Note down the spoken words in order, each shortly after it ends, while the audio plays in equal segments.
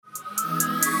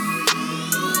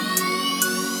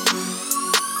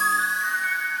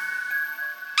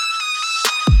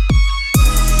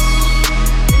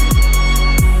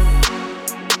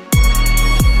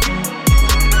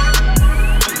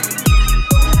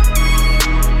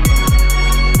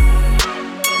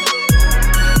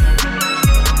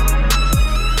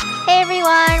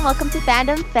welcome to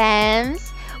Fandom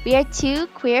Femmes. We are two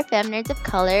queer femme nerds of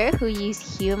color who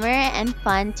use humor and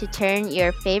fun to turn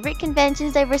your favorite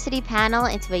conventions diversity panel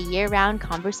into a year-round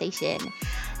conversation.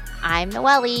 I'm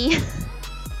Noelle.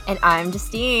 And I'm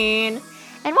Justine.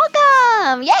 And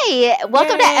welcome! Yay!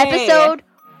 Welcome to episode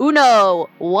uno,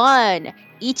 one,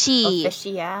 Ichi.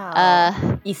 Official.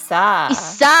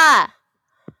 Isa.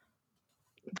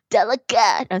 Delicate.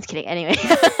 No, I'm just kidding. Anyway.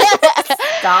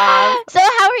 Stop. So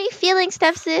how are you feeling,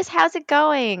 stepsis? How's it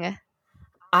going?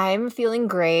 I'm feeling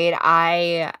great.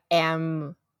 I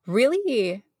am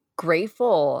really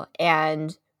grateful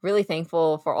and really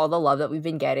thankful for all the love that we've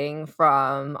been getting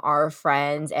from our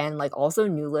friends and like also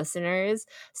new listeners.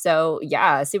 So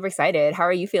yeah, super excited. How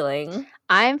are you feeling?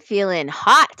 I'm feeling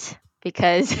hot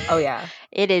because Oh yeah,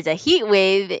 it is a heat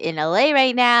wave in LA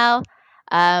right now.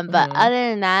 But other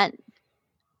than that,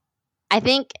 I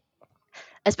think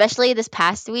especially this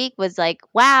past week was like,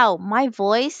 wow,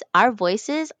 our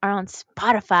voices are on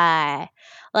Spotify.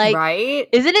 Like, right?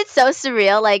 Isn't it so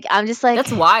surreal? Like, I'm just like,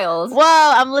 that's wild. Whoa,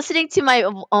 I'm listening to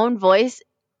my own voice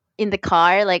in the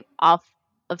car, like off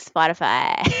of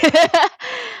Spotify.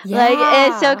 Like,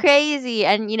 it's so crazy.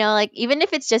 And, like, even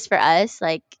if it's just for us,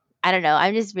 like, I don't know,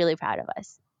 I'm just really proud of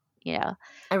us,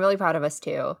 I'm really proud of us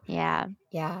too. Yeah.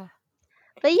 Yeah.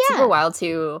 But yeah. It's super wild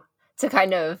to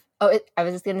kind of I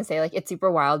was just gonna say, like, it's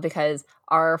super wild because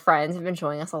our friends have been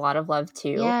showing us a lot of love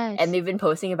too. Yes. And they've been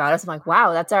posting about us. I'm like,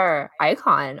 wow, that's our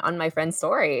icon on my friend's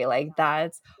story. Like,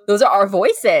 those are our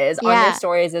voices on their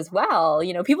stories as well.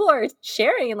 People are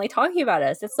sharing and like talking about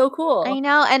us. It's so cool. I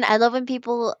know. And I love when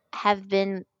people have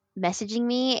been messaging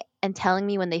me and telling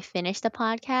me when they finish the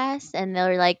podcast and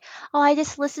they're like, oh, I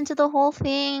just listened to the whole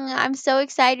thing. I'm so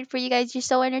excited for you guys. You're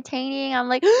so entertaining. I'm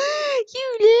like,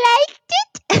 you liked it?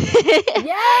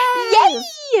 Yes!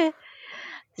 Yay!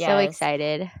 So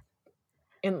excited.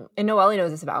 And Noelle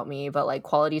knows this about me, but like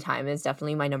quality time is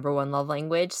definitely my number one love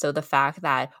language. So the fact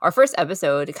that our first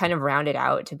episode kind of rounded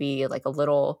out to be like a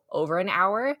little over an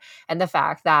hour, and the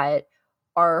fact that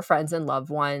our friends and loved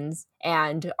ones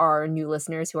and our new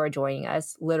listeners who are joining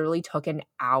us literally took an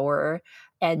hour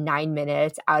and 9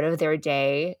 minutes out of their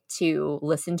day to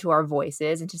listen to our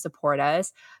voices and to support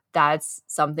us. That's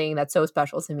something that's so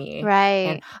special to me.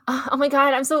 Right. And, oh my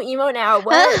God, I'm so emo now.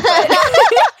 What?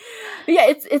 Yeah,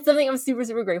 it's something I'm super,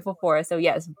 super grateful for. So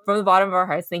yes, from the bottom of our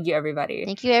hearts, thank you, everybody.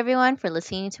 Thank you, everyone, for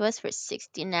listening to us for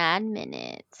 69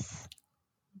 minutes.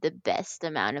 The best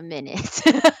amount of minutes.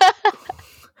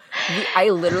 I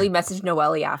literally messaged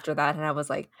Noelle after that, and I was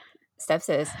like,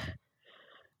 stepsis,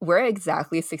 we're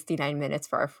exactly 69 minutes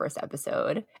for our first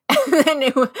episode. And then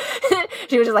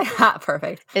she was just like,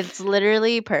 perfect. It's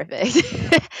literally perfect.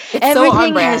 It's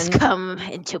Everything has come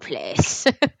into place.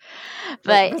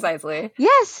 But precisely.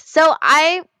 Yes. So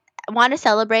I want to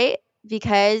celebrate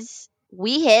because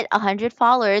we hit 100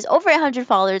 followers, over 100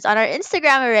 followers on our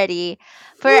Instagram already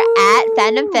for at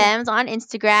Fandom Femmes on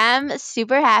Instagram.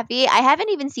 Super happy. I haven't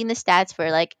even seen the stats for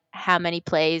like how many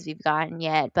plays we've gotten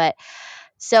yet, but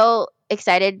so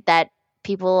excited that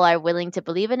people are willing to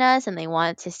believe in us and they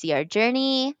want to see our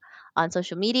journey on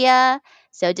social media.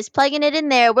 So just plugging it in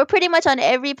there. We're pretty much on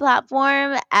every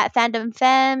platform at Fandom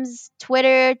Femmes,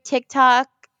 Twitter, TikTok,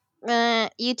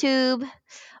 YouTube,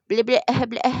 blah, blah,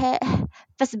 blah,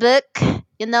 Facebook,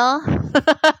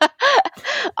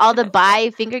 all the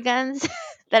bi finger guns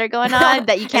that are going on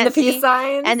that you can't and the see. peace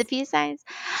signs. And the peace signs.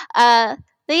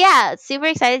 But yeah, super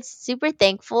excited, super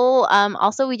thankful.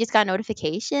 Also, we just got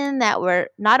notification that we're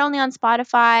not only on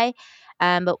Spotify,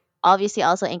 but obviously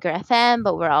also Anchor FM,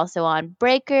 but we're also on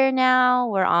Breaker now.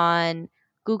 We're on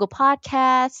Google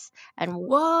Podcasts. And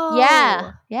whoa.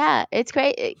 Yeah, it's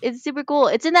great. It's super cool.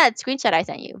 It's in that screenshot I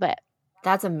sent you, but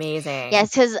that's amazing.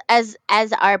 yes, because as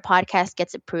our podcast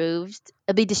gets approved,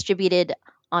 it'll be distributed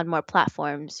on more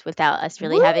platforms without us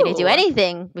really having to do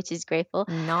anything, which is grateful.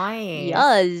 Nice.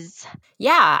 Yes.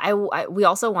 Yeah, we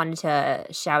also wanted to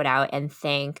shout out and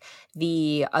thank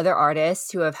the other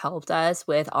artists who have helped us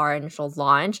with our initial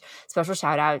launch. Special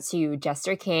shout out to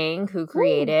Jester King, who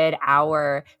created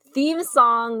our theme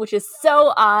song, which is so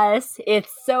us.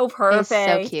 It's so perfect.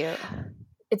 It's so cute.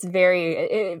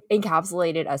 It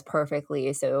encapsulated us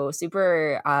perfectly. So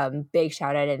super big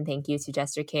shout out and thank you to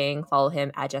Jester King. Follow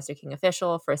him at Jester King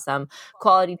Official for some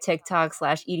quality TikTok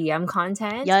 /EDM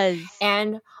content. Yes.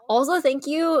 And also thank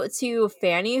you to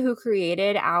Fanny, who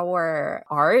created our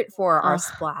art for our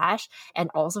splash and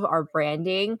also our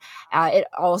branding. It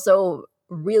also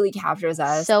really captures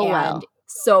us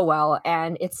so well,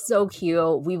 and it's so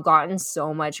cute. We've gotten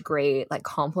so much great like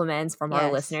compliments from our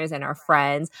listeners and our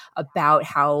friends about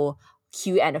how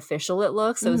cute and official it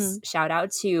looks. So Mhm. shout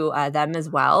out to them as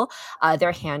well.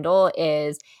 Their handle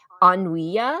is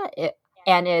Anuiya,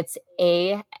 and it's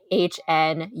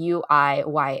AHNUIYA.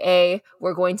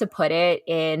 We're going to put it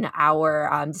in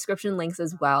our description links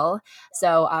as well.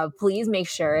 So please make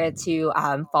sure to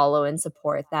follow and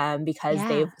support them because Yeah,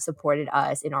 they've supported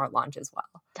us in our launch as well.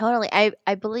 totally.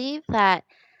 I believe that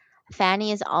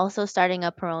Fanny is also starting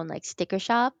up her own like sticker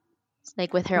shop,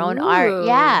 like with her own art. Ooh.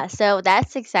 Yeah, so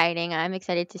that's exciting. I'm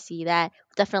excited to see that.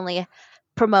 Definitely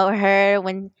promote her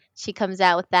when she comes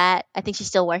out with that. I think she's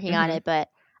still working on Mhm. it, but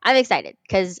I'm excited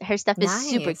because her stuff is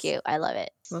super Nice. cute. I love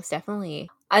it. Most definitely.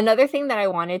 Another thing that I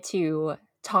wanted to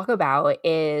talk about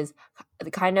is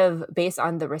kind of based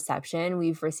on the reception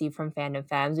we've received from Fandom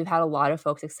Femmes. We've had a lot of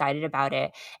folks excited about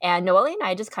it. And Noelle and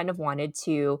I just kind of wanted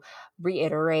to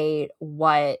reiterate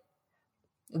what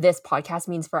this podcast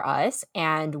means for us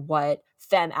and what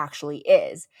femme actually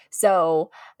is.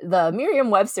 So the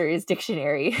Merriam-Webster's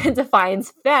dictionary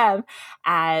defines femme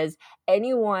as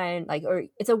anyone, like, or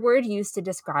it's a word used to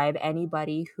describe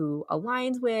anybody who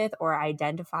aligns with or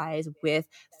identifies with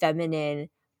feminine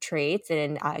traits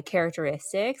and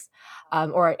characteristics,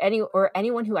 or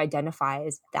anyone who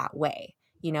identifies that way,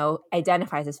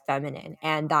 identifies as feminine.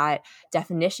 And that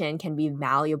definition can be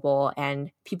malleable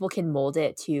and people can mold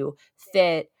it to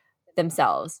fit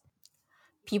themselves.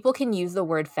 People can use the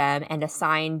word femme and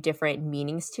assign different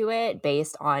meanings to it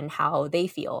based on how they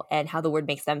feel and how the word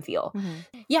makes them feel. Mhm.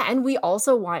 Yeah, and we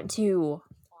also want to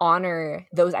honor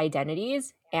those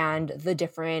identities and the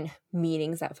different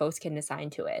meanings that folks can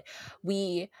assign to it.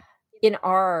 We in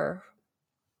our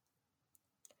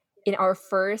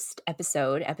first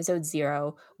episode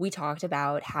 0, we talked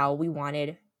about how we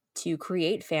wanted to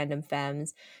create Fandom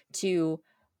Femmes to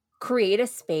create a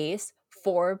space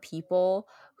for people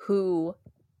who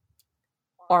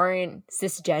aren't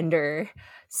cisgender,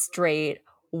 straight,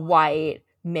 white,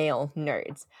 male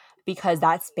nerds, because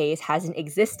that space hasn't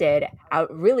existed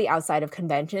really outside of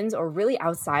conventions or really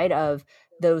outside of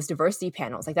those diversity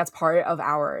panels. Like, that's part of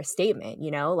our statement,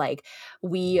 like,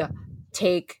 we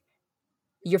take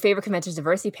your favorite convention's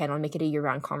diversity panel and make it a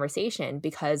year-round conversation,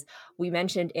 because we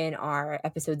mentioned in our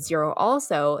episode 0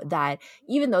 also that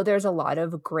even though there's a lot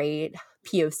of great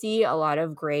POC, a lot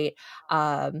of great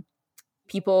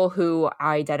people who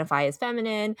identify as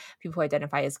feminine, people who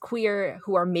identify as queer,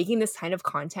 who are making this kind of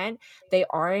content, they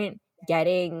aren't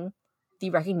getting the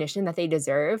recognition that they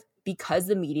deserve because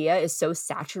the media is so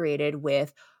saturated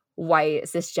with white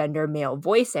cisgender male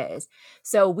voices.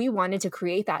 So we wanted to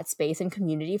create that space and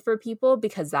community for people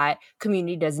because that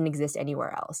community doesn't exist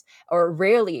anywhere else, or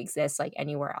rarely exists like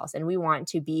anywhere else. And we want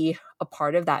to be a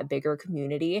part of that bigger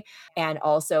community and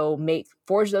also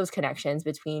forge those connections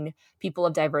between people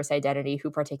of diverse identity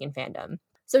who partake in fandom.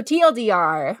 So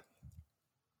TLDR,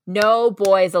 no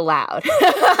boys allowed.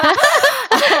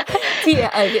 It's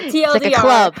like a TLDR.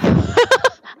 club.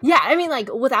 Yeah, I mean,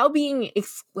 like, without being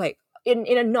like in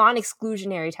a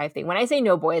non-exclusionary type thing. When I say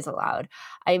no boys allowed,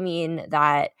 I mean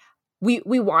that we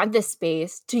want this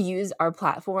space to use our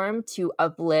platform to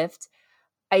uplift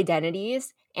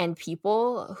identities and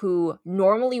people who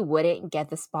normally wouldn't get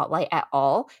the spotlight at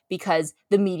all because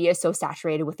the media is so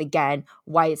saturated with, again,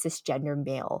 white cisgender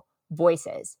male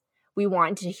voices. We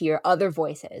want to hear other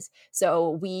voices.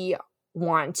 So we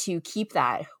want to keep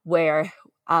that where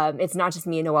it's not just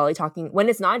me and Noelle talking. When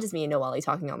it's not just me and Noelle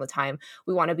talking all the time,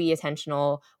 we want to be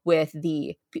intentional with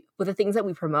the things that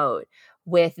we promote,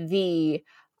 with the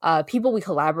people we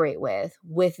collaborate with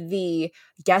the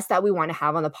guests that we want to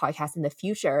have on the podcast in the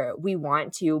future. We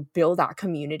want to build that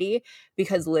community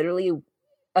because literally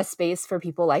a space for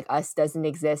people like us doesn't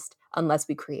exist unless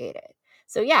we create it.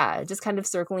 So yeah, just kind of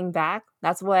circling back,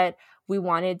 that's what we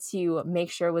wanted to make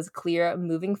sure was clear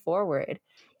moving forward.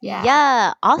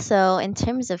 Yeah. Also, in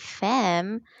terms of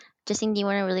femme, Justine, do you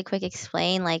want to really quick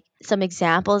explain like some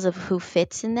examples of who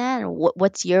fits in that, and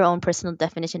what's your own personal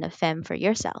definition of femme for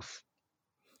yourself?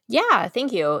 Yeah,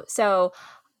 thank you. So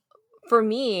for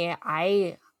me,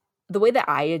 the way that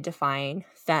I define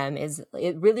femme is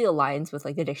it really aligns with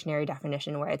like the dictionary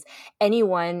definition, where it's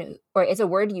anyone, or it's a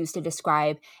word used to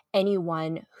describe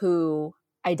anyone who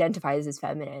identifies as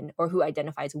feminine or who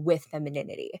identifies with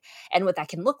femininity. And what that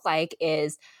can look like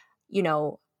is,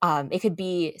 it could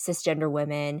be cisgender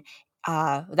women.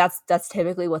 That's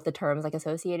typically what the term's like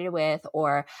associated with,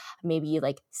 or maybe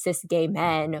like cis gay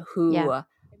men who Yeah.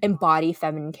 embody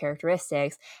feminine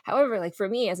characteristics. However, like for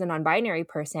me as a non-binary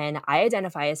person, I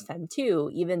identify as femme too,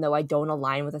 even though I don't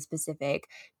align with a specific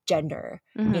gender,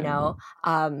 Mhm.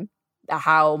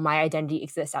 how my identity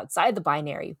exists outside the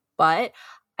binary. But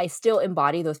I still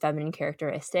embody those feminine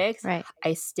characteristics. Right.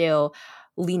 I still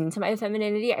lean into my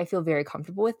femininity. I feel very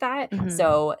comfortable with that. Mhm.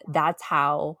 So that's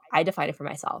how I define it for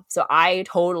myself. So I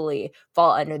totally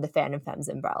fall under the Fandom Femmes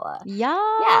umbrella.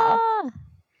 Yeah.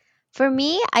 For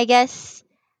me, I guess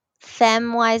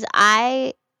femme wise,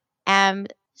 I am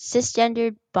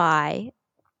cisgendered bi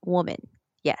woman.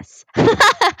 Yes.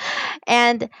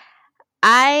 And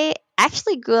I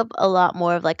actually grew up a lot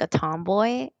more of like a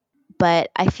tomboy, but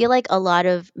I feel like a lot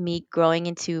of me growing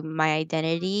into my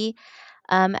identity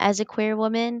as a queer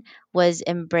woman was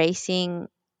embracing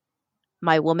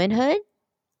my womanhood,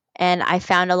 and I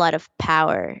found a lot of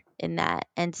power in that.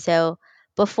 And so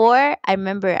before, I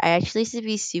remember I actually used to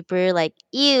be super like,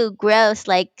 ew, gross,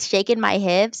 like shaking my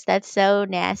hips. That's so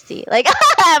nasty. Like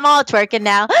I'm all twerking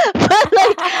now.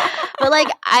 but like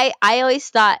I always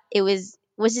thought it was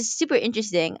just super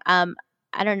interesting.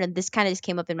 I don't know, this kind of just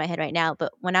came up in my head right now,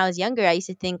 but when I was younger, I used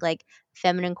to think like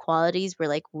feminine qualities were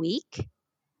like weak,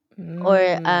 or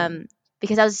Mm.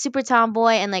 because I was super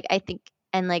tomboy, and like I think,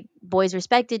 and like boys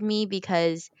respected me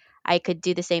because I could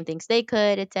do the same things they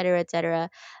could, etc., etc.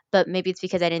 But maybe it's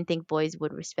because I didn't think boys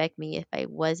would respect me if I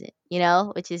wasn't,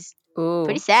 which is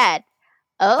pretty Ooh, sad.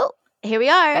 Oh, here we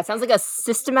are. that sounds like a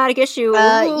systematic issue.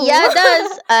 Yeah, Ooh.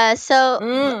 it does. So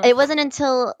Mm. it wasn't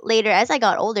until later, as I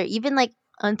got older, even like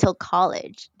until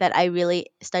college, that I really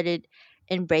started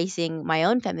embracing my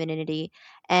own femininity.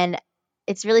 And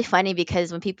it's really funny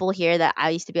because when people hear that I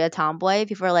used to be a tomboy,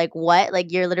 people are like, "What?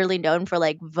 Like you're literally known for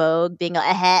like Vogue being a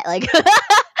het, like,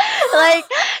 like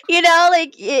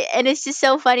and it's just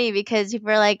so funny because people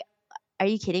are like, "Are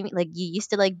you kidding me? Like you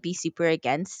used to like be super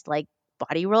against like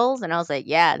body rolls," and I was like,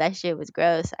 "Yeah, that shit was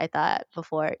gross." I thought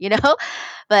before,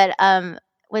 but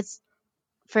what's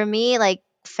for me like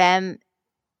femme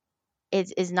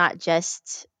is not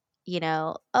just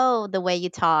oh, the way you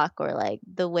talk or like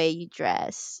the way you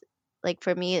dress. Like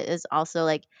for me, it is also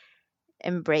like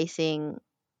embracing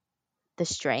the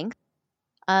strength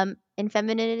in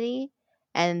femininity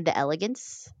and the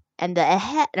elegance and the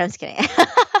no, I'm just kidding.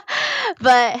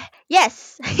 But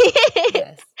yes. Yes.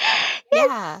 Yes.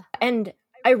 Yeah. And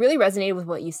I really resonated with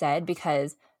what you said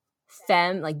because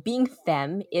like being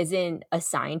femme isn't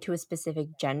assigned to a specific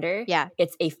gender. Yeah.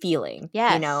 It's a feeling,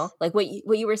 Yes. like what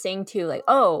you were saying too, like,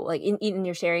 oh, like in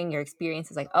your sharing your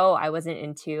experiences, like, oh, I wasn't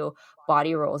into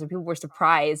body rolls, or people were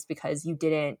surprised because you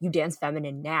dance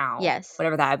feminine now, Yes.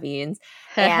 whatever that means.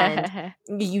 And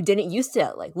you didn't used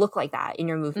to like look like that in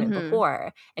your movement Mhm.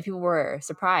 before, and people were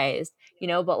surprised,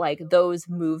 but like those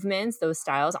movements, those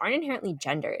styles aren't inherently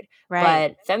gendered, Right.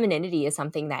 but femininity is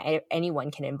something that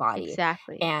anyone can embody.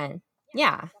 Exactly. And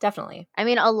yeah, definitely. I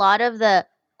mean, a lot of the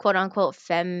quote unquote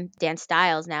femme dance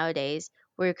styles nowadays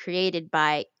were created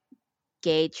by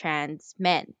gay trans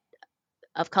men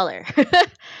of color.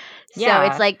 So it's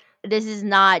Yeah. like this is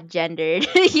not gendered,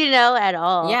 at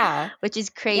all, Yeah. which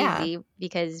is Yeah. crazy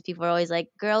because people are always like,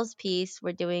 girls' piece,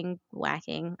 we're doing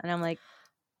whacking. And I'm like,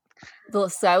 The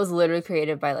style was literally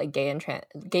created by like gay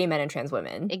men and trans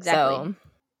women. exactly. So,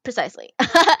 Precisely.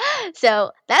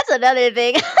 So that's another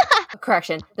thing.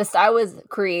 correction, the style was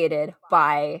created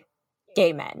by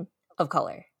gay men of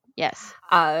color. Yes.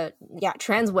 Yeah,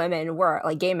 trans women were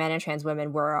like gay men and trans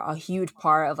women were a huge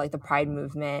part of like the pride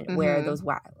movement, where those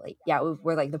were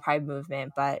like the pride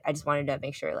movement. But I just wanted to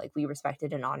make sure like we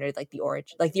respected and honored like the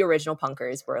original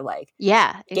punkers were like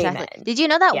Yeah, gay exactly. men. Did you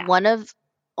know that Yeah.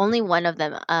 only one of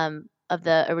them, of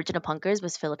the original punkers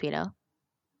was Filipino?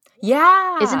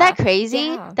 Yeah. Isn't that crazy?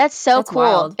 Yeah. That's so That's cool.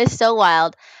 wild. It's so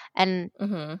wild. And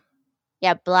Mm-hmm.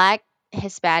 yeah, Black,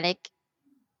 Hispanic,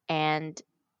 and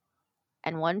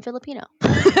one Filipino.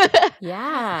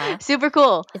 Yeah. Super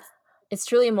cool. It's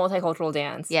truly a multicultural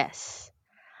dance. Yes.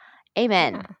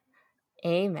 Amen.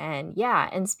 Yeah. Amen. Yeah.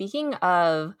 And speaking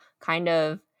of kind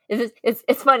of,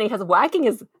 it's funny because whacking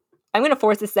is, I'm going to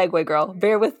force a segue, girl.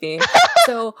 Bear with me.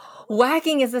 So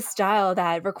whacking is a style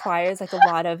that requires like a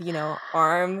lot of,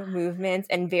 arm movements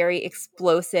and very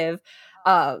explosive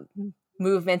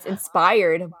movements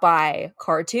inspired by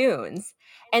cartoons.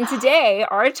 And today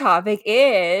our topic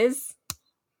is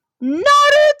Naruto!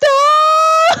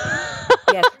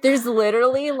 yes. There's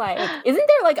literally like, isn't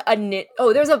there like a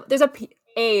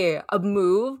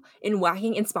move in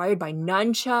whacking inspired by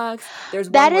nunchucks. There's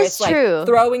one That where is it's true. like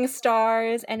throwing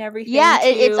stars and everything. Yeah, too.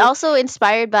 it's also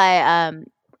inspired by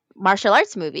martial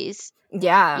arts movies.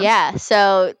 Yeah. Yeah,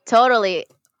 so totally.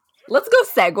 Let's go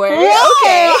segue. Whoa,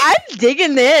 Okay. I'm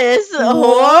digging this.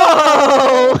 Whoa.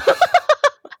 Whoa.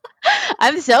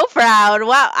 I'm so proud.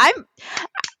 Wow, I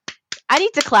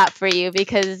need to clap for you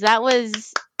because that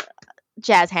was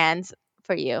jazz hands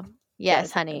for you. Yes,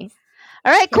 Jazz honey. hands.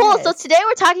 All right, cool. So Yes. today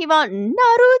we're talking about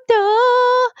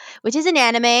Naruto, which is an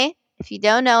anime. If you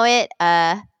don't know it,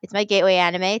 it's my gateway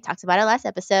anime. Talked about it last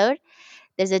episode.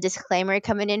 There's a disclaimer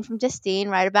coming in from Justine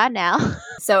right about now.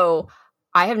 So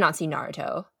I have not seen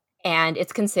Naruto, and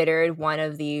it's considered one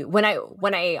of the when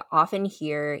I often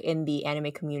hear in the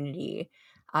anime community,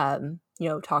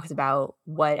 talks about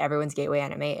what everyone's gateway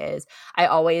anime is. I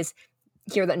always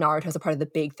hear that Naruto is a part of the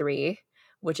big three,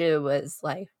 which it was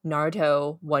like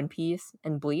Naruto, One Piece,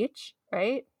 and Bleach,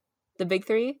 right? The big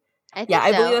three. I Yeah,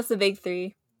 think I believe so. that's the big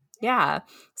three. Yeah.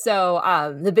 So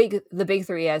the big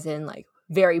three as in like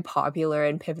very popular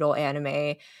and pivotal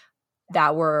anime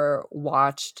that were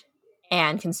watched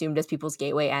and consumed as people's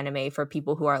gateway anime for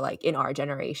people who are like in our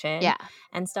generation Yeah.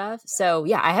 and stuff. So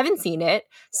yeah, I haven't seen it.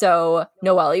 So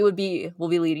Noelle will be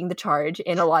leading the charge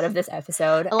in a lot of this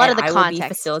episode, A lot and of the I will be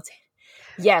context.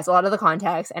 yes, a lot of the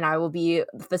context, and I will be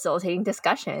facilitating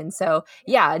discussion. So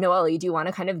yeah, Noelle, do you want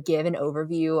to kind of give an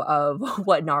overview of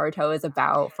what Naruto is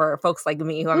about for folks like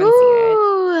me who haven't seen it?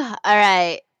 Ooh. All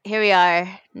right. Here we are.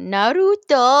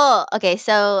 Naruto. Okay,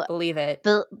 so Believe it.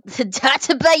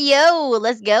 Databayo.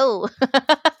 Let's go.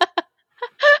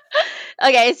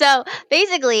 Okay, so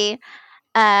basically,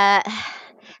 uh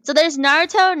so there's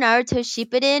Naruto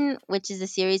Shippuden, which is a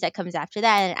series that comes after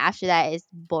that, and after that is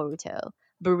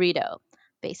Burrito,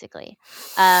 basically.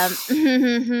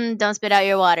 Don't spit out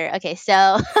your water. Okay,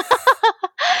 so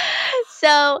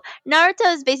so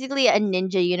Naruto is basically a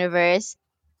ninja universe.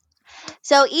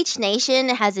 So each nation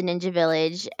has a ninja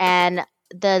village, and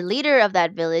the leader of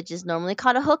that village is normally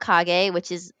called a Hokage,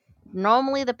 which is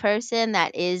normally the person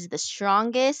that is the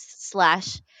strongest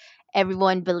slash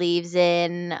everyone believes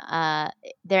in.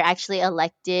 They're actually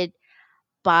elected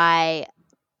by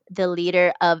the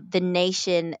leader of the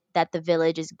nation that the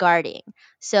village is guarding.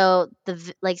 So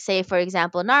like say for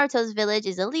example Naruto's village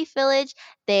is a leaf village.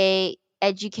 They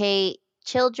educate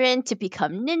children to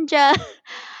become ninja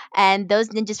and those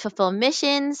ninjas fulfill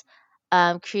missions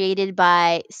created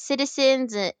by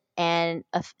citizens and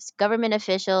government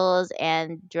officials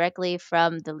and directly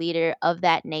from the leader of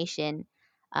that nation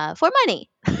for money.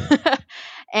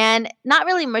 And not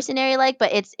really mercenary like,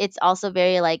 but it's also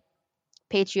very like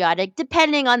patriotic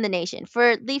depending on the nation.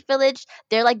 For Leaf Village,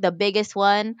 they're like the biggest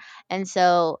one, and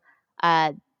so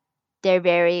uh, they're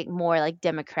very more like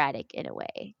democratic in a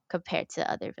way compared to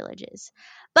other villages.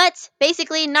 But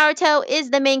basically, Naruto is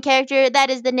the main character. That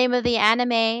is the name of the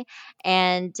anime,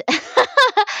 and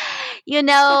you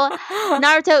know,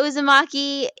 Naruto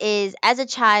Uzumaki is as a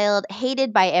child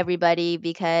hated by everybody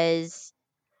because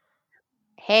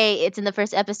hey, it's in the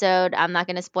first episode. I'm not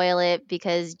going to spoil it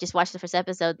because just watch the first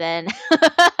episode then.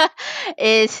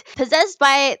 Is possessed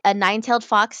by a nine-tailed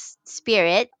fox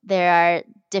spirit. There are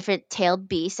different tailed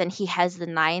beasts and he has the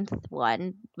ninth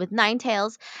one with nine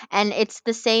tails, and it's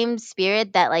the same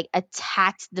spirit that like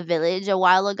attacked the village a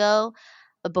while ago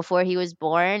before he was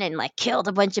born and like killed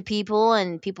a bunch of people,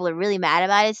 and people are really mad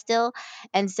about it still,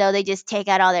 and so they just take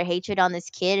out all their hatred on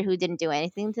this kid who didn't do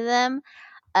anything to them.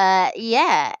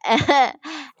 Yeah.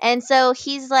 And so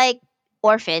he's like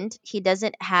orphaned. He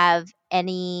doesn't have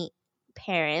any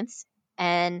parents.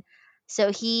 And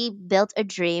so he built a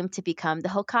dream to become the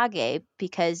Hokage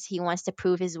because he wants to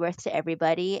prove his worth to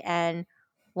everybody and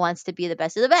wants to be the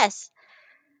best of the best.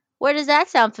 Where does that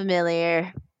sound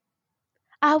familiar?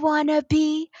 I wanna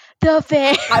be the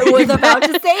very I was about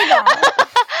to say that.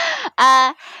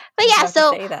 uh, but I was yeah, about to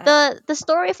so say that. the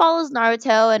story follows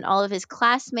Naruto and all of his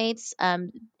classmates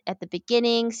at the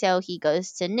beginning. So he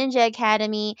goes to Ninja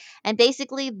Academy, and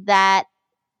basically that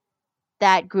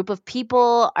group of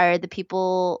people are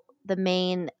the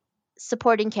main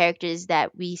supporting characters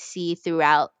that we see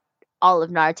throughout all of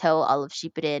Naruto, all of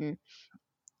Shippuden,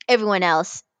 everyone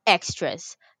else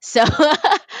extras. So,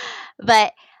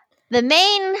 but the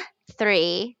main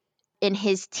three in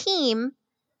his team,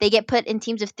 they get put in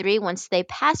teams of three once they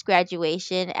pass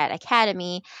graduation at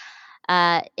academy.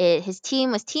 His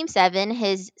team was Team Seven.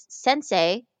 His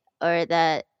sensei, or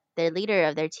their leader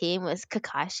of their team, was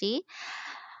Kakashi.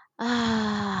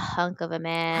 Ah, hunk of a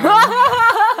man.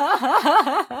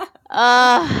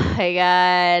 Oh my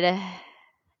god.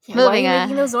 Yeah, why are Moving you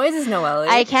making on. those noises, Noelle?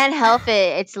 I can't help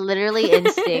it. It's literally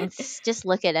instincts. Just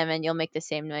look at him and you'll make the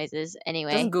same noises. Just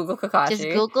Anyway, Google just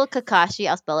Kakashi. Google Kakashi.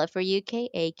 I'll spell it for you.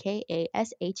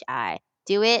 Kakashi.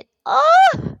 Do it.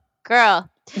 Oh, girl.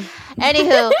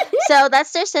 Anywho, so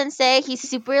that's their sensei. He's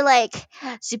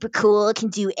super cool, can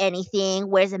do anything,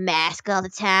 wears a mask all the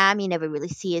time. You never really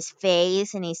see his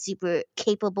face, and he's super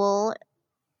capable.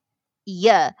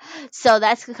 Yeah. So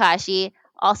that's Kakashi,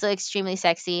 also extremely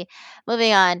sexy.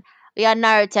 Moving on, we got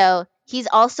Naruto. He's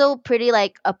also pretty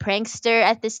like a prankster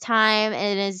at this time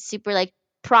and is super like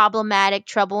problematic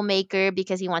troublemaker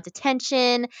because he wants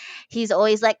attention. He's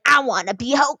always like, I want to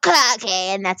be Hokage,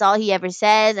 and that's all he ever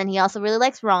says. And he also really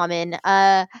likes ramen.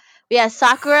 Yeah,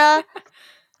 Sakura.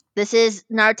 This is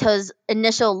Naruto's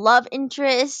initial love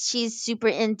interest. She's super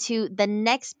into the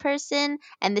next person,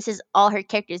 and this is all her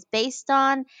character is based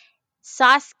on.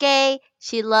 Sasuke,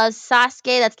 she loves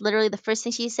Sasuke. That's literally the first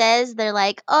thing she says. They're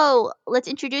like, "Oh, let's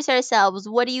introduce ourselves.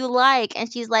 What do you like?"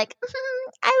 And she's like,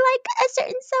 "I like a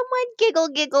certain someone." Giggle,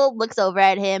 giggle. Looks over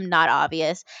at him. Not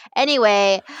obvious.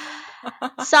 Anyway,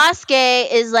 Sasuke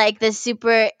is like this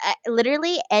super.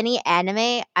 Literally, any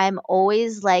anime, I'm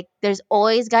always like, there's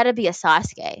always got to be a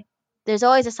Sasuke. There's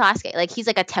always a Sasuke. Like he's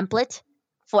like a template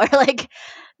for like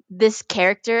this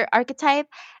character archetype.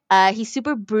 He's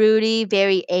super broody,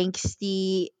 very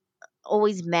angsty,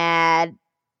 always mad,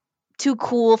 too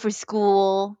cool for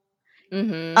school.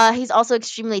 He's also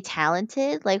extremely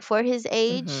talented, like for his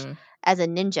age, as a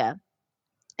ninja.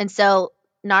 And so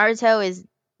Naruto is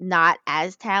not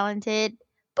as talented,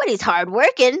 but he's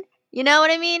hardworking. You know what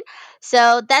I mean?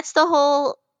 So that's the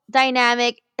whole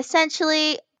dynamic.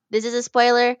 Essentially, this is a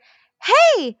spoiler.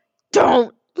 Hey,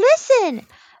 don't listen.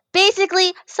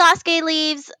 Basically, Sasuke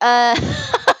leaves.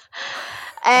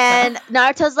 And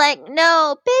Naruto's like,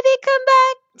 "No, baby, come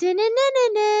back."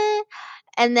 Da-na-na-na-na.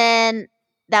 And then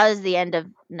that was the end of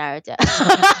Naruto.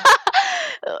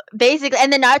 Basically,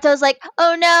 and then Naruto's like,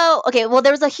 "Oh no." Okay, well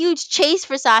there was a huge chase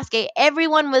for Sasuke.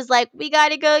 Everyone was like, "We got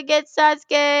to go get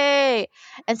Sasuke."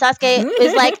 And Sasuke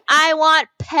is like, "I want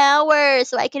power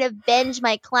so I can avenge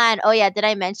my clan." Oh yeah, did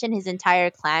I mention his entire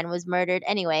clan was murdered?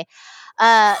 Anyway,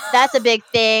 that's a big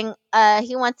thing.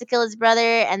 He wants to kill his brother,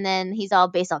 and then he's all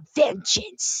based on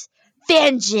vengeance.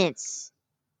 Vengeance.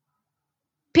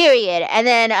 Period. And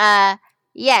then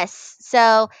yes.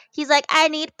 So he's like, I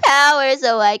need power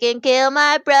so I can kill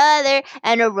my brother.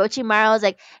 And Orochimaru's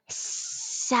like,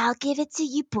 I'll give it to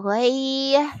you,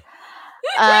 boy.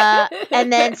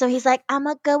 And then so he's like, I'm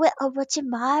gonna go with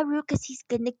Orochimaru because he's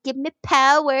gonna give me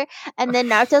power. And then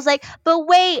Naruto's like, but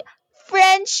wait,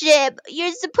 friendship,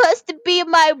 you're supposed to be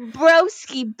my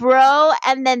broski, bro.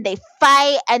 And then they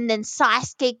fight, and then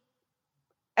Sasuke,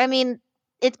 I mean,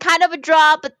 it's kind of a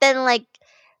draw, but then like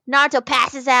Naruto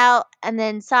passes out, and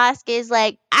then Sasuke's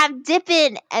like, I'm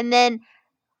dipping, and then,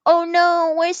 oh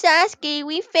no, where's Sasuke?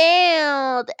 We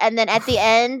failed. And then at the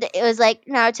end, it was like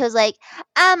Naruto's like,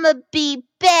 I'ma be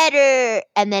better,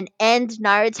 and then end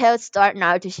Naruto, start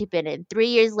Naruto Shippuden. 3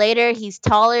 years later, he's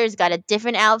taller, he's got a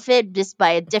different outfit, just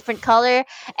by a different color,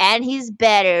 and he's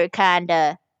better,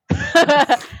 kinda.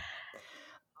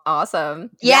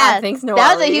 Awesome. Yeah, thanks, Noelle.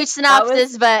 that was a huge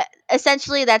synopsis, but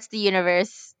essentially that's the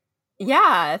universe.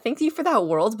 Yeah, thank you for that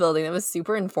world building. That was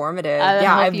super informative. I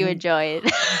yeah, hope you enjoyed.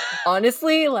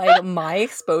 Honestly, like my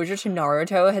exposure to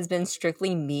Naruto has been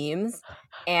strictly memes,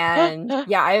 and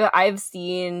yeah, I've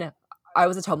seen. I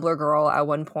was a Tumblr girl at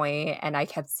one point, and I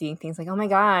kept seeing things like, "Oh my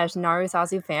gosh,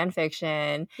 Narusasu fan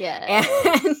fiction." Yeah,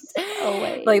 and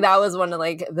always. like that was one of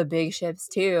like the big ships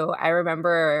too. I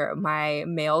remember my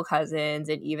male cousins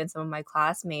and even some of my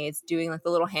classmates doing like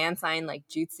the little hand sign like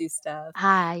jutsu stuff.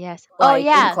 Ah, yes. Like, oh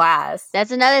yeah, in class.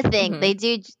 That's another thing Mhm. they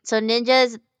do. So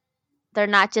ninjas, they're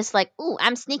not just like, ooh,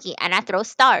 I'm sneaky and I throw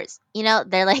stars. You know,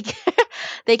 they're like,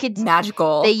 they could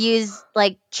Magical. They use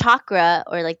like chakra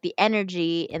or like the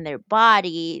energy in their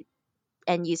body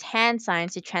and use hand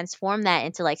signs to transform that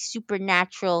into like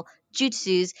supernatural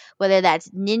jutsus, whether that's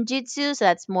ninjutsu, so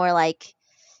that's more like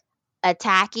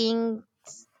attacking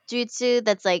jutsu,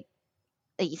 that's like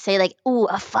you say like, ooh,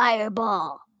 a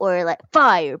fireball, or like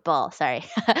fireball, sorry.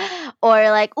 Or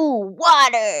like, ooh,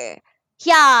 water.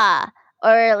 Yeah.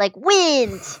 Or like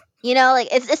wind. You know, like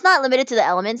it's not limited to the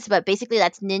elements, but basically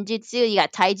that's ninjutsu. You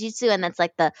got taijutsu, and that's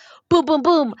like the boom, boom,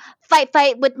 boom,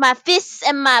 fight with my fists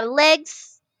and my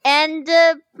legs and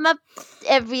my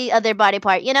every other body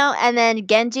part, you know. And then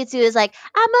genjutsu is like,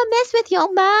 I'ma mess with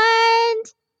your mind.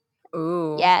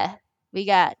 Ooh. Yeah, we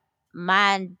got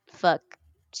mind fuck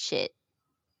shit.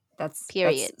 That's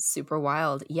Period. That's super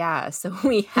wild. Yeah. So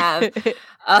we have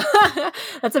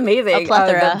that's amazing. A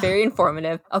plethora. That's very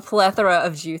informative. A plethora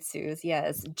of jutsus.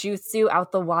 Yes. Jutsu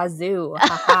out the wazoo.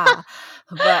 Haha.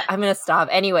 But I'm gonna stop.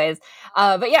 Anyways.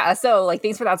 But yeah, so like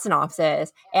thanks for that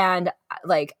synopsis. And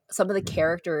like some of the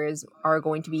characters are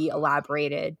going to be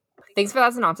elaborated. Thanks for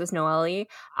that synopsis, Noelle.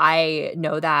 I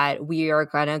know that we are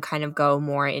going to kind of go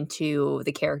more into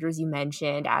the characters you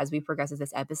mentioned as we progress with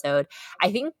this episode.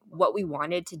 I think what we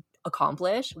wanted to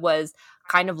accomplish was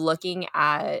kind of looking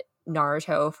at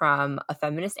Naruto from a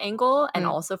feminist angle and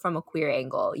also from a queer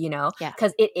angle, you know? Yeah.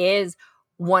 Because it is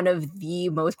one of the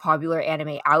most popular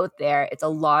anime out there. It's a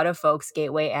lot of folks'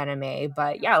 gateway anime,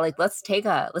 but yeah, like let's take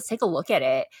a look at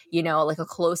it, you know, like a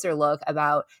closer look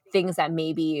about things that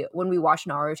maybe when we watch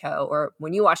Naruto or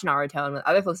when you watch Naruto and when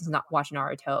other folks not watch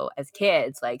Naruto as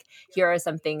kids, like here are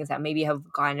some things that maybe have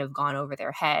kind of gone over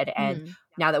their head. And Mhm.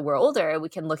 now that we're older, we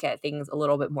can look at things a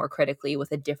little bit more critically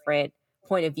with a different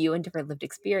point of view and different lived Yeah.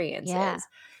 experiences.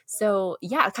 So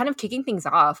yeah, kind of kicking things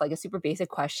off, like a super basic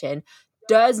question.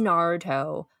 Does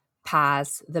Naruto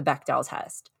pass the Bechdel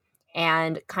test?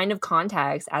 And kind of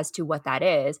context as to what that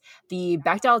is. The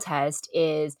Bechdel test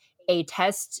is a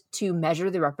test to measure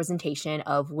the representation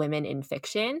of women in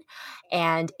fiction.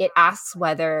 And it asks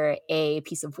whether a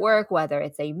piece of work, whether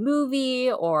it's a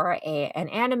movie or an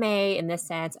anime, in this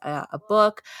sense, a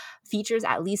book, features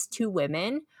at least two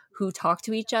women who talk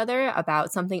to each other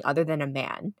about something other than a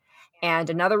man.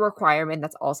 And another requirement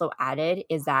that's also added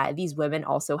is that these women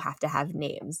also have to have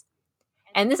names.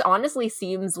 And this honestly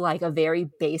seems like a very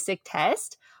basic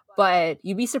test, but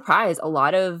you'd be surprised a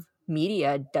lot of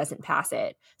media doesn't pass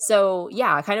it. So,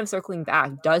 yeah, kind of circling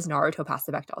back, does Naruto pass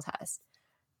the Bechdel test?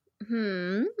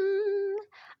 Hmm.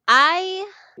 I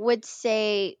would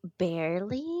say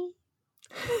barely.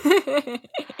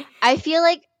 I feel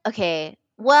like okay.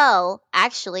 Well,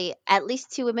 actually, at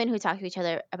least two women who talk to each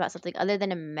other about something other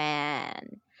than a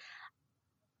man.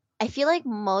 I feel like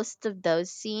most of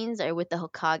those scenes are with the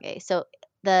Hokage.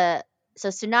 The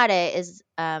Tsunade is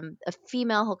a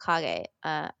female Hokage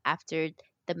after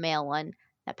the male one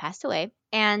that passed away,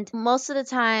 and most of the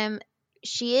time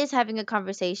she is having a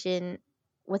conversation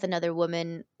with another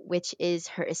woman, which is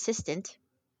her assistant,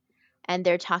 and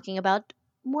they're talking about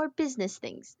more business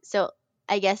things. So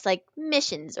I guess like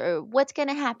missions or what's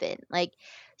gonna happen. Like,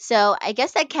 so I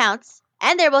guess that counts.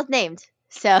 And they're both named.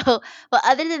 So, but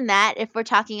other than that, if we're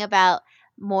talking about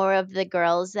more of the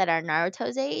girls that are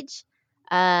Naruto's age,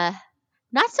 uh,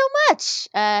 not so much.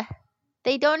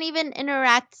 They don't even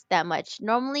interact that much.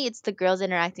 Normally, it's the girls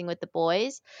interacting with the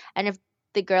boys, and if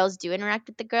the girls do interact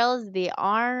with the girls, they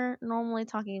are normally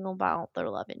talking about their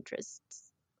love interests.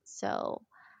 So,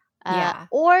 Yeah.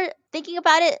 or thinking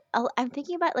about it, I'm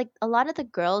thinking about like a lot of the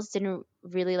girls didn't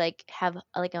really like have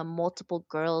like a multiple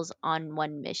girls on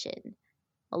one mission.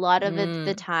 A lot of it,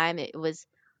 the Mm, time it was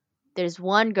there's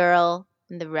one girl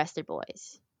and the rest are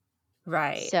boys.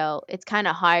 right. So it's kind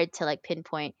of hard to like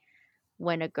pinpoint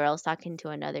when a girl's talking to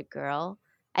another girl.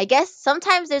 I guess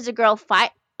sometimes there's a girl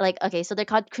fight. Like, okay, so they're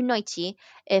called kunoichi.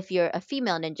 If you're a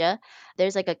female ninja,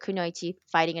 there's like a kunoichi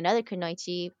fighting another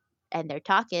kunoichi, and they're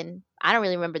talking. I don't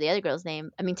really remember the other girl's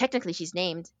name. I mean, technically she's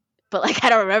named, but like I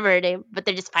don't remember her name. But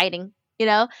they're just fighting, you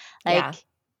know, Yeah. like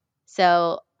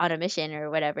so on a mission or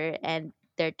whatever, and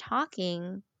they're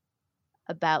talking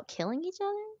about killing each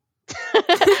other.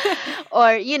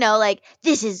 Or like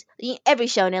this is every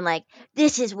shonen, like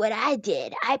this is what I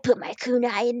did. I put my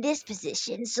kunai in this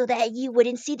position so that you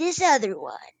wouldn't see this other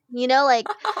one. Like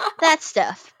that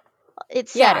stuff,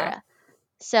 Yeah. etc.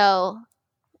 So,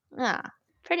 yeah,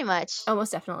 pretty much. Oh,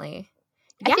 most definitely.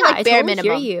 I Yeah, feel like I bare totally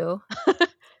hear minimum. you.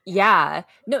 Yeah.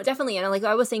 No, definitely. And like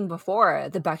I was saying before,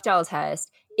 the Bechdel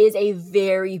test is a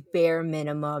very bare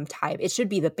minimum type. It should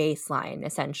be the baseline,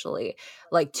 essentially.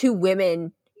 Like two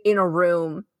women in a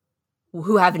room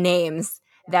who have names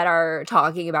that are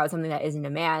talking about something that isn't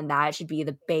a man, that should be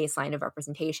the baseline of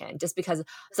representation. Just because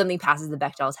something passes the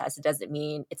Bechdel test, it doesn't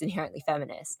mean it's inherently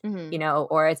feminist, Hmm.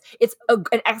 or it's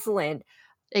an excellent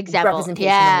Example, representation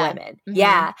of yeah. women. Hmm.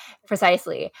 Yeah,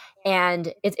 precisely.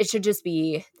 And it should just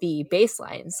be the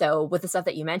baseline. So with the stuff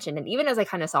that you mentioned, and even as I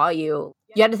kind of saw you,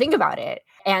 you had to think about it.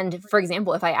 And for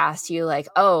example, if I asked you like,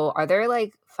 oh, are there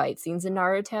like fight scenes in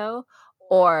Naruto?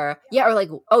 Or yeah, or like,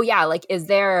 oh yeah, like is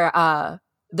there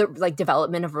the like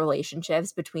development of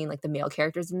relationships between like the male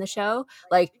characters in the show?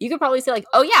 Like you could probably say like,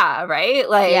 oh yeah, right?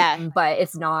 Like, Yeah, but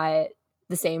it's not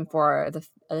the same for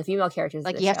the female characters of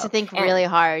like the you have to show. think And really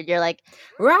hard. You're like,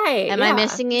 right, am I yeah.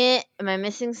 missing it? Am I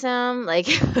missing some? Like,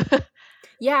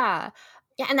 Yeah.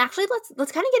 Yeah, and actually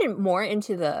let's kind of get more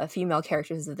into the female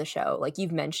characters of the show. Like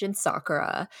you've mentioned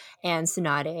Sakura and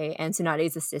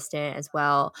Tsunade's assistant as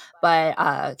well.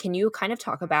 But can you kind of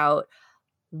talk about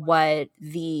what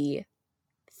the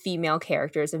female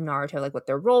characters of Naruto, like what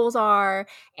their roles are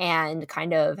and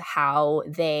kind of how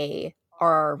they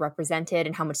are represented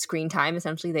and how much screen time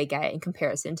essentially they get in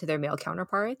comparison to their male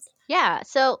counterparts? yeah.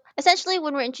 So essentially,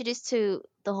 when we're introduced to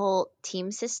the whole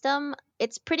team system,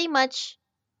 it's pretty much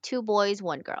two boys,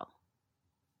 one girl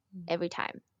every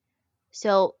time.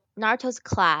 So Naruto's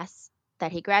class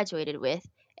that he graduated with,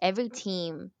 every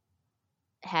team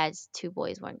has two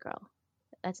boys, one girl.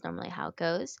 That's normally how it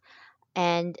goes.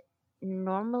 And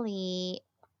normally,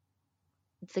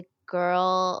 the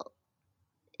girl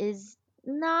is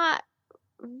not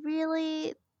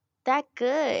really that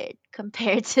good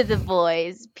compared to the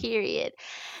boys, period.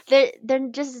 They're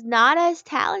just not as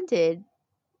talented.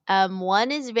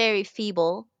 One is very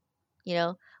feeble, you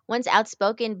know. One's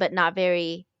outspoken but not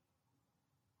very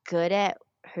good at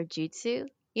her jutsu,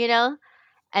 you know?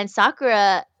 And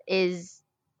Sakura is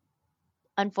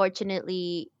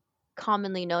unfortunately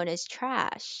commonly known as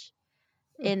trash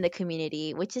Hmm. in the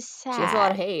community, which is She gets a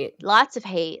lot of sad. hate. Lots of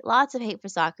hate for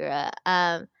Sakura.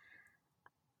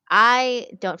 I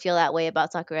don't feel that way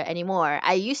about Sakura anymore.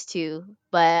 I used to,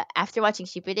 but after watching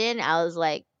Shippuden, I was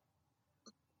like,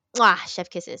 "Mwah, chef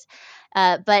kisses."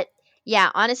 But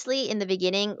yeah, honestly, in the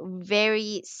beginning,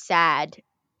 very sad.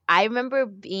 I remember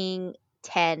being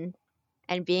 10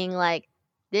 and being like,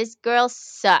 this girl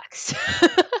sucks.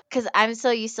 Because I'm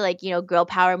so used to, like, girl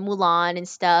power Mulan and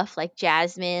stuff, like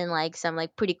Jasmine, like some,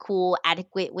 like, pretty cool,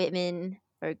 adequate women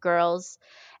or girls.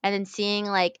 And then seeing,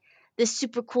 like, this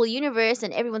super cool universe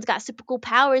and everyone's got super cool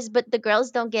powers, but the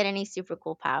girls don't get any super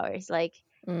cool powers. Like,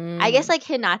 I guess, Mm. like,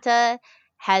 Hinata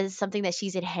has something that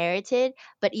she's inherited,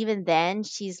 but even then,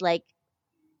 she's, like,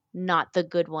 not the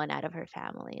good one out of her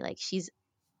family. Like, she's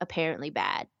apparently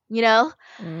bad, you know?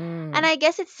 And Mm. I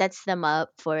guess it sets them up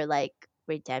for like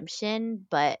redemption,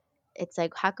 but it's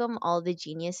like, how come all the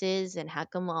geniuses and how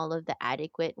come all of the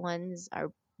adequate ones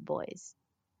are boys?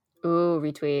 Ooh,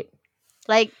 retweet.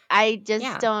 Like, I just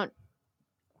Yeah. don't.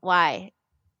 Why?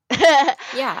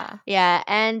 Yeah. Yeah,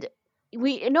 and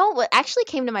we you know what actually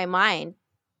came to my mind.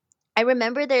 I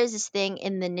remember there's this thing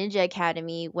in the Ninja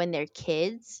Academy when they're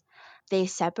kids, they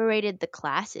separated the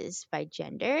classes by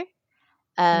gender.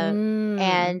 Uh, Mm.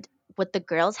 and what the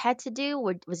girls had to do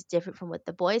was different from what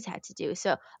the boys had to do.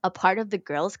 So a part of the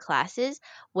girls' classes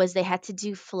was they had to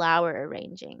do flower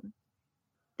arranging.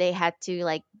 They had to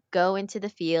like go into the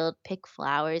field, pick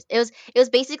flowers. It was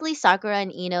basically Sakura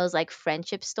and Ino's like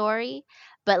friendship story,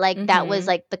 but like that was Mhm.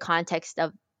 like the context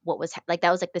of what was like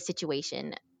that was like the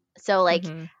situation. So like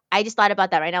Mhm. I just thought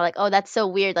about that right now, like, oh, that's so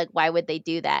weird. Like, why would they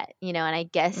do that? And I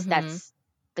guess Mhm. that's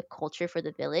the culture for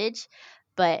the village.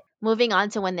 But moving on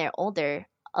to when they're older,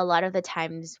 a lot of the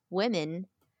times women,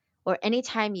 or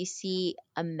anytime you see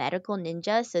a medical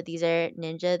ninja, so these are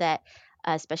ninja that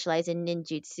specialize in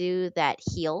ninjutsu that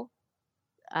heal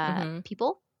Mhm.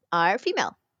 people, are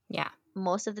female Yeah.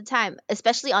 most of the time,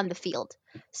 especially on the field.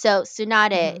 So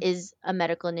Tsunade Mhm. is a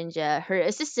medical ninja. Her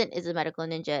assistant is a medical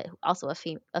ninja, also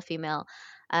a female.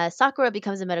 Sakura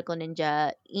becomes a medical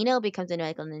ninja. Ino becomes a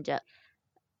medical ninja.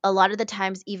 A lot of the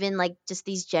times, even like just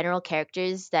these general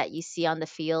characters that you see on the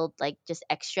field, like just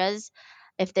extras,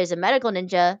 if there's a medical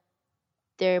ninja,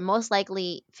 they're most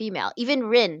likely female. Even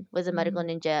Rin was a medical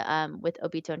Mm. ninja with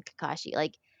Obito and Kakashi.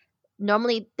 Like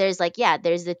normally there's like, yeah,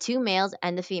 there's the two males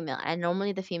and the female, and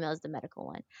normally the female is the medical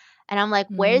one. And I'm like,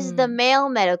 where's the Mm. male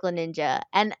medical ninja?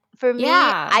 And for me,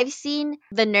 Yeah. I've seen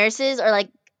the nurses, or like,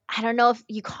 I don't know if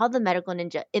you call them medical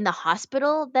ninja, in the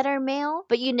hospital that are male,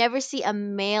 but you never see a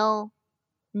male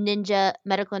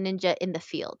medical ninja in the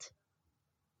field,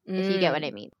 if you get what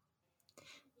I Mm. mean,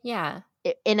 Yeah.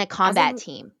 in a As combat I'm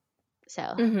team. So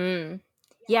Mhm.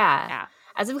 Yeah. yeah.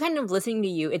 As I'm kind of listening to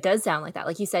you, it does sound like that.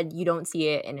 Like you said, you don't see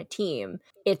it in a team.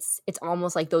 It's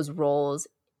almost like those roles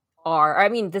are, I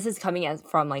mean, this is coming as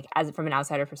from like as from an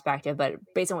outsider perspective, but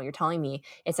based on what you're telling me,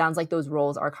 it sounds like those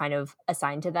roles are kind of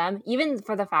assigned to them. Even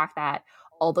for the fact that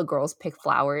all the girls pick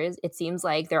flowers, it seems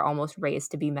like they're almost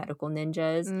raised to be medical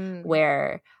ninjas, Mm.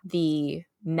 where the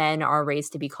men are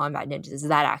raised to be combat ninjas. Is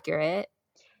that accurate?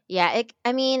 Yeah,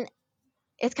 I mean,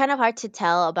 it's kind of hard to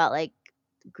tell about like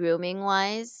grooming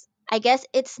wise. I guess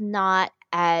it's not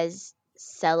as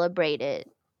celebrated,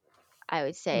 I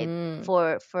would say, Mm.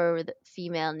 for the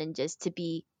female ninjas to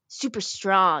be super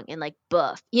strong and like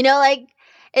buff. Like,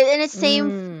 and it's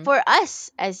same Mm. for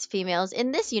us as females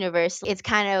in this universe. It's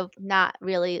kind of not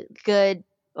really good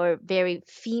or very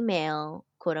female,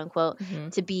 quote unquote,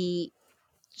 Mhm. to be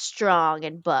strong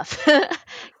and buff.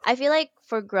 I feel like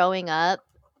for growing up,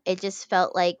 it just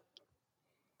felt like,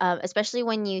 especially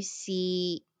when you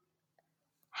see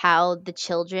how the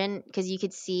children, because you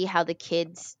could see how the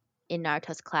kids in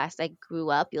Naruto's class like grew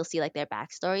up, you'll see like their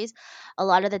backstories. A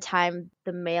lot of the time,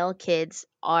 the male kids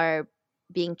are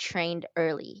being trained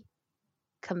early,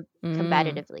 Mm.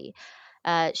 combatively,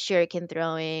 shuriken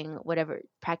throwing, whatever,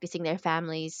 practicing their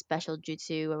family's special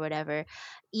jutsu or whatever.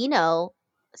 Ino,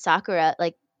 Sakura,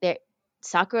 like they're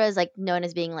Sakura is like known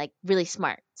as being like really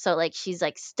smart. So like she's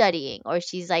like studying, or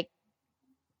she's like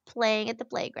playing at the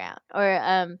playground, or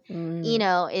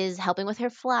Mm. is helping with her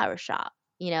flower shop.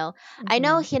 I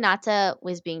know Mhm. Hinata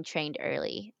was being trained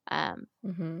early,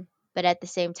 Mhm. but at the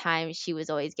same time, she was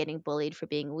always getting bullied for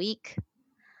being weak,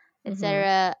 Mm-hmm.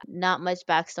 etc. Not much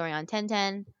backstory on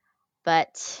Tenten,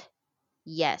 but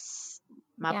yes,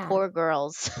 my Yeah. poor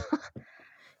girls.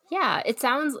 Yeah, it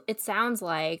sounds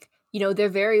like, there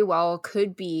very well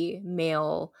could be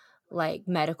male like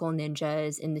medical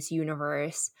ninjas in this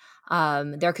universe.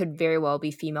 There could very well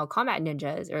be female combat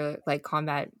ninjas or like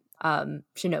combat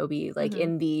shinobi like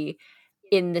Hmm.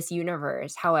 in this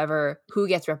universe. However, who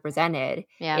gets represented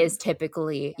Yeah. is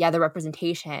typically, yeah, the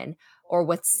representation or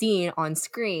what's seen on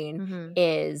screen Hmm.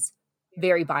 is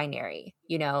very binary,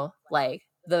 like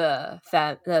the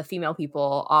female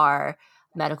people are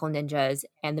medical ninjas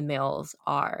and the males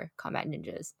are combat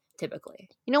ninjas typically.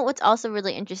 You know what's also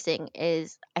really interesting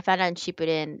is I found out in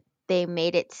Shippuden they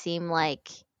made it seem like,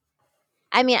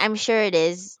 I mean, I'm sure it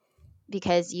is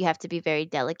because you have to be very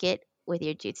delicate with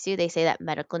your jutsu. They say that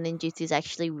medical ninjutsu is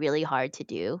actually really hard to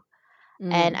do,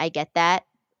 and Mm. I get that.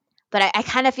 But I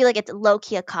kind of feel like it's low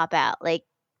key a cop out, like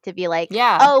to be like,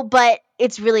 Yeah. oh, but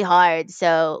it's really hard,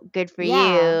 so good for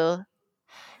Yeah. you.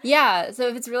 Yeah. So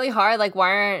if it's really hard, like why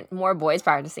aren't more boys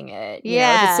practicing it?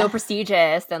 If it's so Yeah,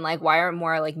 prestigious, then like why aren't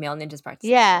more like male ninjas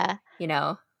practicing it? yeah. You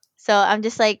know? So I'm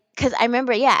just like, because I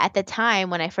remember, yeah, at the time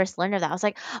when I first learned of that, I was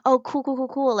like, oh, cool, cool, cool,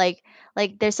 cool. Like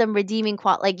there's some redeeming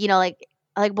like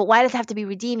like, but why does it have to be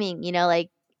redeeming? Like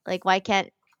why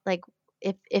can't like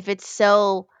if it's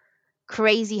so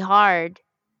crazy hard,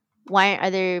 why aren't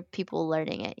other people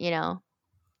learning it? I don't know.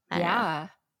 Yeah.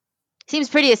 Seems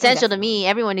pretty Oh, essential to definitely. me.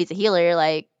 Everyone needs a healer.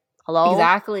 Like, hello.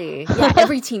 Exactly. Yeah,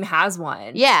 every team has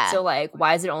one. Yeah, So like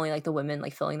why is it only like the women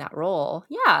like filling that role?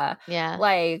 Yeah. yeah.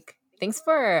 Like thanks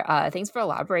for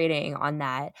elaborating on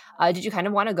that. Did you kind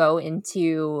of want to go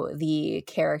into the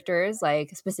characters,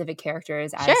 like specific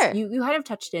characters, as Sure, you kind of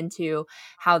touched into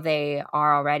how they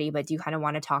are already, but do you kind of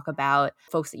want to talk about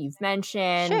folks that you've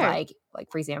mentioned, sure. like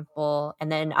for example,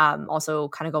 and then also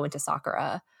kind of go into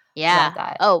Sakura Yeah. about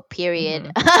that? Oh,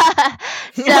 period. Mhm.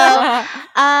 So,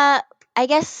 I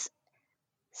guess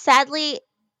sadly,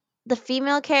 the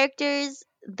female characters,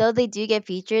 though they do get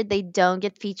featured, they don't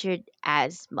get featured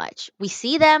as much. We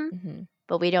see them, Mhm.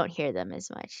 but we don't hear them as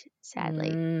much,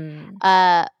 sadly.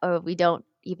 Mm. Or we don't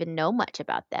even know much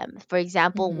about them. For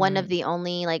example, one of Mhm. the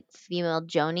only like female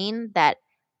Jonin that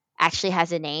actually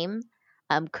has a name,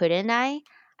 Kurenai,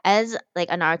 as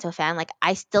like a Naruto fan, like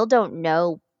I still don't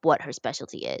know what her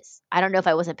specialty is. I don't know if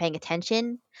I wasn't paying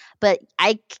attention, but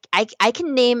I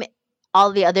can name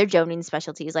all the other Jonin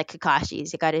specialties like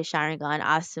Kakashi's. He got his Sharingan,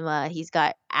 Asuma. He's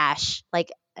got Ash,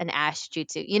 like an Ash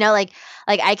Jutsu. Like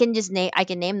I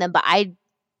can name them, but I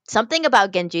something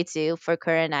about Genjutsu for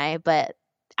Kurenai, but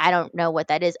I don't know what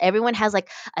that is. Everyone has like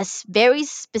a very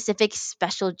specific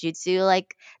special jutsu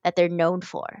like that they're known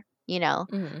for,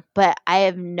 Mhm. but I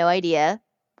have no idea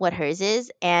what hers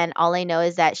is, and all I know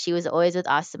is that she was always with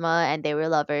Asuma and they were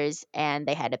lovers and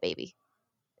they had a baby.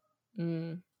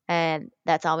 Mm. And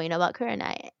that's all we know about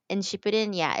Kurenai. In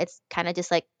Shippuden, yeah, it's kind of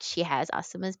just like she has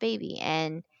Asuma's baby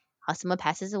and Asuma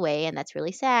passes away and that's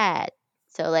really sad.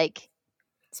 So like,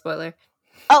 Spoiler.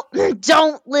 oh,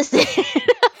 don't listen.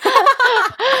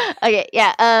 Okay,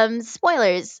 yeah,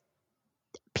 spoilers.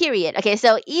 Period. Okay,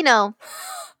 so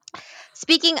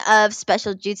speaking of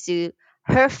special jutsu,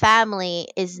 her family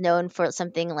is known for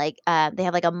something like they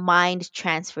have like a mind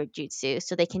transfer jutsu,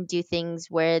 so they can do things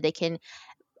where they can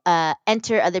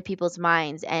enter other people's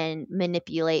minds and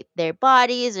manipulate their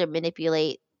bodies or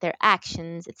manipulate their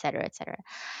actions, etc., etc.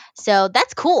 So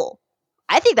that's cool.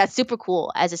 I think that's super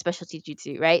cool as a specialty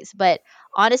jutsu, right? But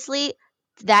honestly,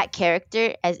 that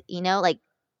character as like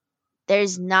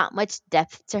there's not much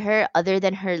depth to her other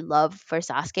than her love for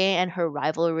Sasuke and her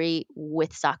rivalry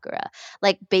with Sakura.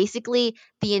 Like basically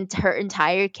her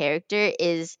entire character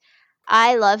is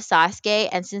I love Sasuke,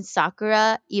 and since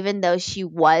Sakura, even though she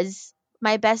was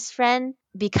my best friend,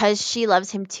 because she loves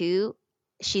him too,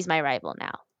 she's my rival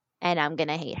now. And I'm going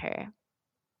to hate her.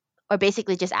 Or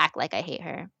basically just act like I hate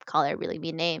her, call her really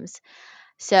mean names.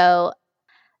 So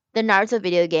the Naruto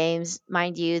video games,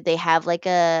 mind you, they have like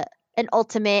an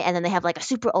ultimate and then they have like a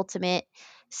super ultimate.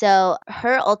 So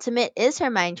her ultimate is her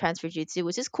mind transfer jutsu,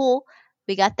 which is cool.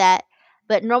 We got that.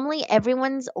 But normally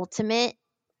everyone's ultimate,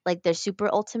 like their super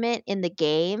ultimate in the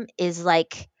game is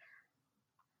like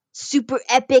super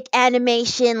epic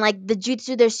animation, like the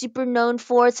jutsu they're super known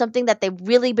for, something that they've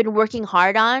really been working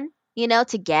hard on,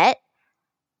 to get.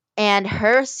 And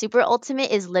her super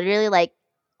ultimate is literally like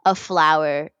a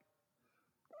flower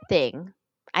thing.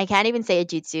 I can't even say a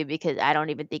jutsu because I don't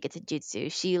even think it's a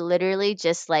jutsu. She literally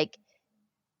just like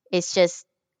it's just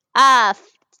ah f-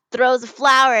 throws a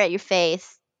flower at your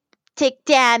face. Take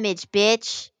damage,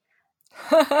 bitch.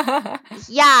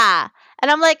 Yeah.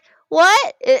 And I'm like,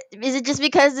 what? Is it just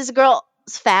because this girl's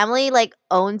family like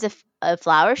owns a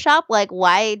flower shop? Like,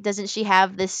 why doesn't she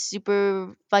have this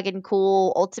super fucking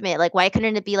cool ultimate? Like, why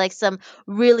couldn't it be like some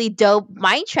really dope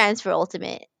mind transfer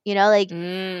ultimate? You know, like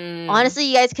Mm. honestly,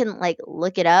 you guys can like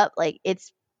look it up. Like,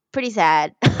 it's pretty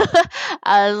sad.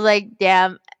 I was like,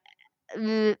 damn,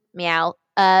 meow.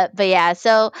 But yeah,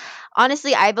 so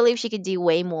honestly, I believe she could do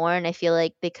way more, and I feel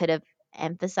like they could have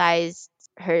emphasized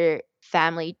her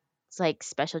family's like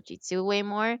special jutsu way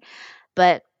more.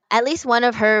 But at least one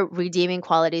of her redeeming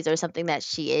qualities or something that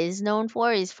she is known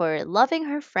for is for loving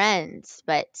her friends.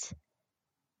 But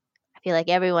I feel like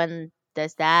everyone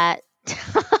does that.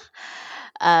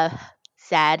 uh,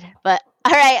 sad. But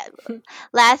all right,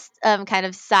 last kind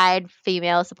of side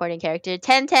female supporting character,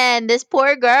 Ten. This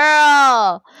poor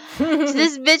girl. So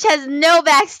this bitch has no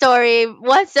backstory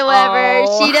whatsoever.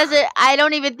 She Oh. doesn't. I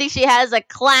don't even think she has a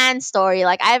clan story.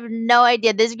 Like I have no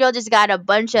idea. This girl just got a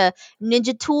bunch of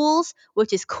ninja tools,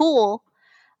 which is cool.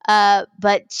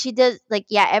 But she does like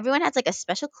yeah. Everyone has like a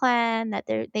special clan that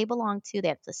they belong to. They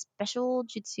have the special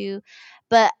jutsu,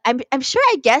 but I'm sure.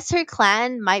 I guess her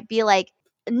clan might be like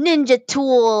ninja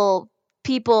tool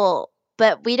people,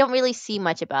 but we don't really see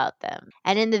much about them.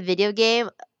 And in the video game,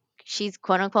 she's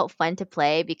quote unquote fun to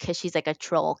play because she's like a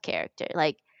troll character.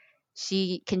 Like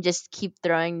she can just keep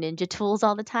throwing ninja tools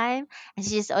all the time, and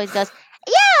she just always goes,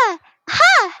 "Yeah,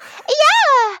 ha,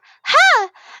 yeah, ha,"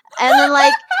 and then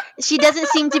like she doesn't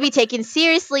seem to be taken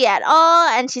seriously at all,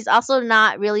 and she's also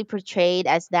not really portrayed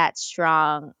as that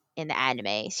strong in the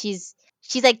anime. She's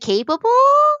like capable,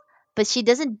 but she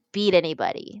doesn't beat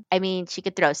anybody. I mean, she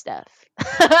could throw stuff.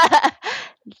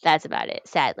 That's about it,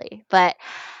 sadly. But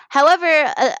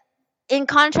however, in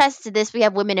contrast to this, we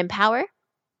have women in power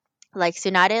like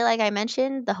Tsunade, like I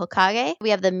mentioned, the Hokage. We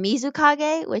have the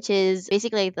Mizukage, which is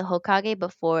basically like the Hokage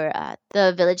before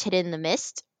the village hidden in the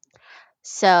mist.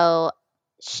 So,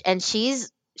 and she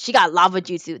got lava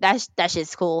jutsu. That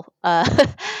shit's cool.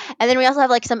 And then we also have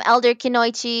like some elder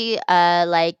Kinoichi,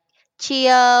 like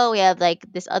Chio. We have like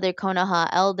this other Konoha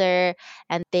elder,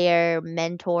 and they're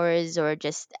mentors or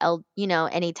just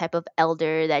any type of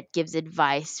elder that gives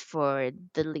advice for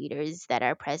the leaders that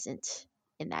are present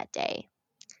in that day.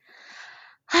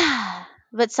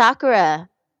 But Sakura,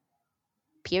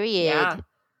 Yeah. period.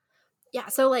 Yeah,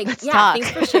 so like Let's yeah, talk.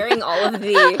 thanks for sharing all of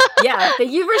the yeah,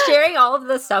 thank you for sharing all of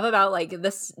the stuff about like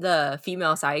the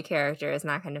female side characters and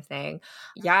that kind of thing.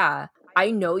 Yeah,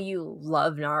 I know you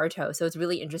love Naruto, so it's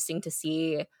really interesting to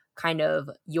see kind of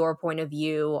your point of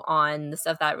view on the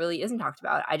stuff that really isn't talked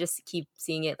about. I just keep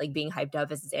seeing it like being hyped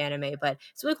up as this anime, but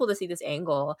it's really cool to see this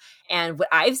angle. And what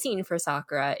I've seen for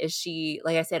Sakura is she,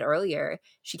 like I said earlier,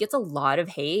 she gets a lot of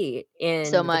hate So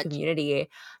in the much. community.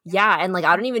 Yeah, and like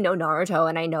I don't even know Naruto,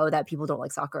 and I know that people don't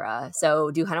like Sakura. So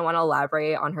do you kind of want to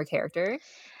elaborate on her character?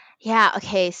 Yeah,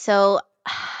 okay. So,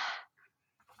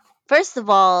 first of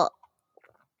all,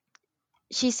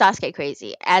 she's Sasuke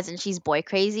crazy, as in she's boy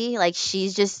crazy. Like,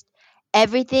 she's just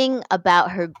everything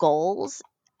about her goals,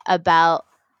 about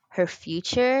her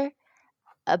future,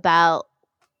 about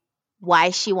why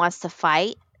she wants to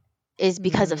fight is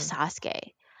because of Mm,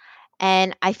 Sasuke.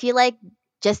 And I feel like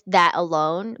just that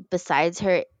alone, besides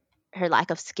her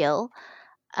lack of skill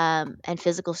and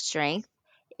physical strength,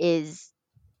 is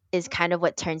is kind of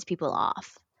what turns people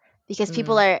off because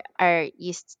people mm, are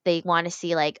used they want to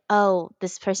see like, oh,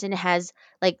 this person has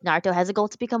like Naruto has a goal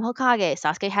to become Hokage.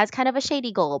 Sasuke has kind of a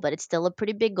shady goal, but it's still a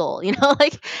pretty big goal,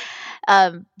 like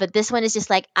but this one is just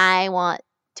like, I want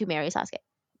to marry Sasuke.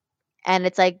 And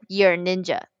it's like, you're a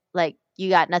ninja. Like, you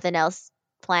got nothing else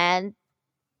planned,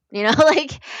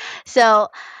 like. So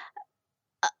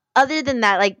other than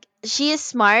that, like, she is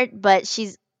smart, but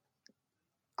she's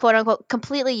quote unquote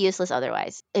completely useless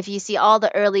otherwise. If you see all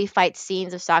the early fight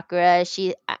scenes of Sakura,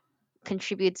 she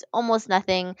contributes almost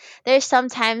nothing. There's some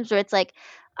times where it's like,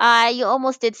 you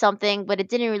almost did something, but it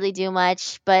didn't really do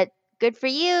much, but good for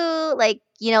you. Like,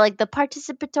 like the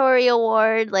participatory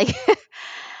award, like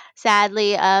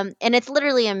sadly. And it's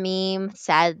literally a meme,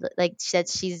 sad, like that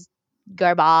she's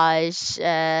garbage.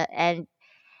 And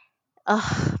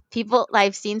people,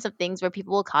 I've seen some things where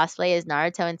people will cosplay as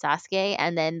Naruto and Sasuke,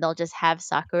 and then they'll just have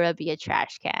Sakura be a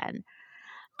trash can,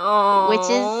 which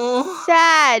is oh.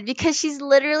 sad because she's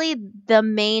literally the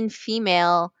main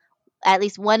female, at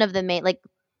least one of the main like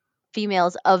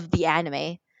females of the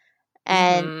anime,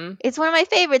 and Mm-hmm. it's one of my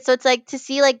favorites. So it's like to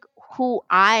see like who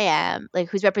I am, like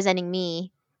who's representing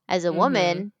me as a Mm-hmm.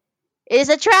 woman, is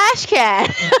a trash can.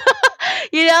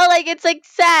 Like it's like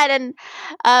sad.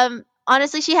 And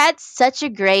honestly, she had such a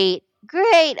great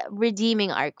great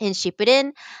redeeming arc in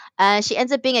Shippuden. She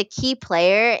ends up being a key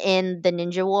player in the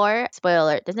Ninja War. Spoiler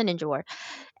alert, there's a Ninja War.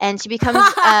 And she becomes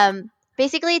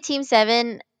basically Team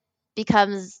 7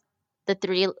 becomes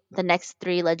the next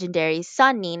three legendary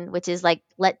Sannin, which is like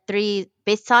let three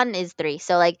base Sun is three.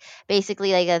 So like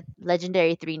basically like a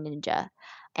legendary three ninja.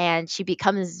 And she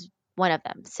becomes one of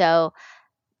them. So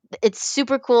it's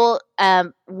super cool.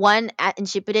 In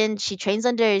Shippuden, she trains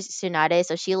under Tsunade,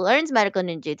 so she learns medical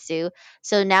ninjutsu.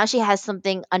 So now she has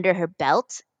something under her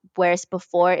belt, whereas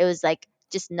before it was like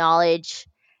just knowledge,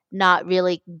 not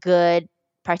really good,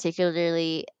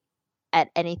 particularly at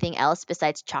anything else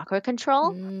besides chakra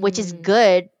control, which is Mm.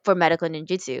 good for medical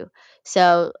ninjutsu.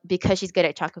 So because she's good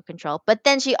at chakra control, but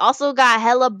then she also got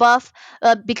hella buff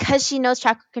because she knows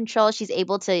chakra control. She's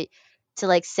able to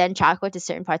like send chakra to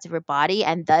certain parts of her body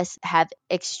and thus have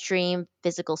extreme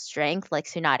physical strength like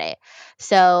Tsunade.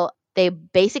 So they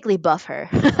basically buff her.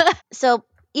 So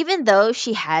even though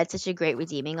she had such a great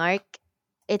redeeming arc,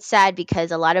 it's sad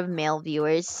because a lot of male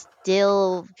viewers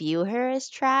still view her as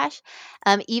trash.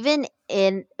 Even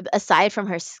in aside from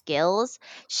her skills,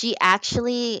 she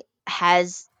actually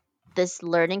has this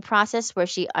learning process where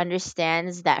she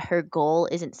understands that her goal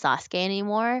isn't Sasuke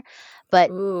anymore, but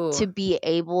Ooh. to be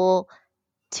able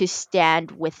to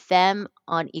stand with them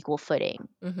on equal footing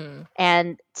Mm-hmm.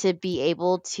 and to be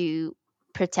able to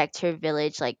protect her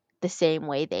village like the same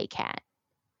way they can.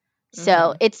 So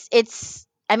Mm-hmm. it's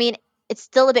I mean, it's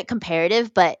still a bit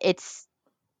comparative, but it's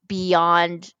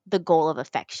beyond the goal of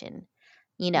affection,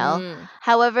 you know? Mm.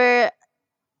 However,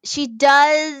 she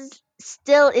does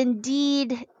still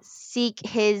indeed seek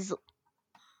his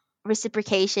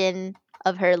reciprocation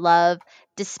of her love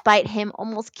despite him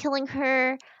almost killing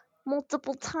her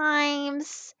multiple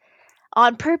times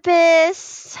on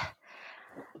purpose.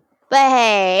 But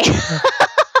hey,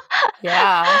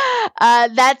 Yeah.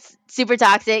 that's super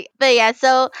toxic. But yeah,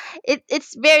 so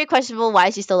it's very questionable why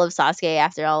she still loves Sasuke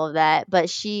after all of that. But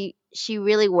she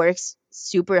really works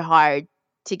super hard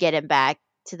to get him back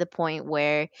to the point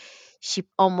where she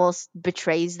almost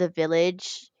betrays the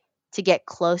village to get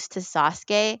close to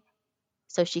Sasuke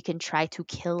so she can try to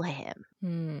kill him.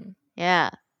 Mm.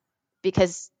 Yeah,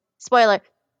 because spoiler,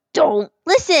 don't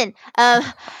listen.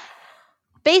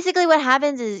 Basically what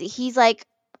happens is he's like,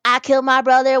 I killed my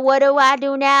brother, what do I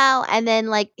do now? And then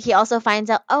like he also finds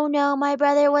out, oh no, my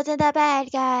brother wasn't the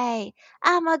bad guy.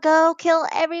 I'ma go kill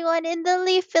everyone in the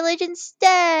Leaf Village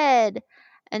instead.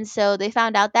 And so they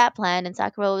found out that plan, and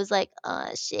Sakura was like, oh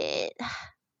shit,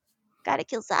 gotta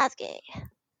kill Sasuke.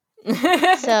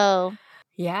 So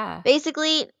Yeah.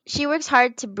 basically she works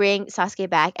hard to bring Sasuke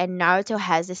back, and Naruto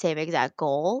has the same exact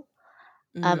goal.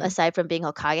 Mm. Aside from being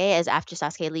Hokage, as after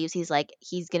Sasuke leaves, he's like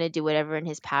he's gonna do whatever in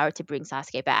his power to bring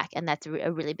Sasuke back, and that's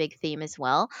a really big theme as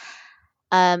well.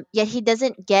 Yet he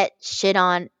doesn't get shit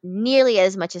on nearly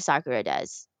as much as Sakura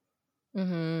does.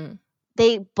 Mm-hmm.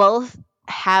 They both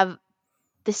have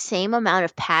the same amount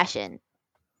of passion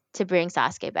to bring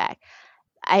Sasuke back.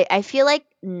 I feel like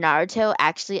Naruto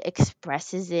actually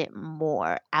expresses it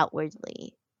more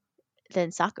outwardly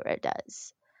than Sakura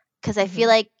does, because I feel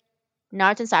Mm-hmm. like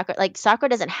Naruto and Sakura, like Sakura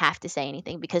doesn't have to say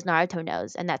anything because Naruto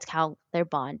knows, and that's how their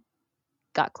bond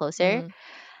got closer. Mm.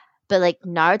 But like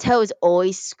Naruto is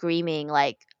always screaming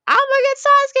like, "I'm gonna get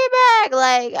Sasuke back!"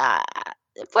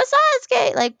 Like for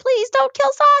Sasuke, like please don't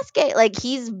kill Sasuke. Like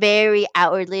he's very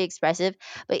outwardly expressive,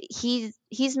 but he's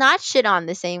not shit on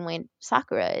the same way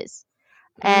Sakura is.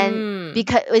 And Mm.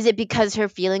 because is it because her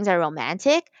feelings are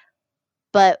romantic?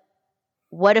 But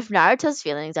what if Naruto's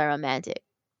feelings are romantic?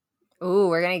 Ooh,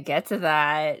 we're gonna get to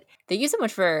that. Thank you so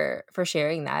much for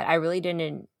sharing that. I really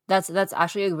didn't. That's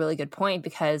actually a really good point,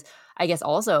 because I guess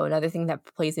also another thing that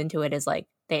plays into it is like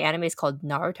the anime is called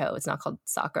Naruto. It's not called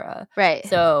Sakura. Right.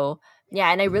 So yeah,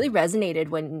 and I really resonated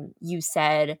when you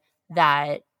said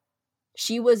that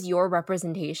she was your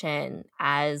representation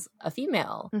as a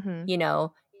female, Mm-hmm. you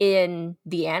know, in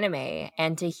the anime,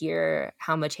 and to hear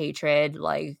how much hatred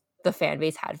like the fan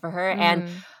base had for her. And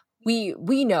Mm-hmm.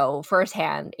 we know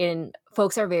firsthand, in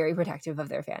folks are very protective of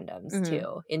their fandoms Mm-hmm.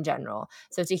 too in general.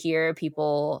 So to hear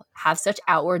people have such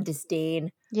outward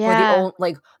disdain for Yeah.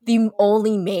 the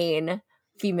only main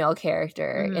female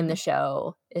character in Mm-hmm. the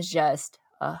show is just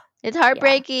It's yeah,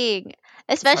 heartbreaking,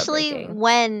 it's especially heartbreaking.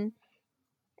 when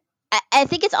I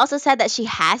think it's also sad that she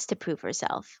has to prove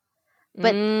herself.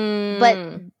 But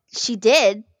Mm. she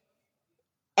did,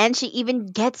 and she even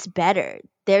gets better.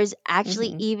 There's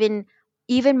actually Mhm.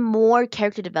 even more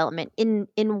character development in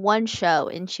one show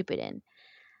in Shippuden,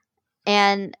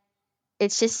 and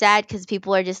it's just sad because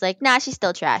people are just like, nah, she's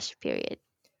still trash. Period.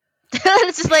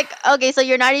 It's just like, okay, so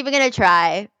you're not even gonna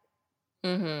try.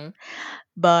 Mm-hmm. Yeah.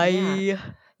 Bye.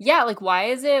 Yeah, like why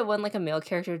is it when like a male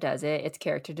character does it, it's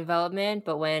character development,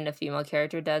 but when a female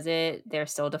character does it, they're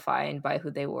still defined by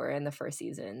who they were in the first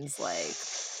seasons? Like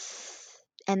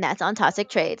And that's on toxic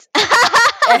traits.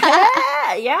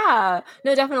 yeah.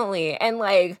 No, definitely. And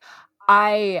like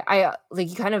I like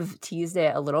you kind of teased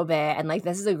it a little bit and like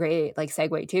this is a great like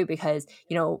segue too because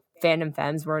fandom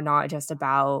femmes were not just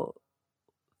about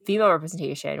female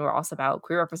representation, we're also about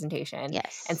queer representation. And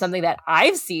Yes. something that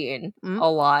I've seen Mm. a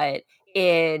lot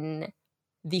in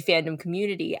the fandom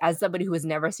community as somebody who has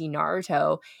never seen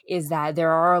Naruto is that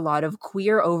there are a lot of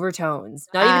queer overtones,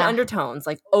 not even undertones,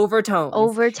 like overtones in the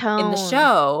Overtones.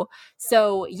 show.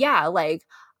 So yeah, like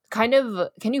can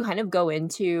you kind of go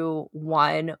into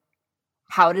one,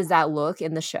 how does that look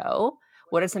in the show?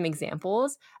 What are some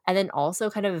examples? And then also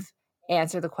kind of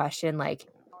answer the question like,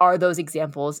 are those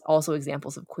examples also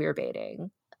examples of queer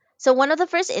baiting? So one of the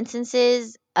first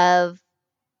instances of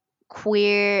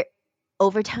queer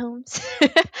overtones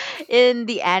in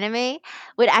the anime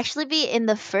would actually be in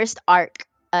the first arc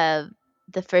of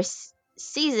the first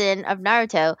season of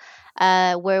Naruto,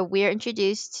 where we're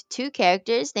introduced to two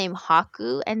characters named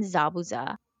Haku and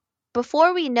Zabuza.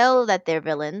 Before we know that they're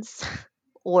villains,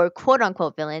 or quote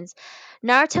unquote villains,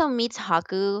 Naruto meets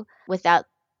Haku without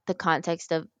the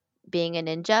context of being a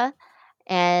ninja,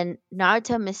 and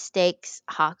Naruto mistakes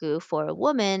Haku for a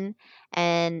woman,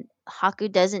 and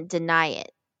Haku doesn't deny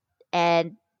it.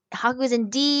 And Haku is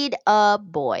indeed a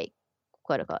boy,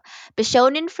 quote unquote.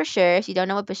 Bishonen for sure. If you don't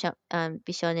know what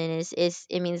Bishonen is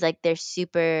it means like they're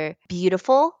super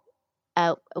beautiful,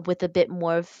 with a bit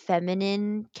more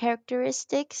feminine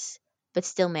characteristics, but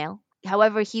still male.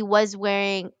 However, he was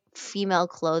wearing female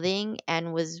clothing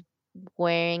and was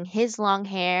wearing his long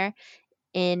hair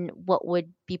in what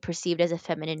would be perceived as a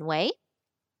feminine way.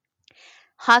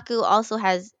 Haku also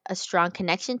has a strong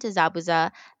connection to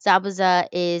Zabuza. Zabuza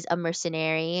is a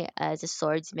mercenary, as a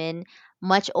swordsman,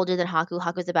 much older than Haku.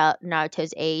 Haku's about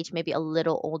Naruto's age, maybe a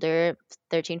little older,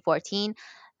 13, 14.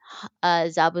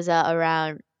 Zabuza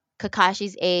around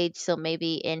Kakashi's age, so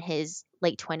maybe in his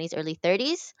late 20s, early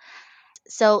 30s.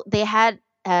 So they had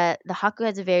the Haku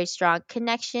has a very strong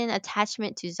connection,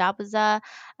 attachment to Zabuza,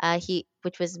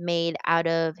 which was made out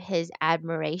of his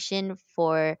admiration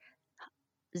for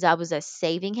Zabuza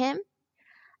saving him,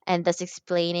 and thus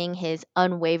explaining his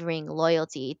unwavering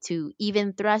loyalty to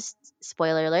even thrust,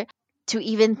 spoiler alert, to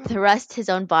even thrust his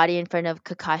own body in front of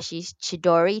Kakashi's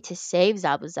Chidori to save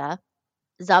Zabuza.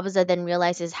 Zabuza then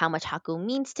realizes how much Haku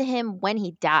means to him when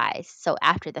he dies, so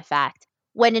after the fact.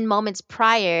 When in moments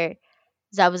prior,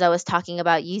 Zabuza was talking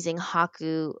about using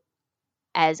Haku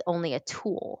as only a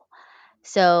tool.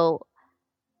 So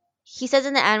he says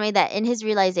in the anime that in his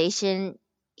realization,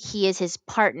 he is his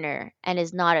partner and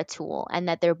is not a tool, and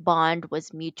that their bond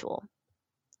was mutual.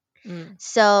 Mm.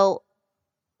 So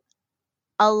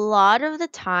a lot of the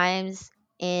times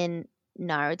in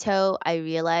Naruto, I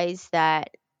realized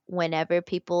that whenever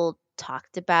people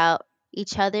talked about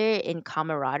each other in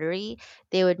camaraderie,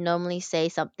 they would normally say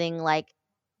something like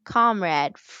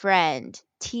comrade, friend,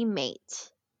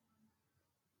 teammate,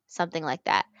 something like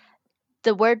that.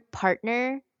 The word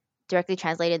partner, directly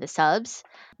translated in the subs,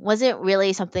 wasn't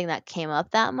really something that came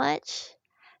up that much.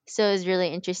 So it was really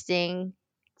interesting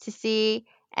to see.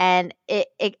 And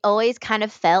it always kind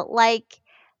of felt like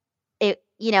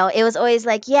it was always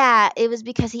like, yeah, it was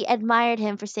because he admired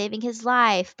him for saving his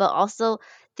life, but also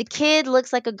the kid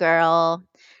looks like a girl,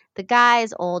 the guy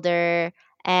is older,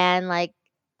 and like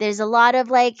there's a lot of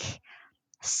like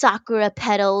sakura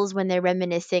petals when they're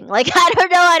reminiscing. Like I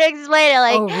don't know how to explain it.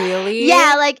 Like Oh, really?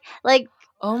 yeah, like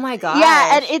Oh my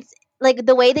yeah, and gosh. it's like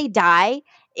the way they die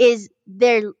is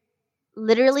they're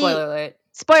literally, Spoiler alert.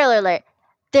 spoiler alert,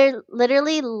 they're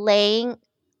literally laying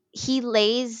he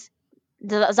lays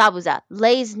the Zabuza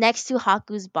lays next to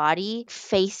Haku's body,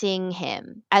 facing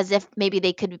him, as if maybe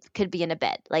they could be in a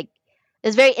bed. Like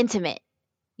it's very intimate,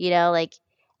 like,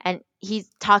 and he's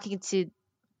talking to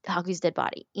Haku's dead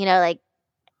body, like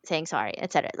saying sorry,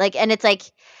 etc. Like, and it's like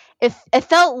it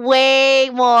felt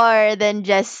way more than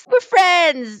just we're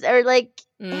friends, or like,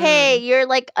 hey, Mm. you're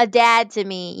like a dad to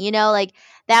me, like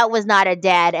that was not a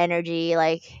dad energy,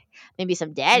 like maybe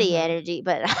some daddy Mm-hmm. energy,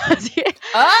 but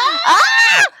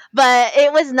Ah! but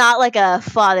it was not like a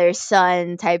father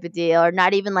son type of deal, or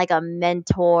not even like a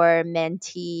mentor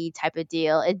mentee type of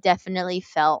deal. It definitely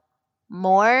felt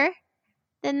more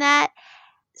than that.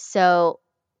 So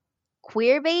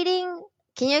queer baiting,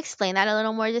 can you explain that a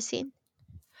little more, Justine?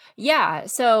 Yeah.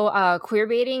 So queer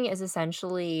baiting is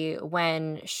essentially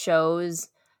when shows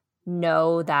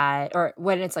know that, or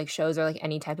when it's like shows or like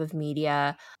any type of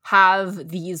media have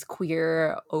these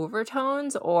queer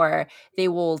overtones, or they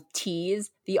will tease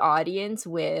the audience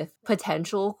with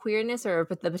potential queerness or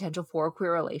the potential for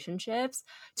queer relationships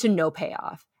to no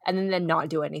payoff, and then not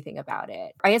do anything about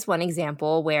it. I guess one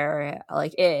example where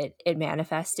like it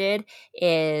manifested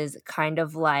is kind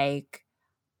of like,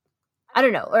 I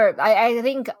don't know, or I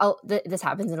think this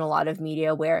happens in a lot of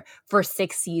media where for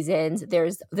 6 seasons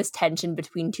there's this tension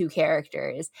between two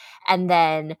characters, and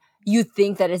then you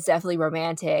think that it's definitely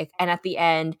romantic, and at the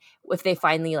end, if they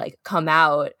finally like come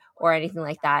out or anything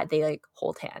like that, they like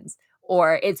hold hands,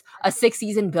 or it's a 6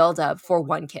 season buildup for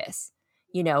one kiss,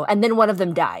 and then one of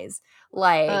them dies.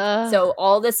 Like, so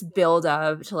all this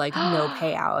buildup to like no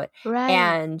payout, Right.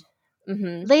 and They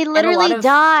and a lot literally of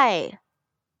die.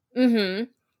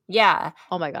 yeah.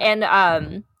 Oh my god. And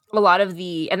a lot of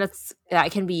and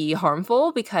that can be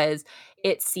harmful, because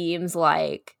it seems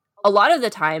like a lot of the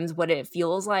times what it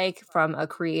feels like from a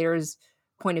creator's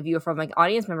point of view, from like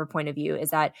audience member point of view,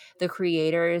 is that the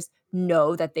creators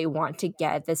know that they want to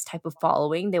get this type of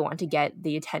following, they want to get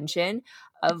the attention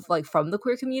of like from the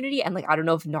queer community. And like, I don't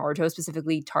know if Naruto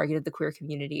specifically targeted the queer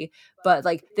community, but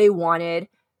like they wanted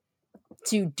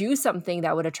to do something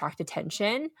that would attract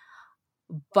attention,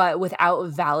 but without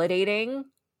validating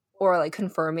or like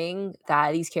confirming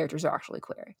that these characters are actually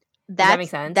queer. Does that make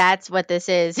sense? That's what this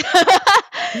is.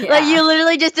 Like, you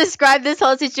literally just described this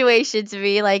whole situation to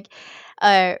me, like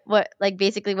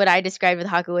basically what I described with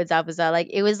Haku and Zabuza. Like,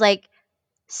 it was like,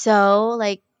 so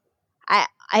like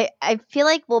I feel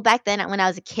like, well, back then when I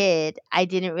was a kid, I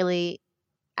didn't really,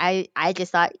 I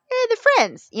just thought, they're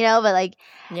friends, but like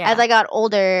as I got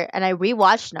older and I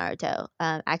rewatched Naruto,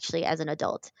 actually as an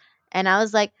adult, and I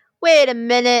was like, wait a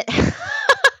minute.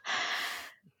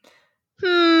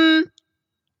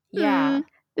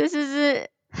 This isn't,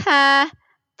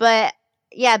 but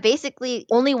yeah, basically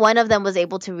only one of them was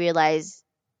able to realize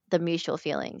the mutual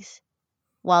feelings,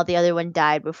 while the other one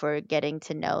died before getting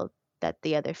to know that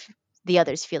the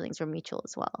other's feelings were mutual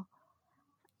as well.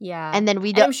 Yeah. And then we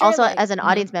And I'm don't sure, also, like, as an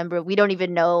audience member, we don't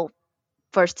even know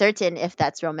for certain if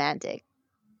that's romantic.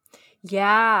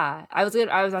 Yeah. I was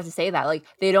about to say that. Like,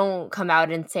 they don't come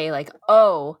out and say like,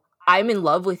 "Oh, I'm in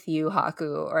love with you,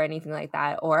 Haku," or anything like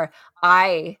that, or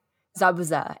 "I,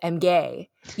 Zabuza, am gay."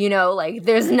 Like,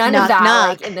 there's none of Knock, that knock.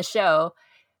 like in the show.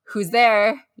 Who's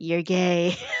there? You're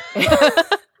gay.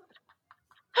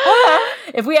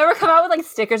 If we ever come out with like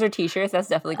stickers or t-shirts, that's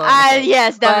definitely going to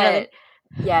yes, definitely.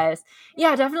 Yes.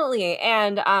 Yeah, definitely.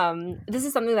 And this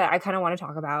is something that I kind of want to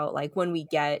talk about, like, when we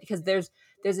get, because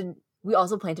we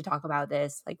also plan to talk about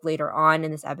this like later on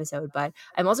in this episode, but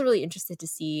I'm also really interested to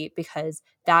see, because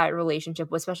that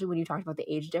relationship, especially when you talked about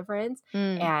the age difference,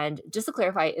 and just to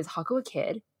clarify, is Haku a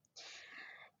kid?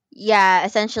 Yeah,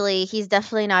 essentially he's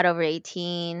definitely not over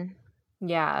 18.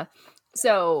 Yeah.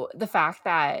 So the fact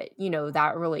that,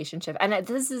 that relationship, and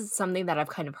this is something that I've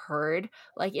kind of heard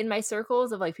like in my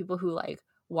circles of like people who like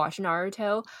watch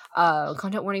Naruto,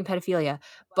 content warning, pedophilia,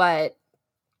 but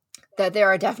that there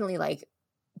are definitely like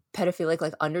pedophilic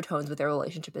like undertones with their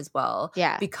relationship as well.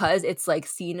 Yeah. Because it's like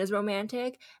seen as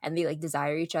romantic and they like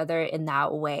desire each other in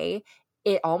that way.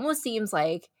 It almost seems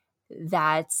like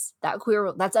that's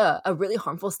a really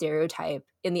harmful stereotype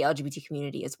in the LGBT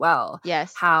community as well.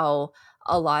 Yes. How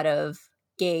a lot of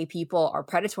gay people are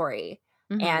predatory,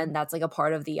 and that's like a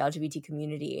part of the LGBT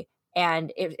community,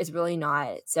 and it's really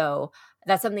not. So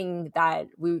that's something that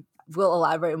we will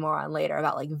elaborate more on later,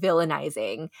 about like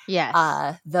villainizing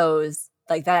those,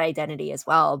 like, that identity as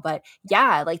well. But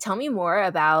yeah, like, tell me more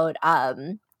about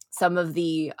some of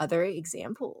the other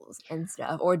examples and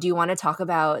stuff, or do you want to talk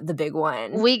about the big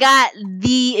one? We got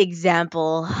the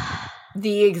example.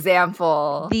 The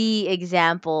example.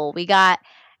 We got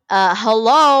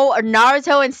hello,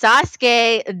 Naruto and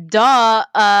Sasuke.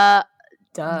 Duh.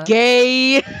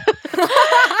 Gay.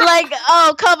 Like,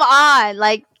 oh, come on.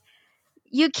 Like,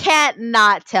 you can't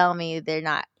not tell me they're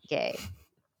not gay.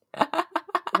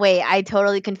 Wait, I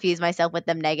totally confused myself with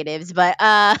them negatives, but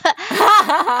all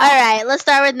right, let's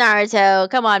start with Naruto.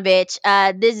 Come on, bitch.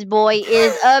 This boy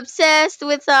is obsessed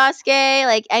with Sasuke.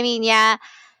 Like, I mean, yeah,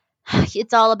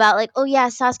 it's all about like, oh yeah,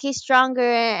 Sasuke's stronger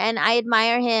and I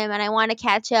admire him and I want to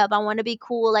catch up. I want to be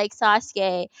cool like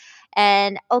Sasuke.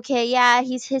 And okay, yeah,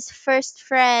 he's his first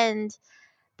friend,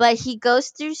 but he goes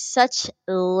through such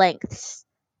lengths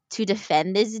to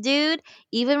defend this dude,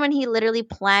 even when he literally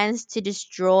plans to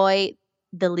destroy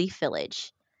the Leaf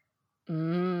Village.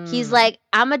 He's like,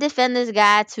 I'm gonna defend this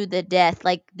guy to the death.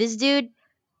 Like, this dude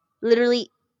literally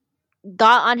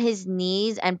got on his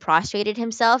knees and prostrated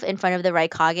himself in front of the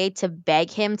Raikage to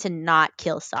beg him to not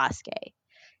kill Sasuke.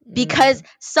 because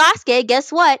Sasuke,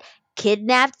 guess what?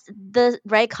 Kidnapped the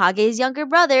Raikage's younger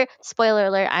brother. Spoiler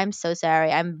alert, I'm so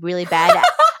sorry. I'm really bad at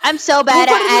I'm so bad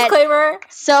We'll put a disclaimer.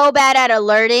 So bad at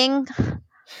alerting.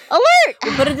 Alert!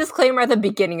 We'll put a disclaimer at the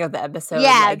beginning of the episode.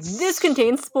 Yeah, like, this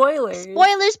contains spoilers.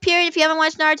 Spoilers, period. If you haven't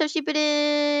watched Naruto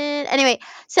Shippuden. Anyway,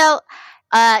 so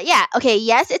yeah, okay,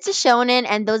 yes, it's a shonen,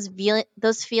 and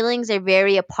those feelings are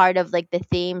very a part of like the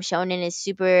theme. Shonen is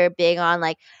super big on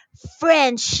like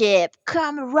friendship,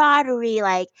 camaraderie,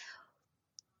 like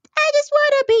I just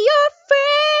want to be your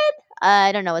friend.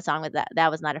 I don't know what song was that.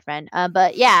 That was not a friend.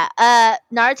 But yeah,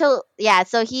 Naruto. Yeah,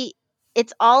 so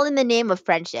it's all in the name of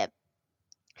friendship.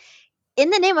 In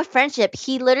the name of friendship,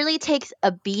 he literally takes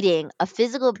a beating, a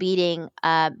physical beating,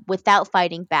 without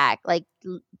fighting back. Like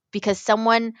because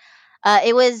someone,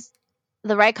 it was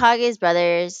the Raikage's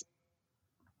brothers,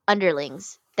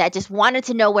 underlings that just wanted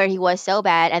to know where he was so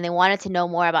bad, and they wanted to know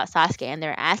more about Sasuke, and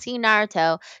they're asking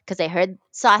Naruto because they heard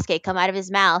Sasuke come out of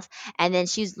his mouth, and then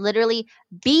she's literally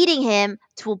beating him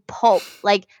to a pulp.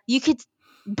 Like you could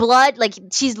blood, like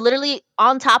she's literally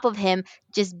on top of him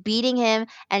just beating him,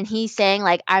 and he's saying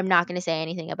like, I'm not going to say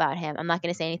anything about him, I'm not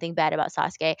going to say anything bad about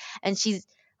Sasuke. And she's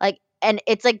like, and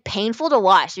it's like painful to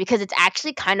watch because it's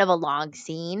actually kind of a long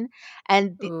scene,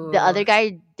 and the other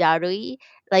guy, Darui,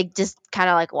 like just kind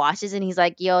of like watches, and he's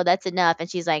like, yo, that's enough, and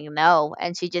she's like, no,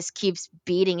 and she just keeps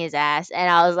beating his ass. And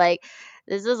I was like,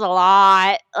 this is a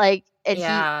lot. Like,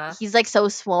 and he's like so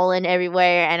swollen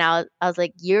everywhere, and I was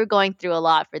like, you're going through a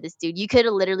lot for this dude. You could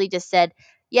have literally just said,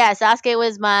 yeah, Sasuke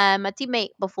was my teammate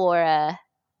before,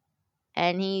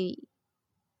 and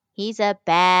he's a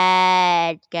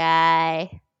bad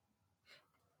guy.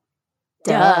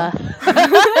 Duh.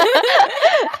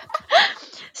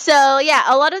 So yeah,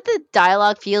 a lot of the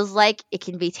dialogue feels like it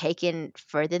can be taken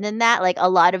further than that. Like a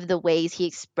lot of the ways he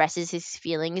expresses his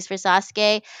feelings for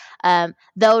Sasuke,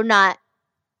 though not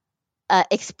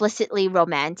explicitly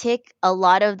romantic, a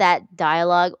lot of that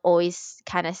dialogue always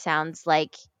kind of sounds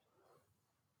like,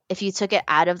 if you took it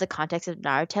out of the context of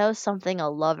Naruto, something a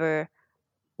lover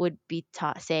would be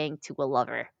saying to a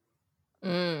lover.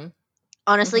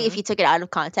 Honestly, if you took it out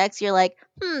of context, you're like,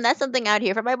 that's something I would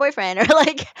hear from my boyfriend. Or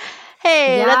like,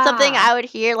 hey, that's something I would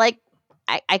hear, like,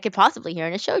 I could possibly hear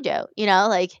in a shoujo, you know?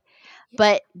 Like,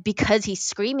 but because he's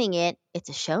screaming it, it's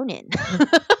a shonen.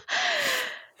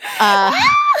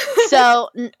 So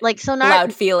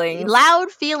loud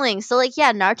feelings. So like,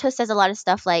 yeah, Naruto says a lot of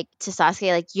stuff like to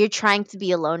Sasuke, like, you're trying to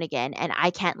be alone again, and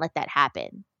I can't let that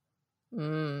happen.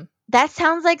 That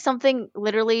sounds like something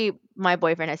literally my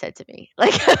boyfriend has said to me.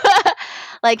 Like,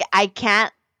 like I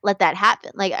can't let that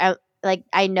happen. Like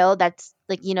I know that's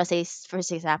like, you know, say for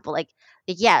example, like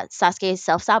yeah, Sasuke is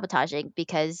self-sabotaging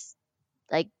because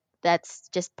like that's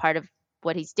just part of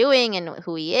what he's doing and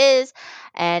who he is,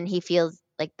 and he feels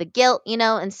like the guilt, you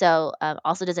know, and so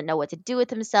also doesn't know what to do with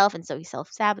himself, and so he's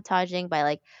self-sabotaging by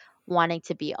like wanting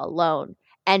to be alone.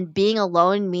 And being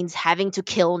alone means having to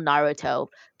kill Naruto,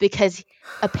 because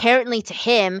apparently to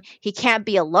him, he can't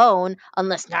be alone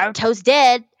unless Naruto's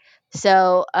dead.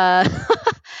 So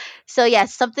so yeah,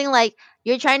 something like,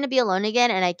 you're trying to be alone again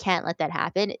and I can't let that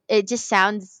happen. It just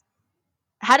sounds,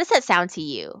 how does that sound to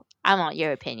you? I want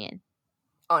your opinion.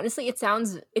 Honestly, it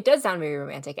does sound very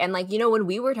romantic. And like, you know, when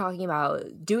we were talking about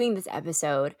doing this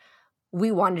episode, we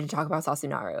wanted to talk about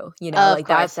Sasunaru, you know, like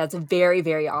that's very,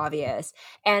 very obvious.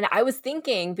 And I was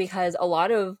thinking, because a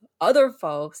lot of other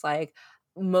folks, like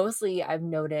mostly I've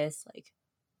noticed like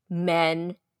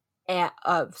men, and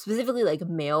specifically like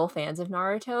male fans of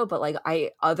Naruto, but like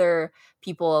other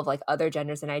people of like other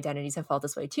genders and identities have felt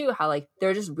this way too, how like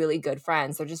they're just really good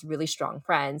friends, they're just really strong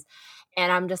friends.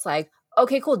 And I'm just like,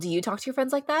 okay, cool, do you talk to your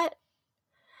friends like that?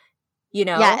 You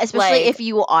know? Yeah, especially like, if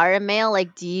you are a male,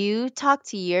 like, do you talk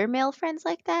to your male friends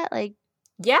like that? Like,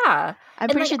 yeah, I'm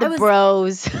pretty sure the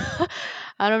bros.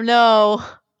 I don't know.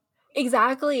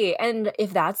 Exactly. And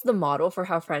if that's the model for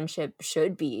how friendship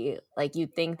should be, like,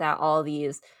 you'd think that all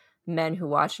these men who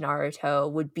watch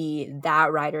Naruto would be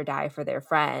that ride or die for their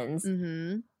friends.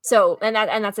 So, and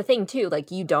that's the thing too,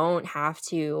 like, you don't have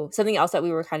to, something else that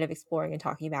we were kind of exploring and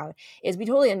talking about is, we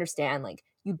totally understand, like,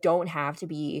 you don't have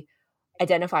to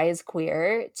identify as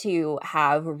queer to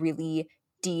have really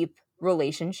deep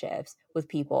relationships with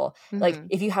people. Like,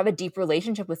 if you have a deep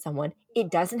relationship with someone,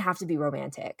 it doesn't have to be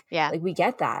romantic. Yeah. Like, we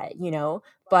get that, you know,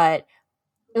 but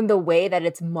in the way that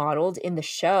it's modeled in the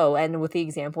show, and with the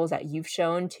examples that you've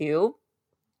shown too,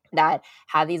 that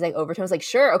have these like overtones, like,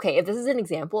 sure, okay, if this is an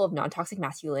example of non-toxic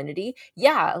masculinity,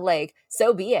 yeah, like,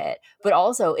 so be it. But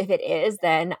also, if it is,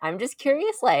 then I'm just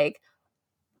curious, like,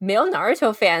 male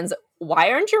Naruto fans,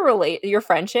 why aren't your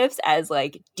friendships as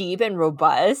like deep and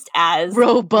robust as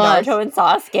Robust. Naruto and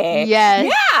Sasuke?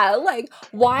 Yes. Yeah, like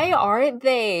why aren't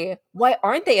they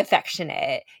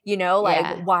affectionate? You know, like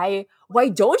Yeah. why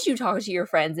don't you talk to your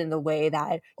friends in the way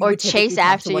that you Or would typically chase talk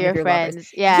after to one your of your lovers?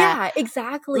 friends. Yeah. Yeah,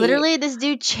 exactly. Literally, this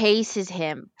dude chases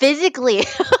him physically.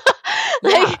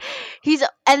 Yeah. Like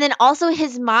and then also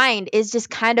his mind is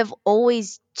just kind of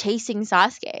always chasing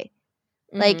Sasuke.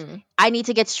 Like, Mhm. I need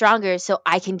to get stronger so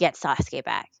I can get Sasuke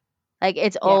back. Like,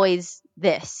 it's Yeah. always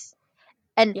this.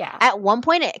 And Yeah. at one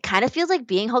point, it kind of feels like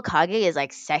being Hokage is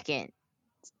like second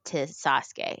to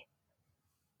Sasuke.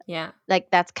 Yeah. Like,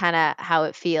 that's kind of how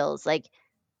it feels. Like,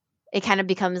 it kind of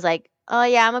becomes like, oh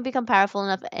yeah, I'm gonna become powerful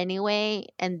enough anyway,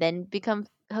 and then become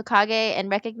Hokage and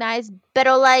recognize. But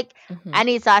like, Mhm. I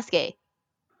need Sasuke.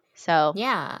 So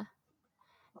Yeah.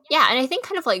 Yeah, and I think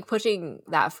kind of like pushing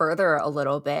that further a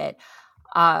little bit,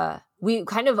 we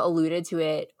kind of alluded to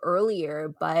it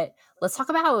earlier, but let's talk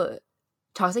about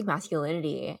toxic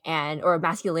masculinity or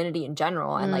masculinity in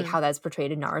general and like Mm. how that's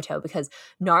portrayed in Naruto, because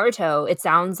Naruto, it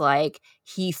sounds like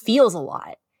he feels a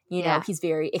lot. You know, Yeah. he's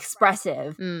very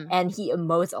expressive Mm. and he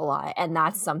emotes a lot. And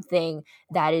that's something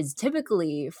that is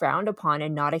typically frowned upon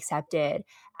and not accepted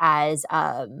as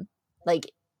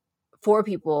like for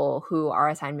people who are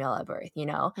assigned male at birth, you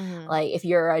know? Mhm. Like if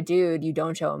you're a dude, you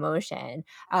don't show emotion.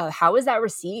 How is that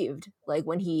received? Like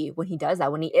when he does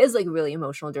that, when he is like really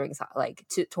emotional during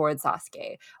towards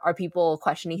Sasuke, are people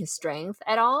questioning his strength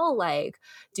at all? Like,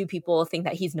 do people think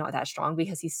that he's not that strong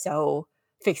because he's so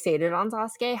fixated on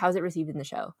Sasuke? How's it received in the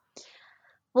show?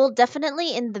 Well,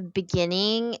 definitely in the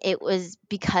beginning, it was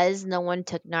because no one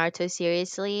took Naruto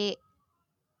seriously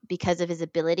because of his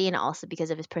ability and also because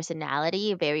of his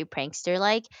personality, very prankster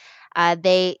like.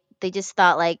 They just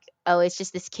thought like, oh, it's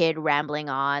just this kid rambling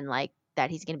on like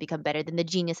that he's gonna become better than the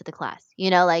genius of the class, you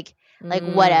know, like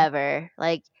whatever,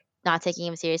 like not taking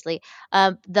him seriously.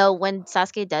 Though when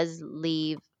Sasuke does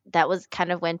leave, that was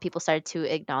kind of when people started to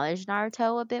acknowledge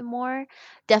Naruto a bit more.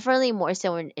 Definitely more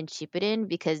so in Shippuden,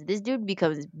 because this dude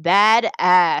becomes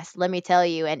badass, let me tell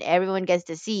you, and everyone gets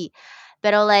to see.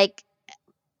 But like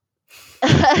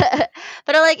but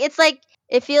like it's like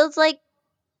it feels like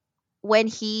when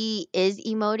he is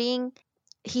emoting,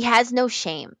 he has no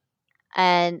shame.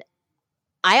 And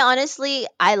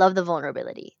I love the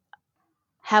vulnerability.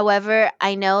 However,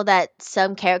 I know that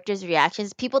some characters'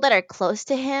 reactions, people that are close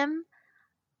to him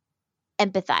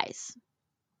empathize.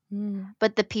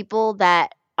 But the people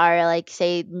that are like,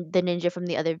 say, the ninja from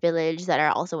the other village that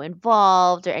are also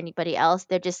involved or anybody else,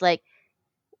 they're just like,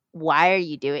 why are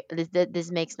you doing this?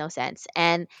 This makes no sense.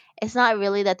 And it's not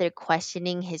really that they're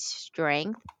questioning his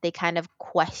strength, they kind of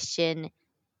question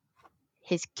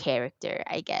his character,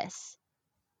 I guess.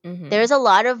 There's a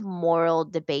lot of moral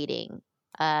debating.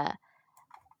 uh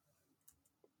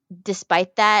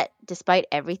despite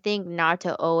everything,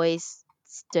 Naruto always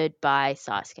stood by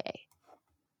Sasuke.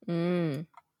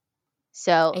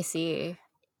 So I see.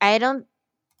 I don't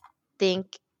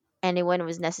think anyone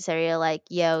was necessarily like,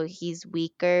 yo, he's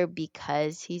weaker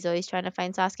because he's always trying to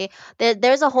find Sasuke.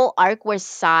 There's a whole arc where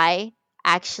Sai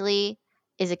actually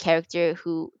is a character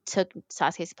who took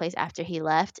Sasuke's place after he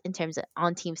left in terms of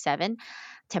on Team 7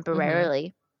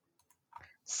 temporarily.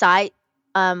 Sai,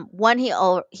 one, he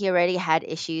already had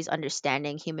issues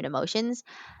understanding human emotions,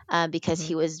 because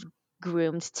he was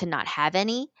groomed to not have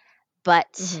any,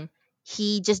 but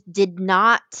he just did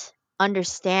not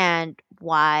understand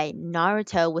why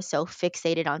Naruto was so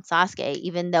fixated on Sasuke,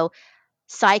 even though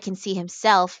Sai can see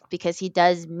himself, because he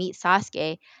does meet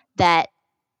Sasuke, that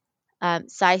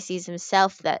Sai sees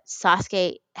himself that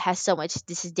Sasuke has so much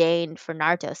disdain for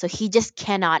Naruto, so he just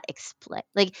cannot explain,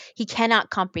 like he cannot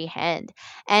comprehend.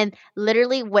 And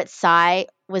literally, what Sai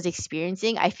was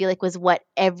experiencing, I feel like, was what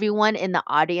everyone in the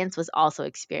audience was also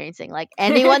experiencing. Like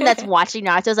anyone that's watching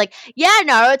Naruto is like, "Yeah,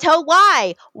 Naruto,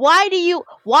 why? Why do you?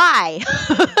 Why?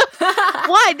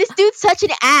 Why? This dude's such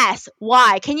an ass.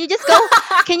 Why? Can you just go?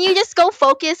 Can you just go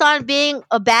focus on being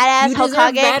a badass You deserve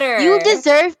Hokage? better. You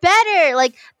deserve better.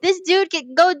 Like this dude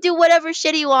can go do whatever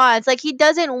shit he wants. Like he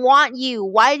doesn't want you.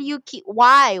 Why do you keep?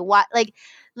 Why? Why? Like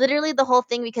literally the whole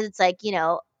thing, because it's like, you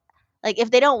know, like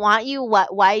if they don't want you,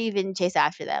 what? Why even chase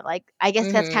after them? Like I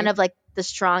guess that's kind of like the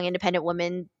strong, independent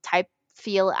woman type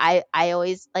feel I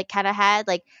always like kind of had.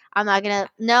 Like I'm not gonna,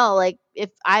 no, like if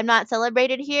I'm not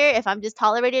celebrated here, if I'm just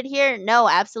tolerated here, no,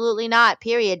 absolutely not.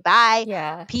 Period. Bye.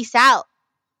 Yeah. Peace out.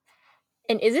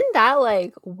 And isn't that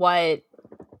like what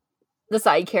the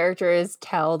side characters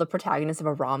tell the protagonist of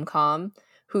a rom-com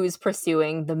who's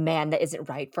pursuing the man that isn't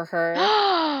right for her?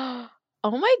 Oh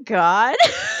my god.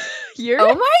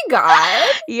 Oh my god.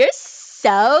 You're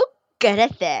so good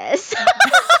at this.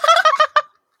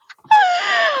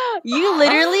 You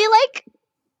literally like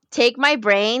take my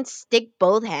brain, stick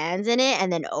both hands in it,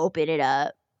 and then open it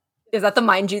up. Is that the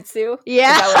mind jutsu?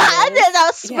 Yeah, Is that what it is?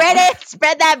 no, spread Yeah. it,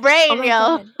 spread that brain, Oh my yo.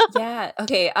 god. Yeah.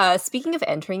 Okay. Speaking of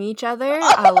entering each other,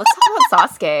 let's talk about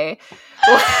Sasuke.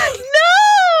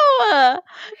 No.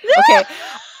 Okay.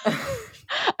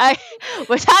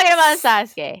 We're talking about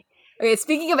Sasuke. Okay.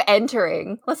 Speaking of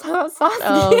entering, let's talk about Sasuke.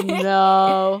 Oh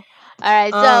no. All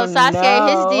right, so Oh, Sasuke,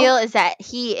 his no. deal is that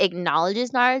he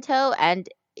acknowledges Naruto and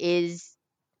is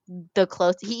the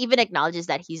close. He even acknowledges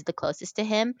that he's the closest to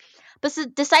him, but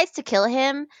decides to kill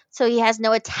him so he has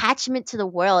no attachment to the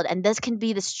world, and thus can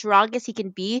be the strongest he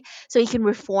can be, so he can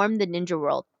reform the ninja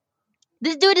world.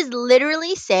 This dude is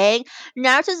literally saying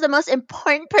Naruto's the most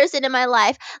important person in my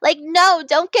life. Like, no,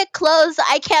 don't get close.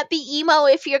 I can't be emo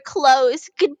if you're close.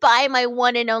 Goodbye, my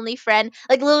one and only friend.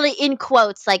 Like, literally in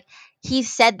quotes, like, he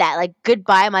said that, like,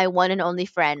 goodbye, my one and only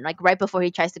friend, like, right before he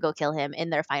tries to go kill him in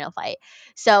their final fight.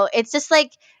 So it's just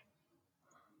like,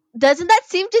 doesn't that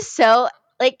seem just so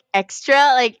like extra?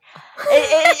 Like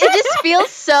it just feels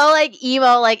so like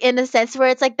emo, like in the sense where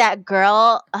it's like that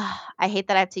girl. I hate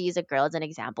that I have to use a girl as an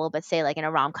example, but say like in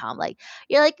a rom com, like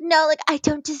you're like, no, like I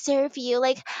don't deserve you,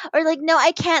 like, or like, no,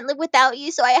 I can't live without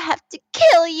you, so I have to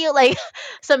kill you, like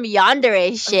some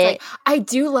yandere It's shit. like, I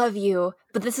do love you,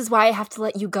 but this is why I have to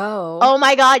let you go. Oh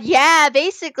my god, yeah,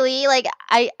 basically, like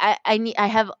I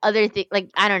have other things, like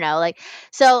I don't know, like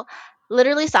so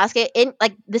literally Sasuke in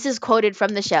like this is quoted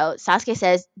from the show. Sasuke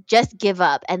says, "Just give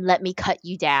up and let me cut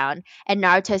you down." And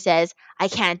Naruto says, "I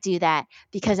can't do that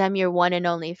because I'm your one and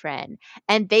only friend."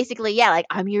 And basically, yeah, like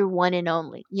I'm your one and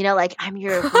only. You know, like I'm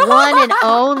your one and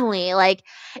only. Like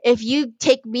if you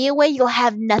take me away, you'll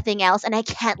have nothing else and I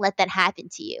can't let that happen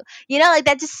to you. You know, like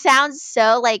that just sounds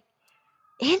so like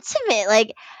intimate.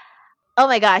 Like oh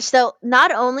my gosh. So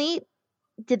not only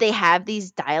did they have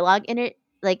these dialogue in it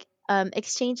like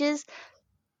exchanges,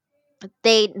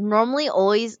 they normally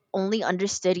always only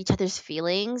understood each other's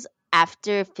feelings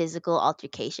after physical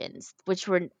altercations, which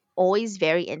were always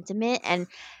very intimate. And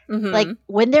like Mhm.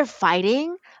 when they're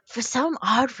fighting, for some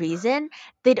odd reason,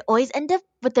 they'd always end up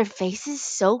with their faces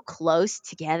so close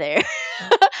together.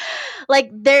 Like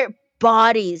their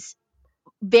bodies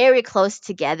very close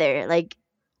together. Like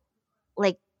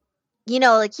you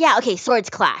know, like yeah, okay, swords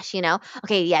clash, you know,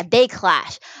 okay, yeah, they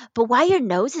clash, but why your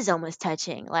nose is almost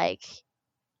touching? Like,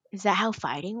 is that how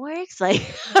fighting works? Like,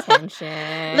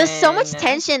 there's so much Tension.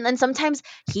 tension, and sometimes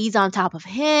he's on top of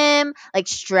him, like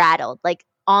straddled, like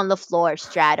on the floor,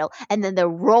 straddle, and then they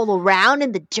roll around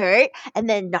in the dirt, and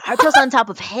then Naruto's on top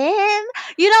of him.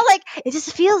 You know, like it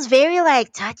just feels very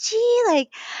like touchy. Like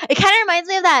it kind of reminds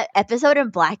me of that episode in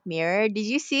Black Mirror. Did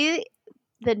you see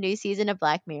the new season of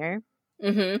Black Mirror?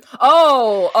 Mhm.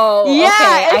 Oh, okay. Yeah,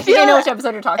 I think I know which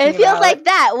episode you're talking it feels about. like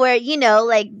that where you know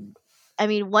like I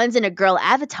mean one's in a girl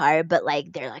avatar but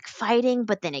like they're like fighting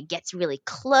but then it gets really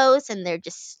close and they're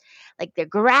just like they're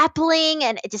grappling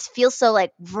and it just feels so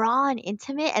like raw and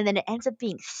intimate and then it ends up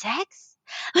being sex.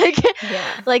 Like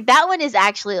Yeah. like that one is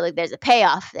actually like there's a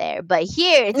payoff there, but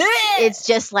here it's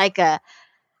just like a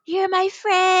you're my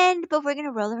friend but we're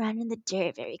gonna roll around in the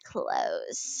dirt very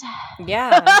close.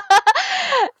 Yeah.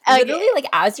 Okay. Literally, like,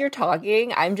 as you're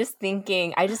talking, I'm just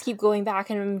thinking, I just keep going back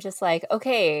and I'm just like,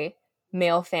 okay,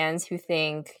 male fans who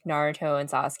think Naruto and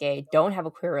Sasuke don't have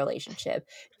a queer relationship,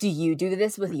 do you do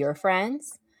this with your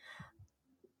friends?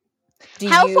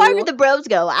 How far do the bros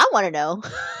go? I want to know.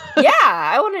 Yeah,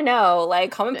 I want to know.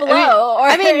 Like, comment below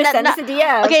I mean, or send us a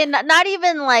DM. Okay, not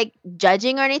even like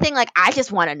judging or anything. Like, I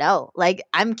just want to know. Like,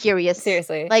 I'm curious.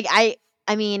 Seriously. Like, I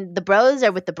mean, the bros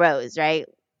are with the bros, right?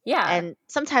 Yeah. And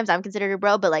sometimes I'm considered a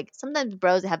bro, but like sometimes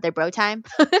bros have their bro time,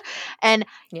 and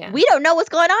Yeah. we don't know what's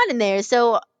going on in there.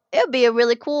 So it would be a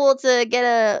really cool to get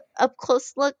a up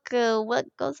close look what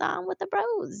goes on with the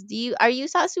bros. Are you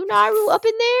Sasunaru up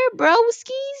in there,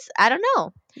 broskies? I don't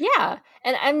know. Yeah.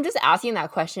 And I'm just asking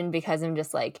that question because I'm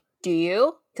just like, do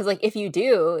you? Because like if you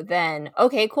do, then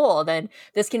okay, cool. Then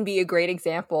this can be a great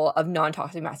example of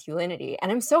non-toxic masculinity. And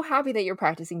I'm so happy that you're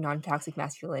practicing non-toxic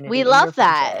masculinity. We in love your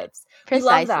that. friendships.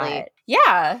 Precisely. We love that.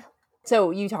 Yeah.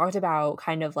 So you talked about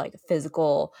kind of like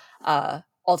physical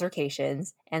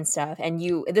altercations and stuff. And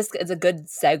this is a good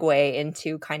segue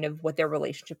into kind of what their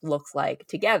relationship looks like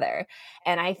together.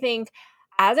 And I think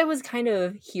as I was kind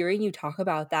of hearing you talk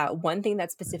about that, one thing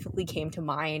that specifically came to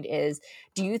mind is,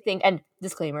 do you think, and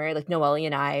disclaimer, like Noelle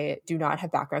and I do not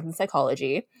have backgrounds in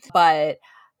psychology, but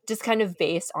just kind of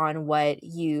based on what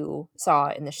you saw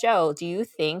in the show, do you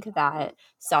think that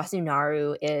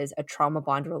Sasunaru is a trauma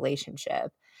bond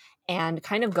relationship? And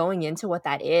kind of going into what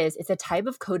that is, it's a type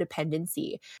of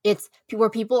codependency. It's where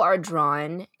people are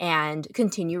drawn and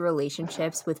continue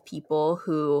relationships with people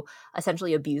who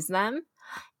essentially abuse them.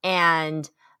 And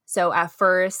so at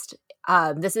first,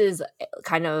 this is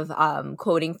kind of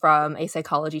quoting from a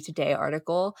Psychology Today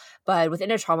article, but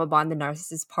within a trauma bond, the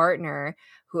narcissist partner,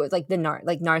 who is like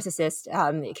narcissist,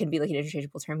 it can be like an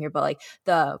interchangeable term here, but like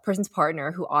the person's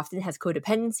partner who often has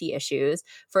codependency issues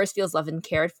first feels loved and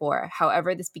cared for.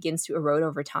 However, this begins to erode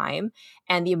over time,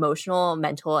 and the emotional,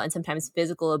 mental, and sometimes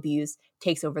physical abuse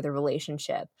takes over the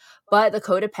relationship. But the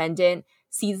codependent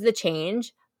sees the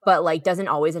change, but like doesn't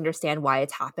always understand why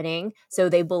it's happening. So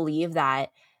they believe that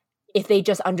if they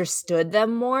just understood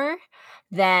them more,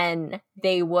 then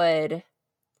it would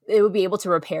be able to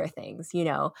repair things, you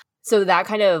know? So that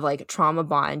kind of like trauma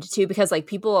bond too, because like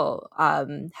people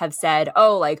have said,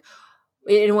 oh, like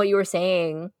in what you were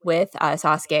saying with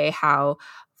Sasuke, how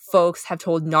folks have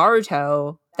told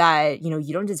Naruto that, you know,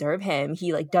 you don't deserve him.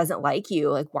 He like doesn't like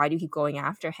you. Like, why do you keep going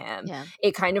after him? Yeah.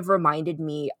 It kind of reminded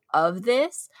me of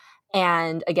this.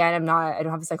 And again, I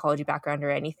don't have a psychology background or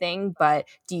anything, but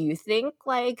do you think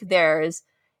like there's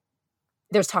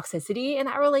toxicity in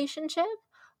that relationship?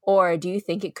 Or do you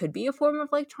think it could be a form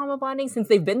of like trauma bonding since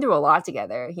they've been through a lot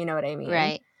together? You know what I mean?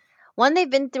 Right. One, they've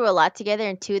been through a lot together,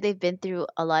 and two, they've been through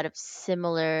a lot of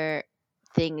similar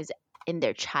things in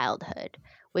their childhood,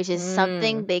 which is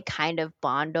something they kind of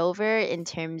bond over in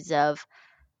terms of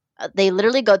they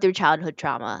literally go through childhood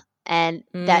trauma, and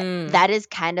that is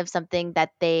kind of something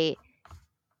that they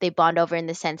bond over in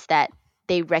the sense that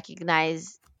they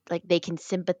recognize, like they can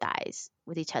sympathize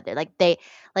with each other, like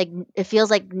it feels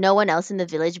like no one else in the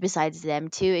village besides them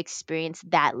two experienced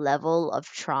that level of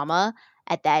trauma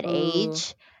at that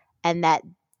age, and that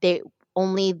they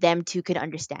only them two could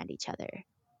understand each other.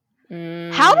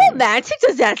 How romantic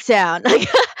does that sound? Like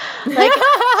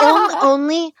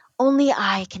only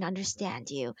I can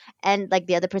understand you. And like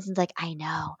the other person's like, I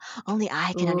know, only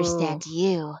I can understand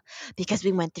you because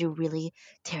we went through really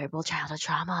terrible childhood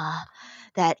trauma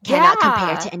that cannot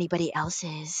compare to anybody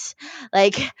else's.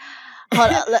 Like,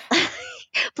 hold on,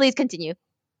 please continue.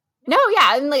 No, yeah,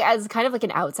 I'm like, as kind of like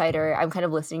an outsider, I'm kind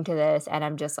of listening to this and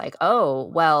I'm just like, oh,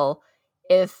 well,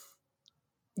 if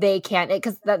they can't,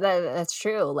 because that's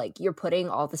true. Like, you're putting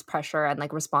all this pressure and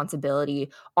like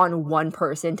responsibility on one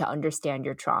person to understand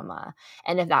your trauma.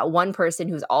 And if that one person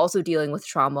who's also dealing with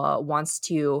trauma wants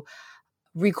to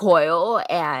recoil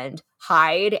and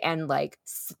hide and like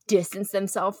distance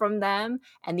themselves from them,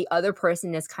 and the other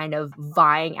person is kind of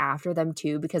vying after them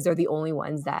too because they're the only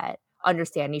ones that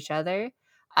understand each other,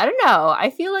 I don't know. I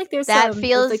feel like that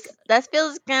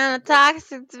feels kind of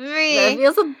toxic to me. That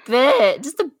feels a bit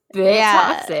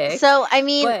toxic. So I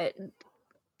mean,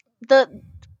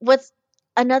 what's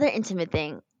another intimate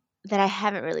thing that I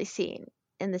haven't really seen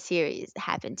in the series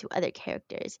happen to other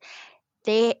characters?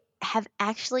 They have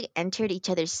actually entered each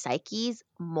other's psyches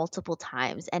multiple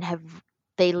times, and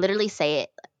they literally say it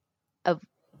of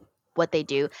what they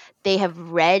do. They have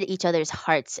read each other's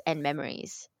hearts and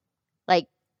memories. Like,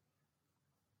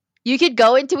 you could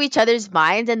go into each other's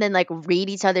minds and then like read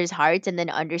each other's hearts and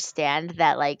then understand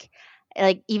that like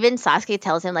even Sasuke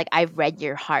tells him like, I've read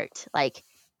your heart, like,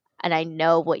 and I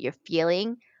know what you're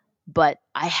feeling, but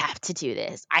I have to do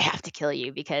this. I have to kill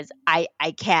you because I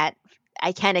can't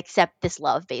accept this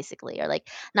love, basically. Or like,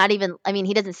 not even, I mean,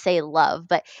 he doesn't say love,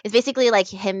 but it's basically like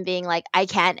him being like, I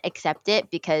can't accept it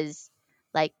because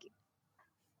like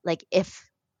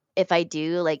if I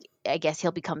do, like, I guess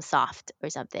he'll become soft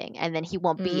or something, and then he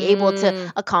won't be able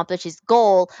to accomplish his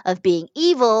goal of being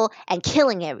evil and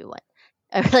killing everyone,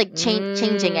 or like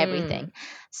changing everything.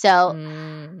 So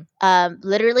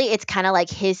literally it's kind of like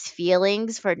his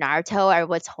feelings for Naruto are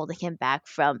what's holding him back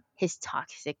from his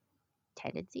toxic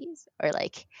tendencies, or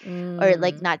like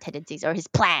not tendencies, or his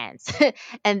plans.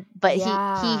 But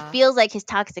he feels like his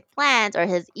toxic plans or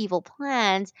his evil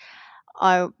plans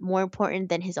are more important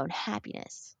than his own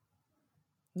happiness.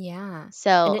 Yeah.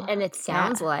 So and it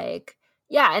sounds like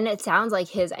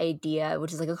his idea,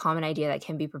 which is like a common idea that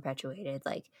can be perpetuated,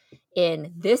 like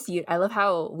in this I love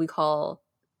how we call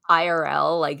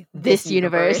IRL like this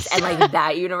universe and like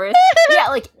that universe. Yeah,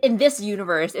 like in this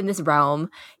universe, in this realm,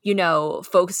 you know,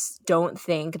 folks don't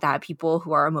think that people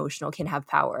who are emotional can have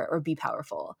power or be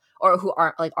powerful, or who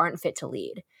aren't fit to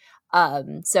lead.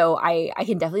 So I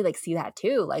can definitely like see that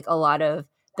too. Like a lot of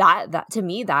that to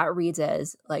me, that reads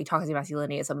as like toxic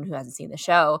masculinity as someone who hasn't seen the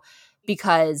show,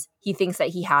 because he thinks that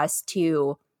he has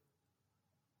to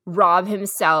rob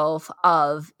himself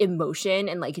of emotion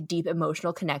and like deep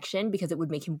emotional connection because it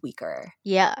would make him weaker.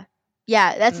 Yeah,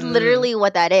 that's literally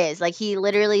what that is. Like, he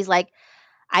literally is like,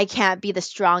 I can't be the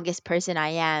strongest person I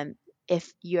am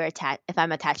if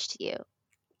I'm attached to you.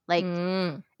 Like,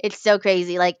 Mm. it's so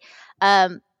crazy. Like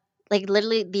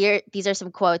literally, these are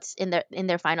some quotes in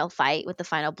their final fight with the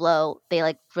final blow. They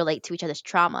like relate to each other's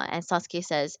trauma, and Sasuke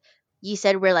says, "You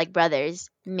said we're like brothers.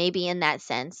 Maybe in that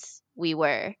sense we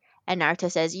were." And Naruto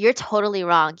says, "You're totally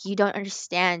wrong. You don't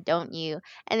understand, don't you?"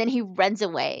 And then he runs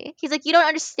away. He's like, "You don't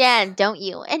understand, don't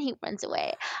you?" And he runs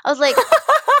away. I was like,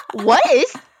 what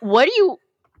are you?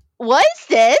 What is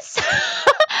this?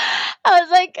 I was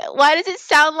like, why does it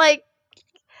sound like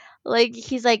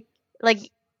he's like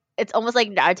it's almost like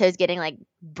Naruto's getting like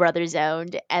brother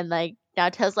zoned, and like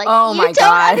Naruto's like, Oh you my don't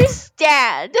God.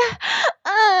 understand,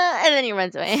 and then he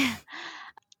runs away.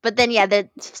 But then yeah, the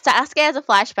Sasuke has a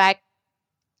flashback,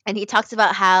 and he talks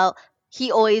about how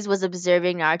he always was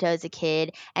observing Naruto as a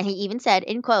kid, and he even said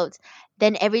in quotes,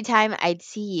 "Then every time I'd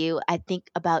see you, I'd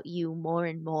think about you more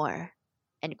and more,"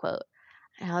 end quote.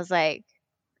 And I was like,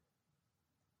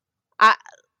 I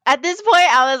at this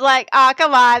point I was like, oh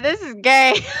come on, this is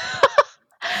gay.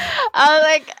 I was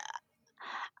like,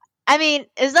 I mean,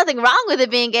 there's nothing wrong with it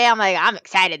being gay. I'm like, I'm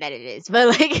excited that it is, but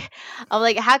like, I'm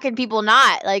like, how can people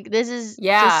not? Like, this is just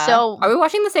Yeah. so. Are we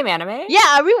watching the same anime?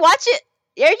 Yeah, are we watching?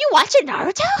 Are you watching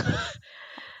Naruto?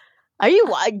 Are you?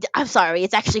 I'm sorry,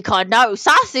 it's actually called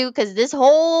Narusasu because this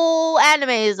whole anime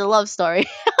is a love story.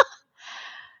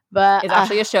 But It's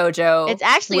actually a shoujo. it's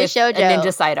actually a with shoujo. a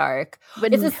ninja side arc.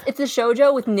 But It's a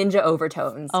shoujo with ninja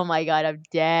overtones. oh my god, I'm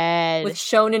dead. With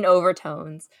shonen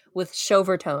overtones, with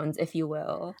shovertones, if you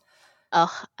will.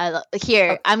 Oh,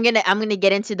 here Okay. I'm gonna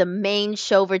get into the main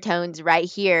shovertones right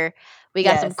here. We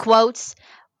got some Yes. quotes.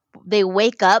 They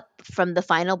wake up from the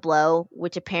final blow,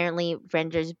 which apparently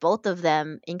renders both of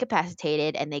them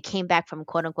incapacitated, and they came back from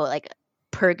quote unquote like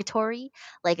purgatory,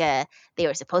 they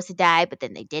were supposed to die, but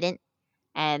then they didn't,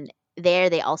 and there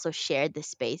they also shared the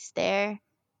space there.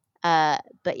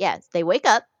 But yes, they wake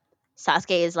up.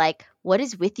 Sasuke is like, "What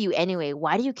is with you anyway?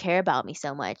 Why do you care about me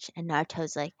so much?" And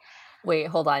Naruto's like, Wait,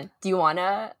 hold on. Do you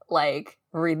wanna like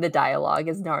read the dialogue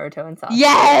as Naruto and Sasuke?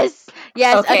 "Yes,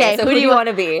 yes." Okay, so who do you want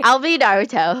to be? I'll be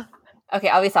Naruto. Okay,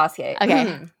 I'll be Sasuke.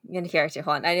 Okay. In character.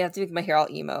 Hold on. I have to make my hair all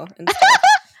emo and stuff.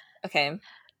 Okay.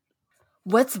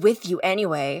 What's with you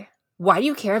anyway? Why do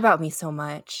you care about me so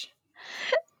much?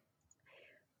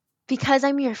 Because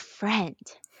I'm your friend.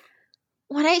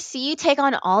 When I see you take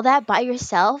on all that by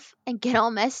yourself and get all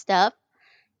messed up,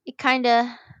 it kind of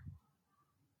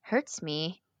hurts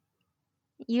me.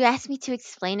 You asked me to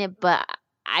explain it, but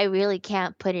I really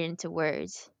can't put it into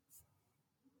words.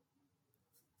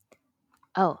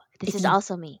 Oh, this If is you-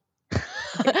 also me.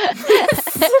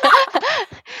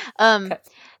 Okay.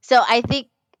 So I think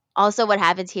also what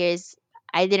happens here is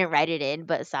I didn't write it in,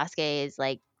 but Sasuke is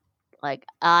like,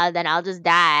 then I'll just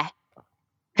die.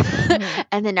 Mhm.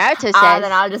 And then Naruto says,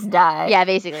 then I'll just die. yeah,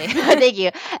 basically. Thank you.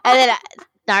 And then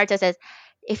Naruto says,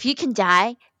 if you can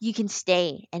die, you can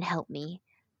stay and help me.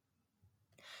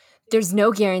 There's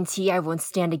no guarantee I won't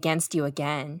stand against you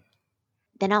again.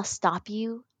 Then I'll stop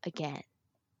you again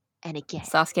and again.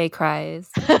 Sasuke cries.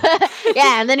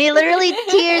 Yeah, and then he literally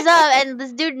tears up, and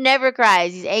this dude never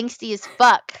cries. He's angsty as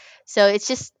fuck. So it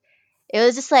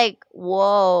was just like,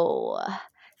 whoa.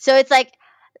 So it's like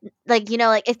like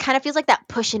it kind of feels like that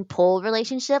push and pull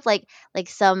relationship, like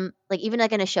even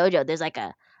like in a shoujo, there's like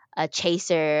a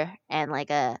chaser and like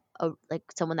a like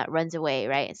someone that runs away,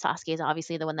 right? And Sasuke is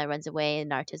obviously the one that runs away,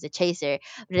 and Naruto's a chaser.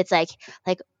 But it's like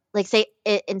say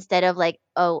it, instead of like,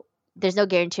 oh, there's no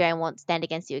guarantee I won't stand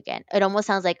against you again, it almost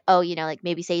sounds like, oh, like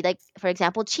maybe say, like, for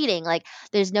example, cheating, like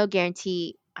there's no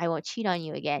guarantee I won't cheat on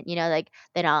you again, like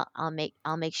then I'll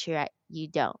make sure you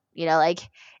don't, like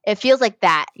it feels like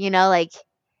that,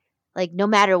 like no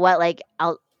matter what, like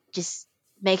I'll just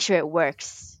make sure it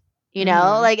works,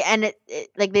 Mhm. like, and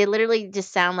like they literally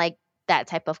just sound like that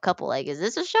type of couple. Like, is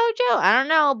this a shoujo? I don't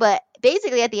know, but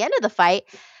basically at the end of the fight,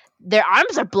 their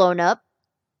arms are blown up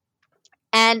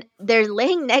and they're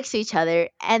laying next to each other,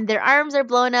 and their arms are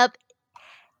blown up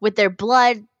with their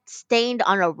blood stained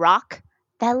on a rock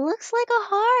that looks like a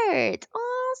heart.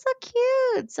 Oh, so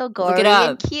cute, so gory Look it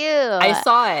and up. cute. I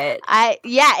saw it.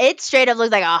 It straight up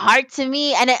looks like a heart to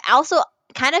me, and it also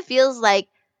kind of feels like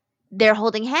they're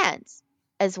holding hands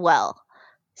as well.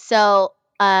 So,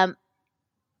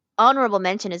 honorable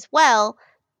mention as well.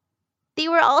 They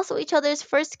were also each other's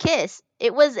first kiss.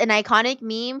 It was an iconic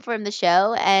meme from the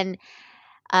show, and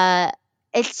uh,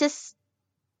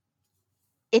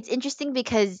 it's interesting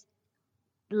because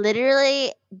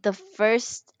literally the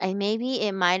first, maybe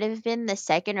it might have been the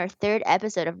second or third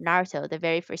episode of Naruto, the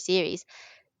very first series,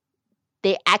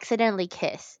 they accidentally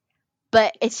kiss.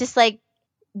 But it's just like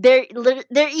they're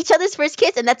each other's first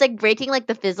kiss, and that's like breaking like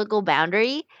the physical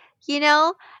boundary, you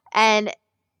know. And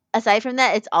aside from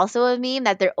that, it's also a meme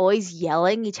that they're always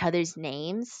yelling each other's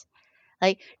names,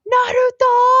 like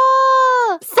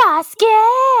Naruto,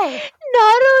 Sasuke!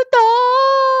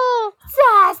 Naruto.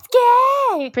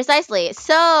 Sasuke! Precisely.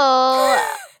 So,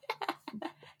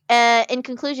 in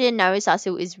conclusion,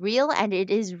 Narusasu is real, and it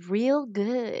is real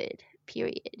good.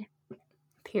 Period.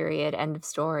 Period. End of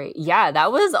story. Yeah,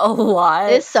 that was a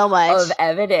lot It's so much. of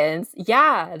evidence.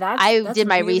 Yeah, I that's did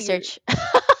my really... research.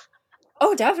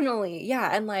 Oh, definitely. Yeah,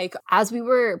 and like as we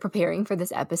were preparing for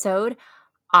this episode,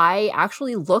 I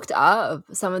actually looked up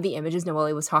some of the images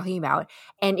Noelle was talking about.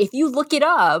 And if you look it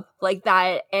up, like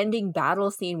that ending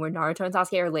battle scene where Naruto and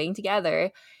Sasuke are laying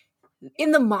together,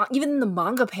 in the even in the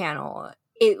manga panel,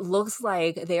 it looks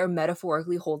like they are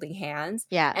metaphorically holding hands.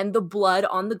 Yeah. And the blood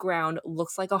on the ground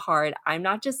looks like a heart. I'm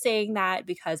not just saying that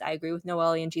because I agree with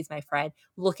Noelle and she's my friend.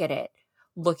 Look at it.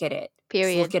 Look at it.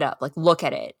 Period. Just look it up. Like, look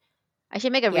at it. I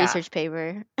should make a Yeah. research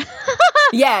paper.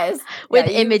 Yes. With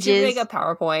You images. should make a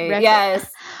PowerPoint. Yes.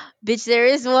 Bitch, there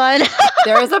is one.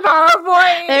 There is a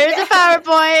PowerPoint. There is a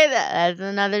PowerPoint. That's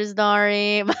another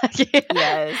story.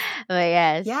 Yes. But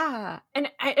yes. Yeah. And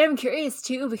I'm curious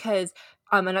too because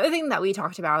another thing that we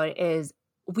talked about is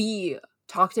we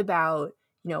talked about,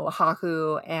 you know,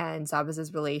 Haku and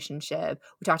Zabuza's relationship.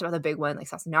 We talked about the big one like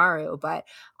Sasanaru, but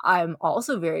I'm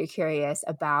also very curious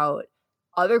about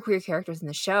other queer characters in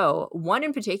the show. One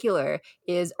in particular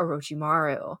is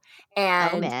Orochimaru.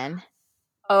 And oh man.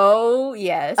 Oh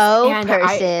yes. Oh and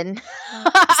person.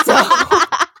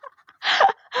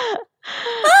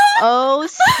 Oh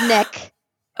Snake.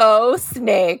 Oh,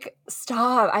 Snake.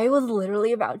 Stop. I was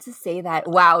literally about to say that.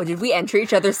 Wow, did we enter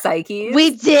each other's psyches?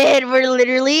 We did. We're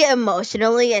literally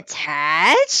emotionally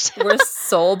attached. We're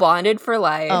soul bonded for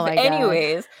life. Oh my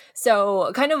Anyways,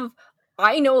 so kind of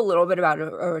I know a little bit about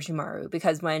Orochimaru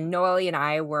because when Noelle and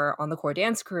I were on the core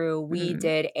dance crew, we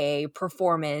did a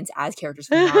performance as characters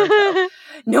from Naruto.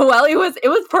 It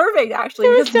was perfect actually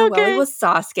because so Noelle was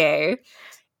Sasuke.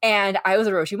 And I was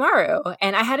Orochimaru,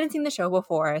 and I hadn't seen the show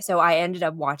before, so I ended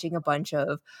up watching a bunch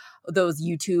of those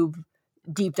YouTube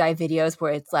deep dive videos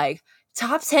where it's like,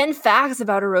 top 10 facts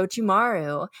about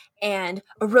Orochimaru, and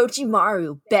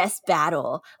Orochimaru best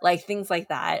battle, like things like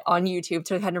that on YouTube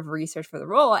to kind of research for the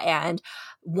role. And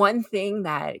one thing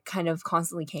that kind of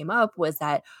constantly came up was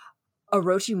that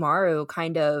Orochimaru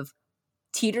kind of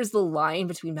teeters the line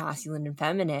between masculine and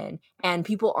feminine, and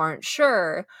people aren't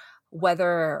sure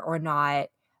whether or not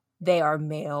they are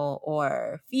male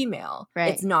or female.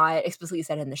 Right. It's not explicitly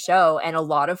said in the show, and a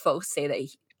lot of folks say that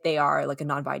they are like a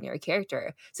non-binary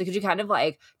character. So could you kind of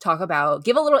like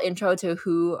give a little intro to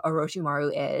who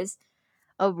Orochimaru is?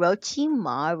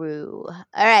 Orochimaru. All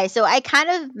right, so I kind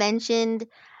of mentioned,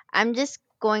 I'm just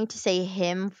going to say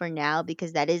him for now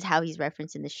because that is how he's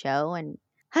referenced in the show. And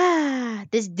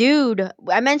this dude,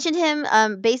 I mentioned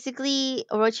him. Basically,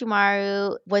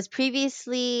 Orochimaru was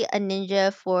previously a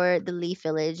ninja for the Leaf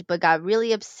Village, but got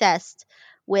really obsessed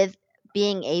with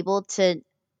being able to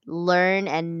learn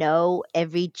and know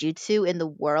every jutsu in the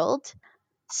world.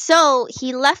 So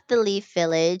he left the Leaf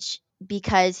Village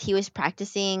because he was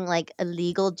practicing like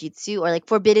illegal jutsu or like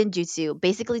forbidden jutsu,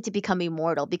 basically to become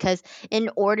immortal. Because in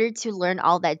order to learn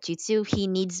all that jutsu, he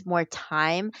needs more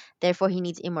time. Therefore, he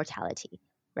needs immortality,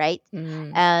 right?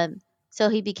 So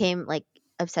he became like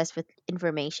obsessed with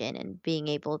information and being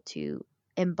able to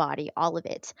embody all of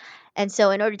it. And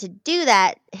so in order to do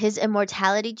that, his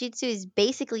immortality jutsu is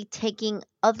basically taking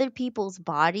other people's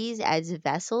bodies as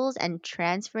vessels and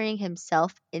transferring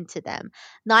himself into them.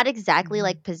 Not exactly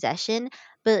like possession,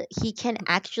 but he can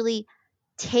actually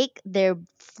take their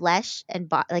flesh and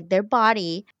like their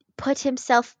body, put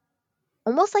himself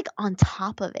almost like on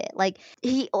top of it. Like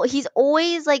he's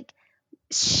always like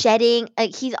shedding,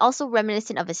 like he's also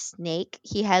reminiscent of a snake.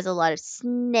 He has a lot of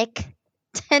snake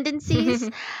tendencies.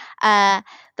 But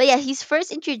yeah, he's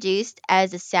first introduced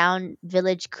as a sound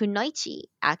village kunoichi,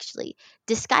 actually,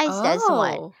 disguised as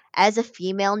one, as a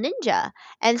female ninja.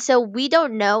 And so we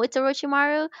don't know it's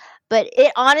Orochimaru, but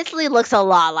it honestly looks a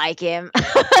lot like him.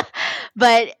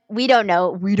 But we don't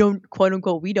know. We don't, quote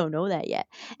unquote, we don't know that yet.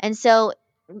 And so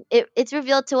it's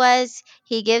revealed to us.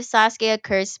 He gives Sasuke a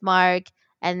curse mark,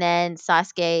 and then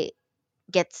Sasuke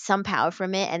gets some power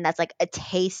from it, and that's like a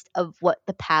taste of what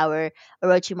the power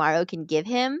Orochimaru can give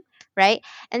him, right?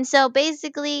 And so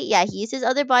basically, yeah, he uses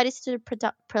other bodies to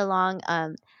prolong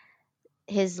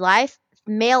his life,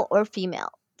 male or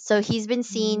female. So he's been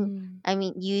seen,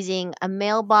 using a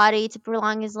male body to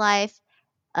prolong his life.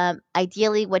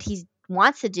 Ideally, what he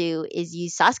wants to do is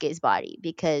use Sasuke's body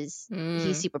because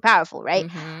he's super powerful,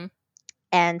 right?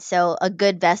 And so a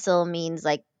good vessel means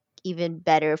like even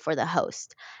better for the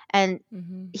host. And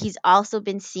Mm-hmm. he's also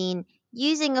been seen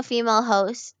using a female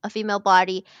host, a female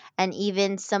body, and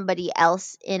even somebody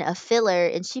else in a filler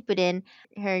in Shippuden.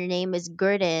 Her name is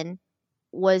Gurdon,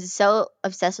 was so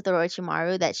obsessed with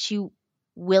Orochimaru that she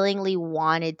willingly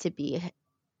wanted to be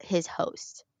his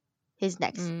host, his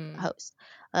next host,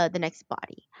 the next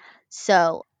body.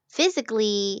 So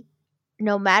physically,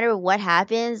 no matter what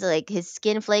happens, like his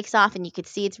skin flakes off and you could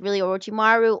see it's really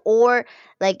Orochimaru, or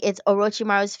like it's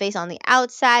Orochimaru's face on the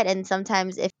outside. And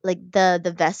sometimes if like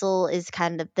the vessel is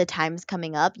kind of the time's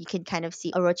coming up, you can kind of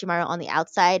see Orochimaru on the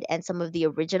outside and some of the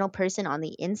original person on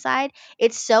the inside.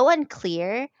 It's so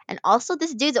unclear. And also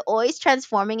this dude's always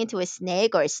transforming into a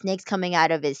snake, or a snake's coming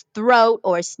out of his throat,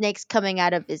 or a snake's coming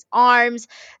out of his arms.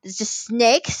 There's just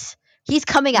snakes. He's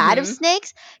coming out of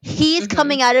snakes. He's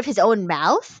coming out of his own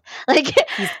mouth. Like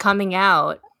he's coming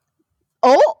out.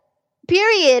 Oh,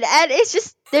 period. And it's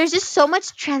just there's just so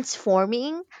much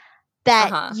transforming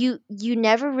that you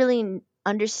never really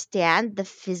understand the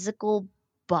physical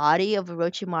body of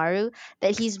Orochimaru,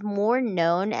 that he's more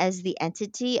known as the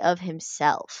entity of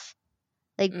himself.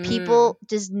 Like people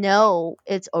just know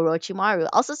it's Orochimaru.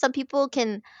 Also, some people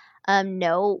can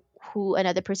know who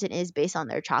another person is based on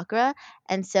their chakra,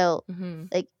 and so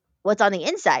like what's on the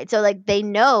inside. So like they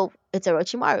know it's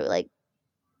Orochimaru. Like,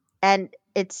 and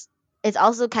it's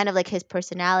also kind of like his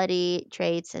personality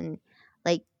traits and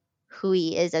like who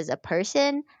he is as a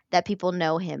person that people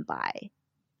know him by.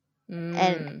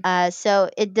 And so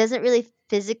it doesn't really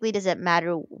physically doesn't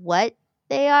matter what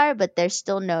they are, but they're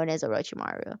still known as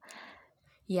Orochimaru.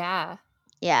 Yeah.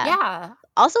 Yeah.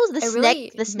 Also,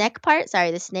 the snake part. Sorry,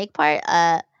 the snake part.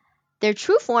 Their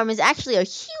true form is actually a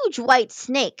huge white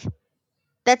snake.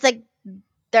 That's like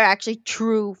their actually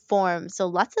true form. So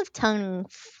lots of tongue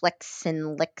flicks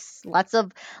and licks. Lots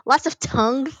of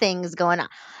tongue things going on.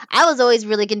 I was always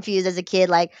really confused as a kid.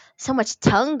 Like so much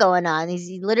tongue going on.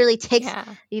 He literally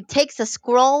takes a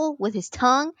scroll with his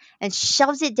tongue and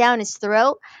shoves it down his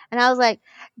throat. And I was like,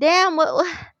 damn,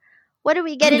 what are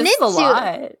we getting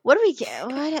into? What do we get?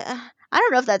 I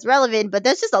don't know if that's relevant, but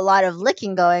there's just a lot of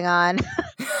licking going on.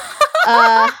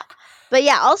 But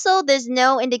yeah, also there's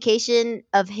no indication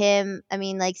of him. I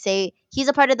mean, like say he's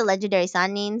a part of the legendary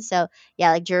Sannin, so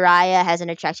yeah, like Jiraiya has an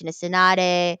attraction to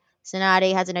Tsunade.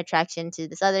 Tsunade has an attraction to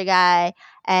this other guy,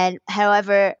 and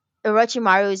however,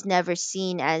 Orochimaru is never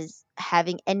seen as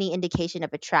having any indication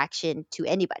of attraction to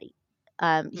anybody.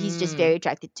 He's just very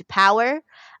attracted to power,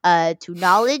 to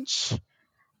knowledge.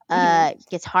 He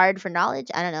gets hard for knowledge.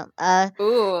 I don't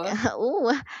know.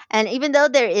 Ooh. And even though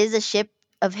there is a ship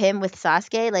of him with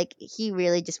Sasuke, like he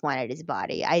really just wanted his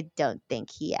body. I don't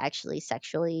think he actually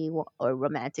sexually or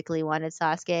romantically wanted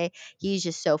Sasuke. He's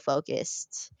just so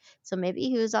focused. So maybe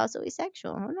he was also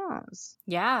asexual. Who knows?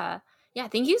 Yeah.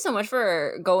 Thank you so much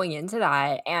for going into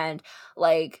that. And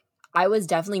like, I was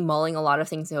definitely mulling a lot of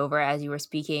things over as you were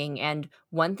speaking. And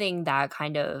one thing that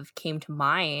kind of came to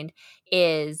mind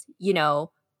is,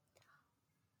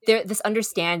 this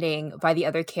understanding by the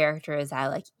other characters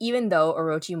that like even though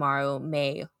Orochimaru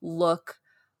may look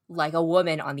like a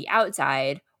woman on the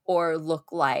outside or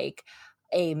look like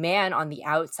a man on the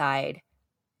outside,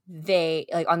 they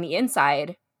like on the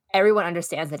inside everyone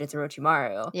understands that it's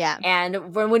Orochimaru. Yeah.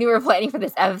 And when you were planning for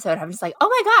this episode, I'm just like, oh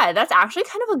my god, that's actually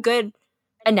kind of a good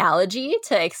analogy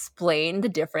to explain the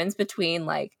difference between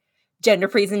like gender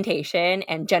presentation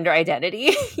and gender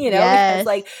identity, because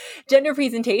like gender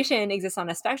presentation exists on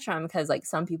a spectrum because like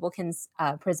some people can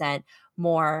present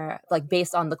more like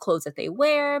based on the clothes that they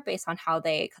wear, based on how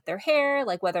they cut their hair,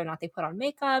 like whether or not they put on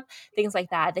makeup, things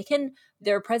like that.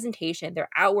 Their presentation, their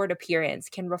outward appearance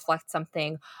can reflect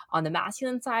something on the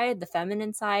masculine side, the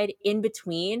feminine side, in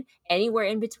between, anywhere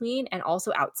in between, and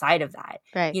also outside of that.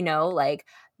 Right. Like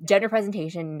gender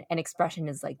presentation and expression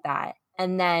is like that.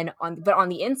 And then on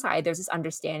the inside, there's this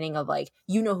understanding of like,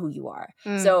 who you are.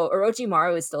 So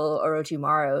Orochimaru is still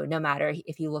Orochimaru, no matter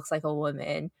if he looks like a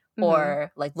woman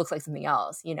or like looks like something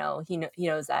else. He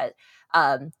knows that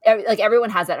like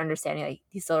everyone has that understanding, like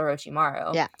he's still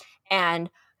Orochimaru. Yeah. And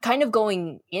kind of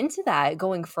going into that,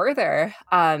 going further,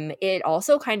 it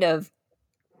also kind of,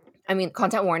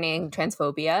 content warning,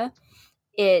 transphobia.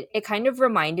 It kind of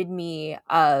reminded me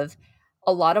of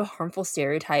a lot of harmful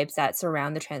stereotypes that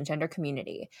surround the transgender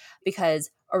community, because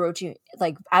Orochi,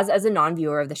 like as a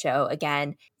non-viewer of the show,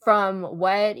 again, from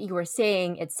what you were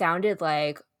saying, it sounded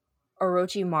like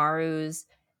Orochimaru's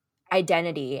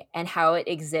identity and how it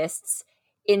exists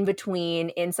in between,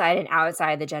 inside and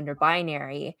outside the gender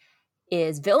binary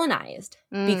is villainized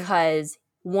because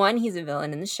one, he's a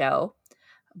villain in the show,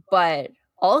 but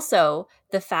Also,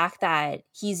 the fact that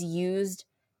he's used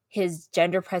his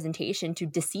gender presentation to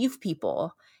deceive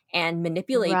people and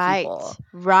manipulate Right. people.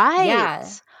 Right. Yeah.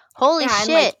 Holy Yeah,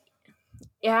 and like shit.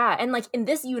 yeah, and like in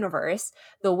this universe,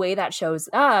 the way that shows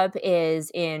up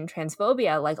is in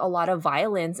transphobia. Like a lot of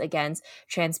violence against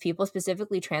trans people,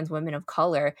 specifically trans women of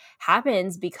color,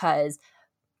 happens because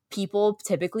people,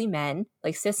 typically men,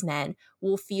 like cis men,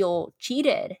 will feel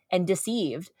cheated and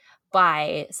deceived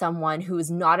by someone who is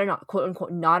not an quote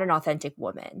unquote not an authentic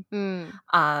woman.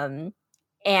 Mm.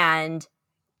 And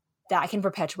that can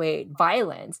perpetuate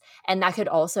violence, and that could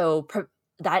also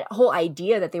that whole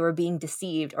idea that they were being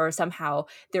deceived or somehow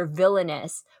they're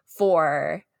villainous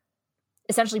for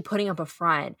essentially putting up a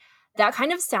front, that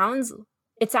kind of sounds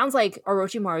it sounds like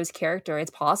Orochimaru's character.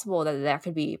 It's possible that that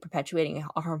could be perpetuating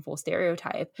a harmful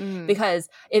stereotype, Mm. because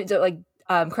it like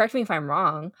correct me if I'm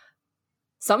wrong,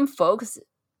 some folks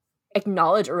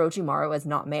acknowledge Orochimaru as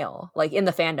not male, like in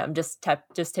the fandom,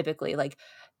 just typically, like,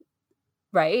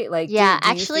 right? Like, Yeah, do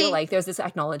you feel actually, like there's this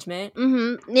acknowledgement?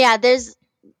 yeah, there's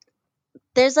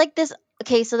like this.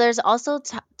 Okay, so there's also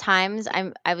times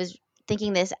I was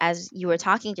thinking this as you were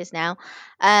talking just now,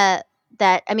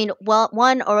 that I mean, well,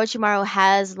 one, Orochimaru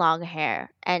has long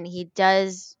hair and he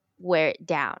does wear it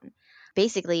down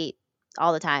basically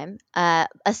all the time.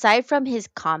 Aside from his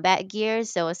combat gear,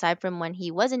 so aside from when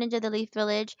he was a ninja of the Leaf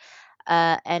Village,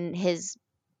 and his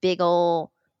big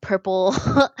ol' purple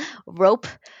rope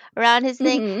around his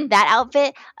thing, Mm-hmm. that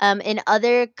outfit, in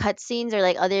other cutscenes or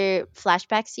like other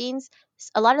flashback scenes,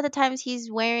 a lot of the times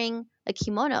he's wearing a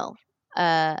kimono,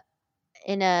 uh,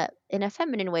 in a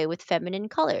feminine way with feminine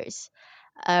colors,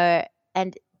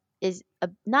 and is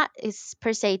not is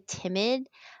per se timid,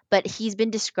 but he's been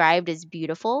described as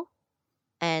beautiful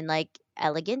and like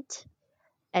elegant,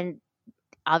 and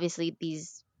obviously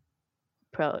these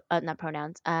not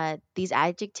pronouns, these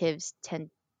adjectives tend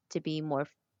to be more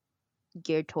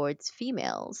geared towards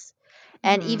females.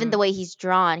 And even Mm-hmm. the way he's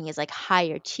drawn, he has like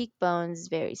higher cheekbones,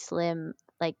 very slim,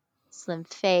 like slim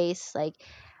face. Like,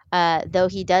 though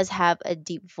he does have a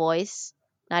deep voice,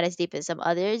 not as deep as some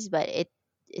others, but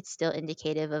it's still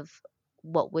indicative of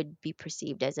what would be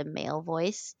perceived as a male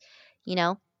voice, you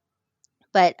know.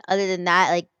 But other than that,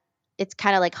 like, it's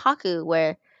kind of like Haku,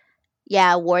 where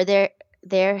yeah, wore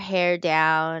their hair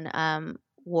down,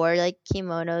 wore like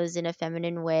kimonos in a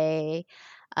feminine way,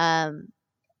 um,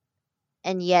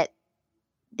 and yet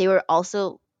they were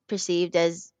also perceived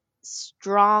as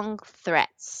strong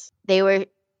threats.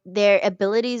 Their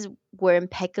abilities were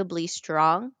impeccably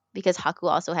strong because Haku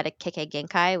also had a Kekkei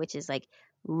Genkai, which is like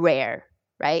rare,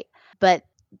 right? But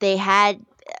they had,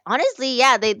 honestly,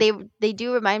 yeah, they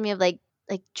do remind me of like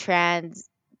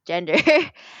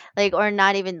transgender, like, or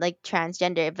not even like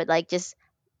transgender, but like just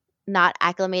not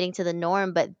acclimating to the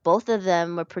norm. But both of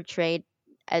them were portrayed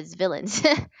as villains.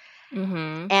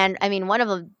 Mm-hmm. And I mean, one of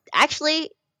them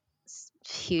actually,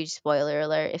 huge spoiler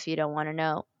alert if you don't want to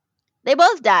know, they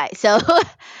both die. So,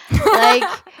 like,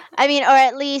 I mean, or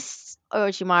at least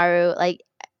Orochimaru, like,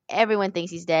 everyone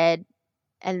thinks he's dead,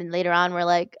 and then later on we're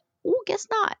like, oh, guess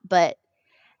not. But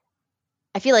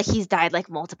I feel like he's died like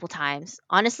multiple times.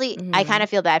 Honestly, I kind Mm-hmm. of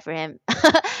feel bad for him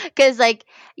because, like,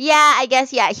 yeah, I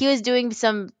guess, yeah, he was doing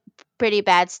some pretty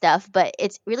bad stuff, but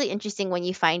it's really interesting when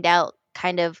you find out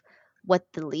kind of what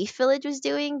the Leaf Village was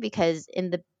doing, because in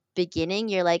the beginning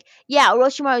you're like, yeah,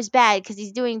 Orochimaru is bad because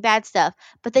he's doing bad stuff,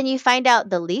 but then you find out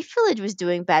the Leaf Village was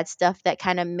doing bad stuff that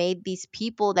kind of made these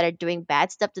people that are doing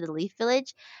bad stuff to the Leaf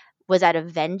Village was out of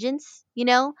vengeance,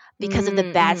 because of the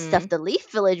bad stuff Mm-hmm. the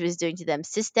Leaf Village was doing to them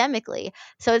systemically.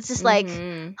 So it's just like,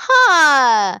 Mm-hmm.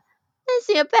 huh, I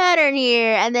see a pattern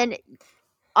here. And then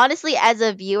honestly, as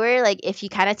a viewer, like, if you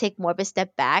kind of take more of a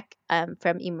step back,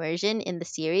 from immersion in the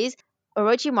series,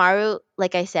 Orochimaru,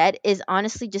 like I said, is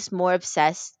honestly just more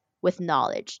obsessed with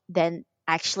knowledge than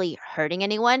actually hurting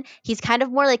anyone. He's kind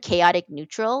of more like chaotic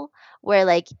neutral, where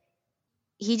like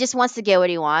he just wants to get what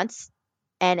he wants,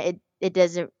 and it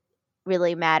doesn't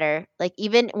really matter. Like,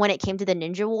 even when it came to the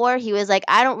ninja war, he was like,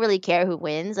 I don't really care who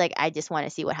wins. Like, I just want to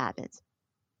see what happens.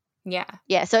 Yeah.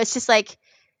 Yeah, so it's just like,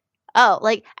 oh,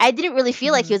 like, I didn't really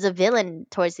feel like he Mm-hmm. was a villain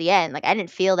towards the end. Like, I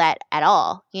didn't feel that at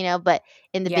all, but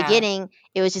in the Yeah. beginning,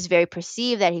 it was just very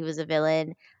perceived that he was a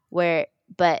villain, where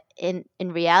but in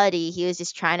reality, he was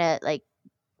just trying to like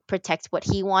protect what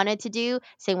he wanted to do.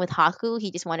 Same with Haku,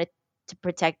 he just wanted to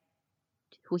protect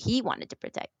who he wanted to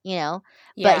protect. But he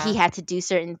Yeah. had to do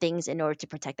certain things in order to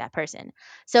protect that person.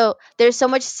 So there's so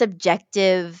much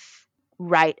subjective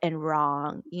right and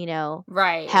wrong.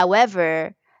 Right.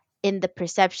 However, in the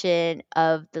perception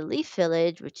of the Leaf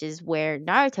Village, which is where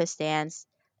Naruto stands,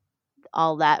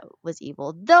 all that was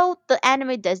evil. Though the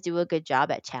anime does do a good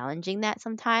job at challenging that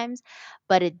sometimes,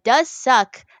 but it does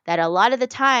suck that a lot of the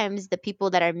times the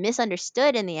people that are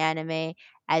misunderstood in the anime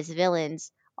as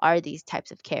villains are these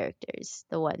types of characters,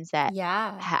 the ones that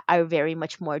Yeah. are very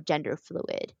much more gender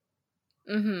fluid.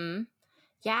 Mm-hmm.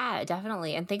 Yeah,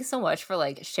 definitely. And thanks so much for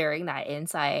like sharing that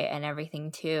insight and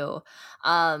everything too.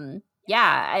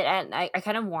 Yeah, I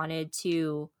kind of wanted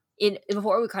to in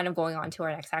before we kind of going on to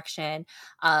our next section,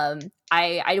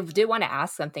 I did want to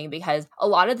ask something because a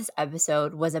lot of this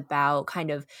episode was about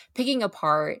kind of picking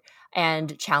apart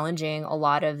and challenging a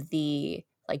lot of the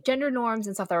like gender norms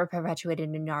and stuff that were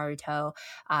perpetuated in Naruto,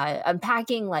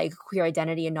 unpacking like queer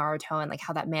identity in Naruto and like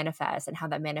how that manifests and how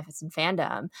that manifests in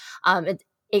fandom.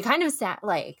 It kind of sat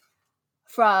like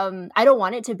from I don't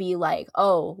want it to be like,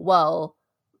 oh, well,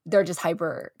 they're just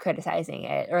hyper criticizing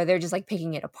it or they're just like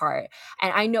picking it apart.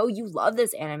 And I know you love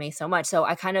this anime so much. So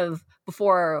I kind of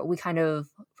before we kind of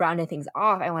rounded things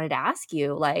off, I wanted to ask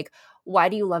you like why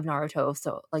do you love Naruto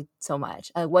so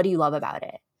much? What do you love about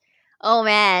it? Oh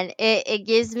man, it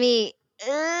gives me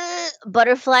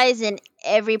butterflies in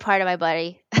every part of my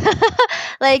body.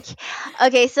 Like,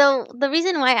 okay, so the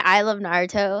reason why I love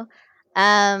Naruto,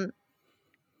 um,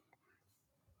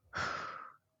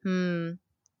 hmm,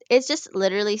 it's just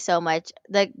literally so much.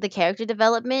 The character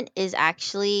development is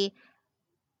actually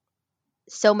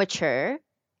so mature.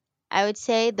 I would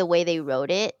say the way they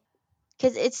wrote it,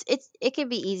 because it can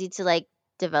be easy to like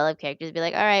develop characters, be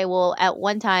like, all right, well, at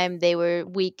one time they were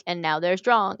weak and now they're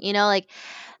strong. You know, like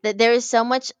that. There is so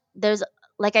much. There's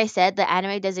like I said, the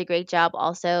anime does a great job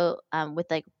also with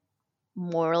like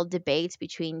moral debates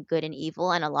between good and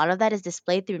evil, and a lot of that is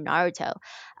displayed through Naruto,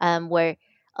 where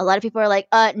a lot of people are like,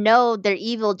 no, they're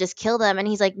evil, just kill them, and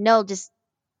he's like, no, just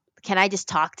can I just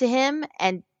talk to him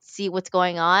and see what's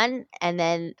going on? And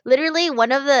then literally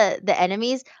one of the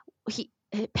enemies, he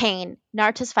Pain,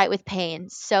 Naruto's fight with Pain,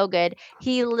 so good.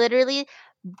 He literally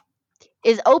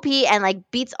is OP and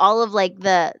like beats all of like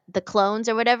the clones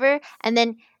or whatever, and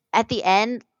then at the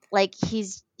end, like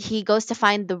he goes to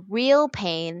find the real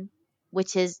Pain,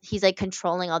 which is he's like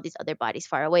controlling all these other bodies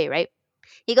far away, right?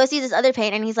 He goes sees this other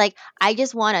Pain and he's like, I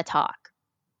just want to talk.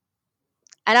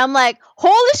 And I'm like,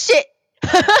 holy shit.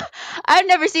 I've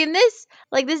never seen this.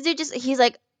 Like this dude just he's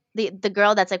like the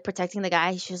girl that's like protecting the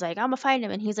guy, she's like, I'm gonna find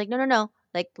him, and he's like, no, no, no.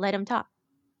 Like let him talk.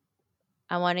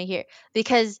 I wanna hear.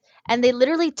 Because and they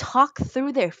literally talk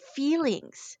through their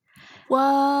feelings.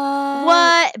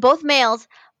 What? Both males.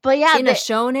 But yeah, In a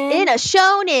shonen? In a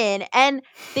shonen. And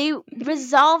they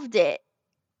resolved it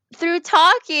through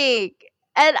talking.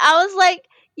 And I was like,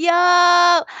 yo,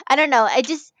 I don't know.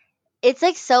 It's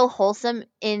like so wholesome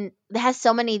in it has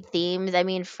so many themes. I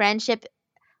mean, friendship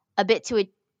a bit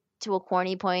to a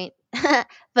corny point.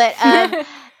 But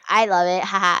I love it.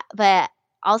 Haha. But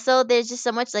also there's just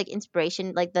so much like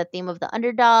inspiration, like the theme of the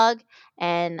underdog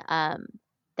and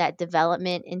that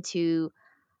development into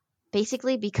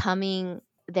basically becoming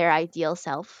their ideal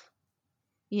self.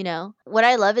 You know, what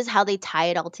I love is how they tie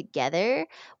it all together.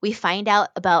 We find out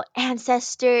about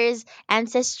ancestry,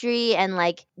 and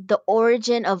like the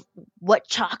origin of what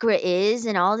chakra is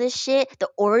and all this shit. The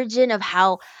origin of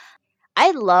how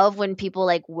I love when people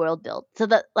like world build. So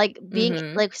that like being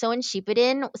Mm-hmm. like so in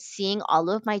Shippuden, seeing all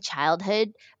of my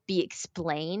childhood be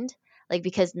explained. Like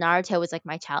because Naruto was like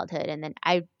my childhood, and then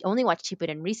I only watched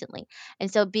Shippuden recently, and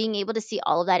so being able to see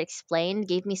all of that explained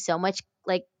gave me so much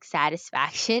like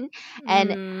satisfaction,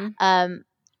 and Mm-hmm. um,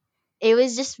 it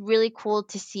was just really cool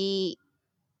to see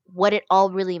what it all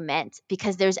really meant,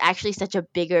 because there's actually such a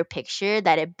bigger picture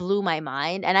that it blew my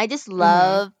mind, and I just Mm-hmm.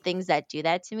 love things that do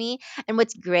that to me. And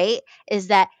what's great is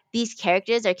that these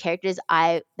characters are characters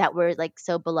I that were like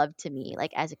so beloved to me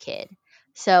like as a kid.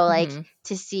 So like Mm-hmm.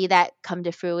 to see that come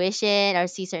to fruition or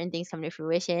see certain things come to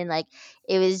fruition, like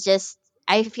it was just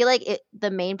I feel like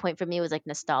the main point for me was like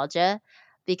nostalgia,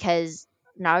 because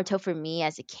Naruto for me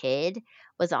as a kid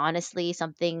was honestly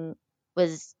something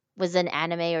was an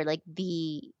anime or like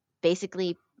the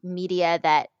basically media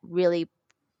that really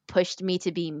pushed me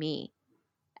to be me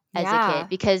as a kid, Yeah.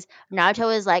 because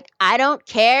Naruto is like, I don't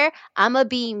care, I'ma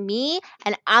be me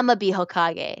and I'ma be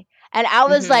Hokage. And I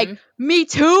was like, Mm-hmm. me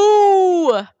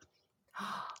too.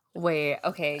 Wait,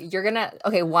 okay.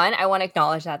 Okay, one, I want to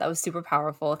acknowledge that. That was super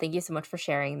powerful. Thank you so much for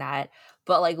sharing that.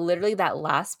 But like literally that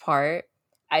last part,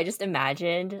 I just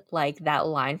imagined like that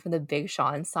line from the Big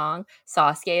Sean song.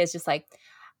 Sasuke is just like,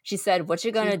 she said, what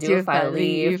you gonna do if I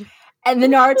leave? And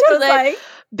then Naruto's like,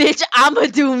 bitch, I'ma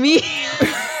do me.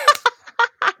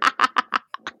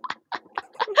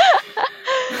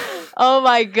 Oh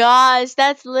my gosh,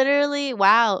 that's literally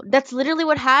wow. That's literally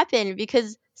what happened,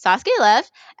 because Sasuke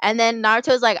left, and then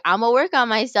Naruto's like, I'm gonna work on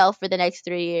myself for the next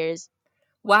 3 years.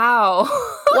 Wow.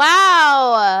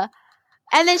 Wow.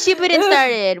 And then Shippuden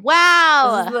started.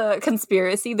 Wow. This is the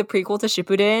conspiracy. The prequel to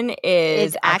Shippuden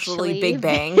is It's actually actually Big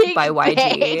Bang Big by YG.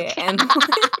 Bang. And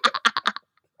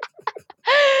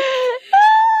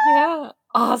yeah.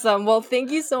 Awesome. Well, thank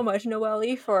you so much,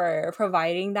 Noelle, for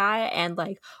providing that. And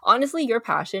like, honestly, your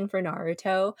passion for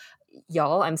Naruto,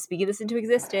 y'all, I'm speaking this into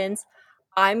existence.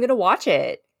 I'm going to watch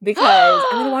it because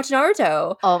I'm going to watch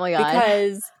Naruto. Oh my god.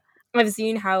 Because I've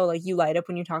seen how like you light up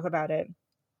when you talk about it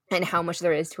and how much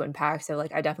there is to unpack. So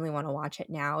like, I definitely want to watch it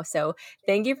now. So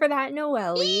thank you for that,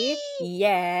 Noelle.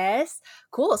 Yes.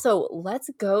 Cool. So let's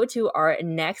go to our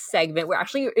next segment. We're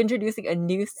actually introducing a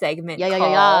new segment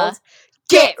called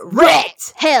Get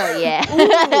Wrecked. Hell yeah.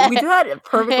 Ooh, we did that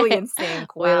perfectly in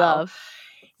sync. Wow. We love.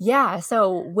 Yeah.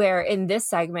 So where in this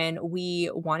segment, we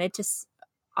wanted to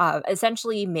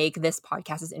essentially make this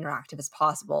podcast as interactive as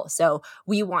possible. So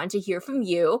we want to hear from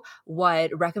you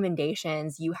what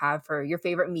recommendations you have for your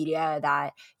favorite media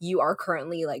that you are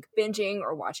currently like binging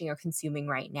or watching or consuming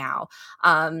right now.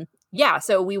 Yeah,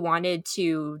 so we wanted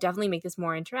to definitely make this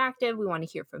more interactive. We want to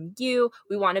hear from you.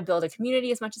 We want to build a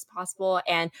community as much as possible.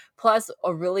 And plus,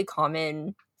 a really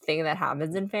common thing that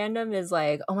happens in fandom is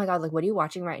like, oh my god, like what are you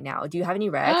watching right now? Do you have any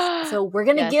recs? So we're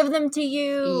gonna Yes. give them to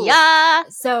you. Yeah.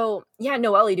 So yeah,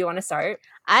 Noelle, do you want to start?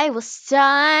 I will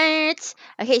start.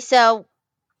 Okay, so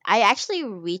I actually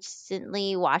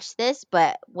recently watched this,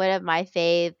 but one of my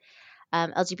fave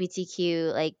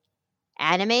LGBTQ like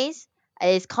animes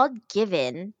is called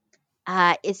Given.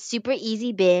 It's super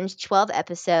easy binge, 12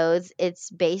 episodes.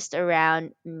 It's based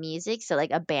around music, so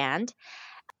like a band.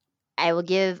 I will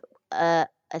give a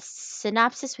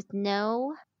synopsis with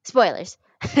no spoilers.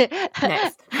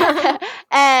 Nice.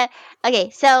 Okay,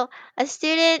 so a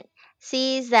student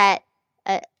sees that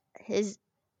his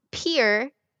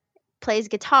peer plays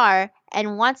guitar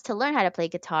and wants to learn how to play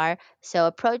guitar, so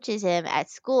approaches him at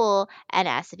school and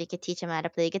asks if he could teach him how to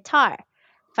play guitar.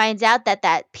 Finds out that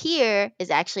that peer is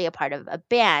actually a part of a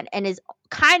band and is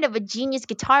kind of a genius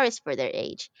guitarist for their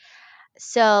age.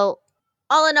 So,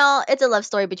 all in all, it's a love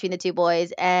story between the two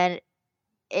boys, and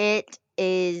it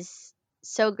is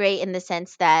so great in the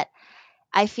sense that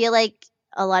I feel like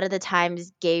a lot of the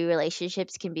times gay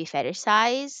relationships can be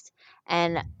fetishized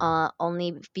and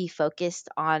only be focused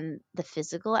on the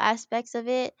physical aspects of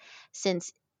it,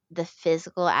 since the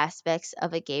physical aspects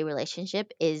of a gay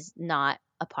relationship is not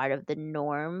a part of the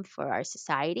norm for our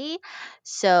society.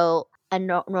 So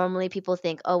normally people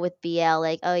think, oh, with BL,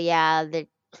 like, oh yeah,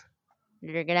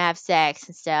 they're gonna have sex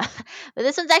and stuff. But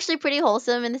this one's actually pretty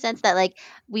wholesome in the sense that like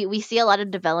we see a lot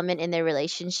of development in their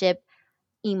relationship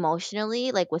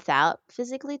emotionally, like without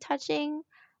physically touching.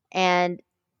 And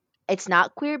it's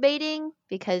not queer baiting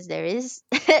because there is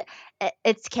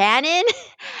it's canon.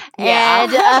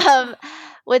 And Yeah.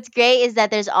 what's great is that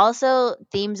there's also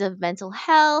themes of mental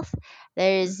health.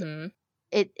 There's Mhm.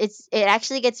 it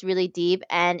actually gets really deep,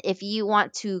 and if you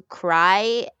want to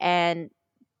cry and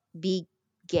be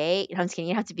gay, no, I'm just kidding,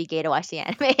 you don't have to be gay to watch the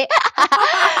anime.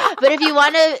 But if you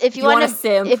want to You wanna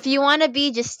simp. if you want to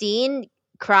be Justine,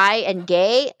 cry and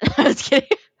gay. I'm just kidding.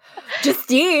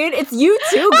 Justine, it's you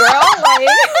too, girl. Like,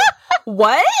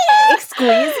 what? Excuse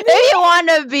me? If you want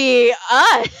to be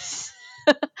us.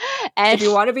 And If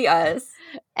you want to be us.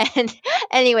 and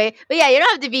anyway, but yeah, you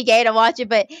don't have to be gay to watch it,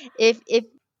 but if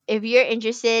you're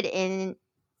interested in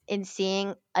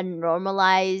seeing a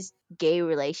normalized gay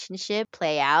relationship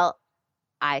play out,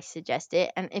 I suggest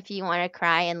it. And if you want to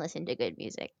cry and listen to good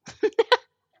music.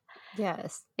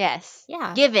 Yes. Yes.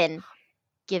 Yeah. Given.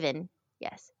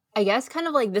 Yes. I guess kind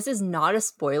of like this is not a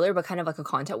spoiler, but kind of like a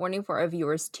content warning for our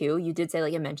viewers too. You did say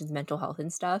like it mentions mental health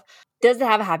and stuff. Does it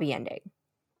have a happy ending?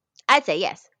 I'd say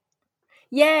yes.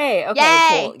 Yay! Okay,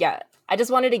 Yay! cool. Yeah. I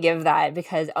just wanted to give that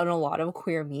because on a lot of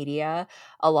queer media,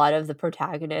 a lot of the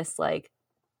protagonists like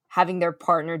having their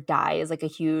partner die is like a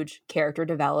huge character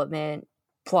development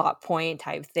plot point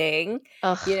type thing.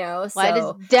 Ugh, You know? why So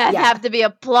does death yeah. have to be a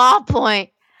plot point?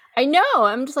 I know.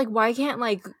 I'm just like, why can't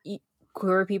like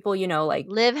queer people, you know, like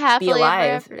Live happily be alive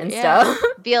ever after. and Yeah. stuff?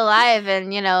 Be alive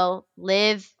and, you know,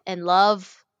 live and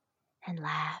love and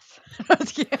laugh.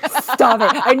 Stop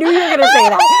it. I knew you were going to say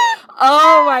that.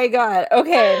 Oh my god.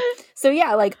 Okay. So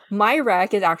yeah, like my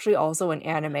rec is actually also an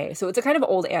anime. So it's a kind of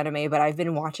old anime, but I've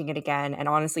been watching it again, and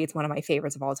honestly, it's one of my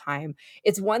favorites of all time.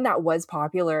 It's one that was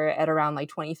popular at around like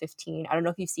 2015. I don't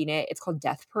know if you've seen it. It's called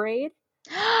Death Parade.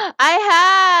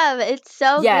 I have. It's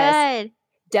so Yes. good.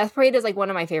 Death Parade is like one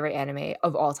of my favorite anime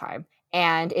of all time.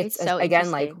 And it's so again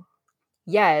like interesting.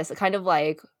 yes, kind of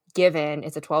like given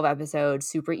it's a 12 episode,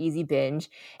 super easy binge,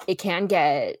 it can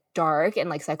get dark and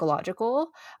like psychological.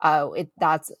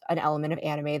 That's an element of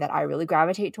anime that I really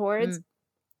gravitate towards.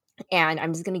 And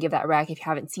I'm just going to give that rec if you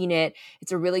haven't seen it.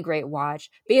 It's a really great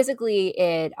watch. Basically,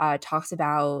 it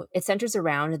centers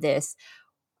around this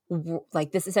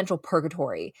this essential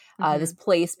purgatory, this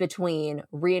place between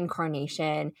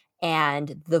reincarnation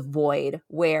and the void,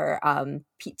 where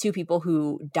two people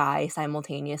who die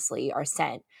simultaneously are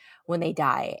sent when they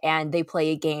die, and they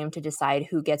play a game to decide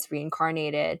who gets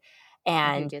reincarnated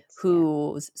and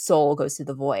whose soul goes to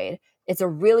the void. It's a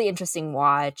really interesting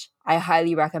watch. I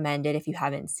highly recommend it if you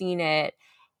haven't seen it.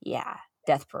 Yeah,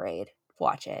 Death Parade.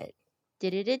 Watch it.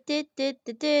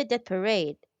 Death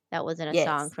Parade. That wasn't a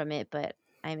song from it, but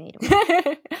I made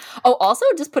one. Oh, also,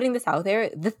 just putting this out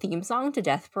there, the theme song to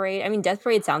Death Parade. I mean, Death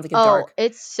Parade sounds like a dark.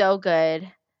 It's so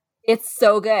good. It's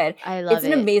so good. I love it. It's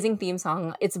an amazing theme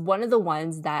song. It's one of the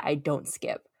ones that I don't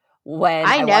skip when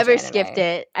I never watch skipped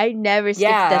it. I never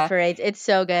skipped Death Parade. It's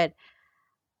so good.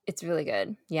 It's really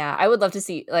good. Yeah, I would love to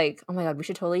see, like, oh my god, we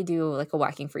should totally do like a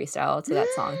whacking freestyle to that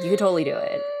song. You could totally do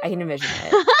it. I can envision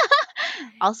it.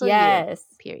 Also, yes.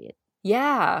 Period.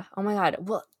 Yeah. Oh my god.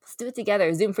 Well, let's do it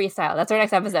together. Zoom freestyle. That's our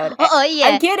next episode. Oh yeah.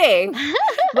 I'm kidding.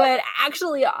 But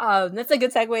actually, that's a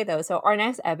good segue though. So our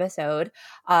next episode,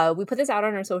 we put this out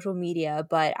on our social media,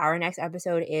 but our next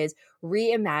episode is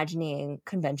reimagining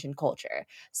convention culture.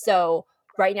 So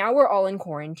right now we're all in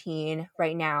quarantine.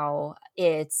 Right now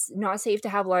it's not safe to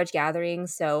have large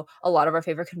gatherings. So a lot of our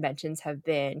favorite conventions have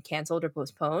been canceled or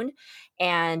postponed.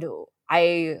 And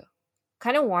I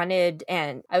kind of wanted,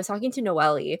 and I was talking to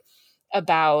Noelle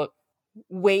about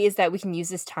ways that we can use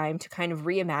this time to kind of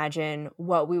reimagine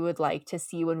what we would like to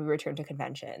see when we return to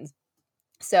conventions.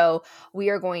 So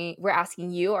we're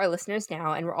asking you, our listeners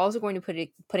now, and we're also going to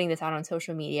putting this out on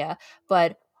social media,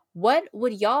 but what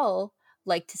would y'all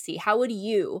like to see? How would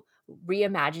you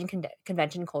reimagine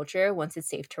convention culture once it's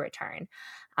safe to return?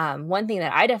 One thing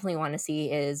that I definitely want to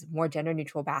see is more gender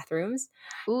neutral bathrooms.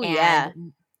 Ooh, yeah.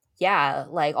 Yeah,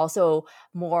 like also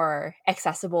more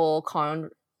accessible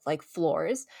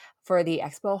floors for the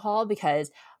expo hall,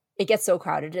 because it gets so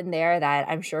crowded in there that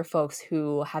I'm sure folks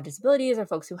who have disabilities or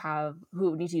folks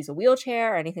who need to use a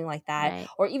wheelchair or anything like that, right,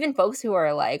 or even folks who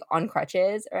are like on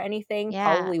crutches or anything,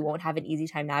 probably won't have an easy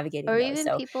time navigating or those.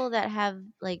 Even people that have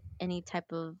like any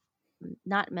type of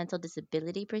not mental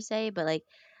disability per se, but like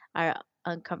are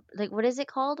like, what is it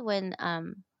called when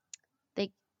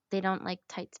they don't like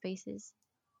tight spaces?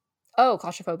 Oh,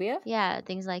 claustrophobia? Yeah,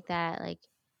 things like that. Like,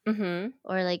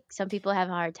 or like some people have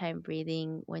a hard time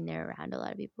breathing when they're around a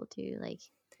lot of people too. Like,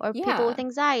 or people with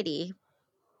anxiety.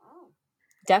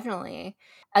 Definitely.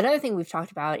 Another thing we've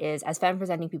talked about is, as femme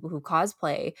presenting people who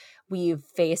cosplay, we've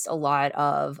faced a lot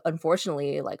of,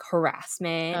 unfortunately, like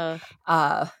harassment.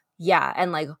 Yeah,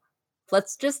 and like,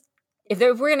 let's just, if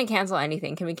we're gonna cancel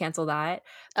anything, can we cancel that?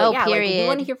 But period. Like, we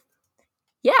want to hear.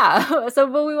 Yeah,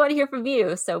 but we want to hear from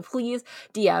you. So please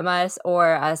DM us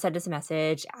or send us a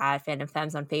message at Fandom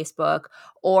Femmes on Facebook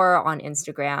or on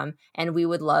Instagram. And we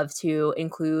would love to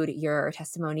include your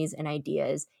testimonies and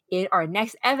ideas in our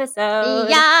next episode.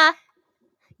 Yeah.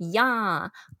 Yeah.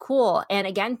 Cool. And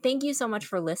again, thank you so much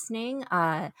for listening.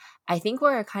 I think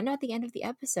we're kind of at the end of the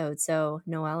episode. So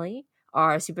Noelle,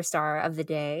 our superstar of the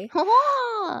day,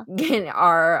 our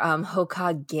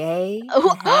Hokage.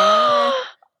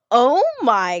 Oh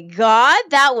my god,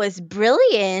 that was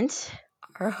brilliant.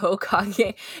 Our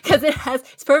Hokage, because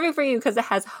it's perfect for you because it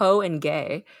has ho and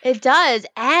gay. It does,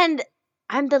 and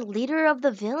I'm the leader of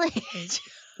the village.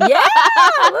 Yeah,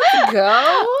 let's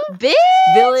go.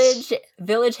 Bitch.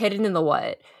 Village hidden in the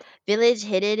what? Village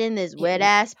hidden in this wet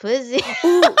ass pussy.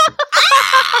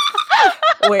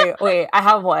 Wait, I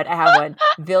have one.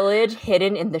 Village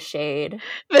hidden in the shade.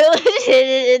 Village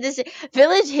hidden in the shade.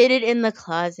 Village hidden in the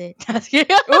closet. Bitch, you're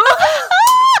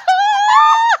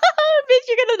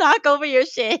gonna knock over your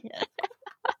shit.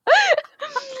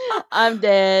 I'm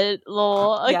dead.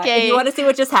 Lol. Okay. Yeah, if you want to see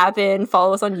what just happened,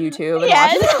 follow us on YouTube and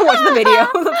watch the video.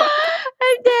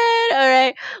 I'm dead. All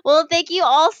right. Well, thank you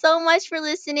all so much for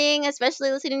listening,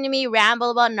 especially listening to me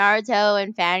ramble about Naruto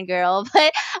and fangirl.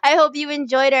 But I hope you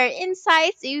enjoyed our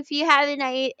insights. If you have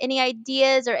any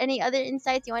ideas or any other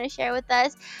insights you want to share with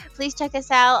us, please check us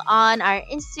out on our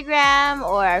Instagram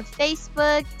or our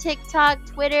Facebook, TikTok,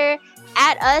 Twitter,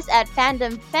 at us at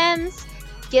Fandom Femmes.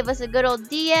 Give us a good old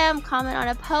DM, comment on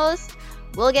a post.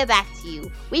 We'll get back to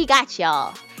you. We got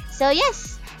y'all. So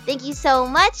yes, thank you so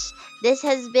much. This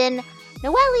has been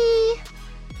Noelle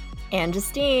and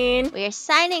Justine. We are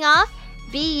signing off.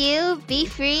 Be you, be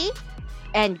free,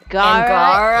 and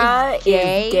Gara is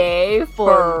gay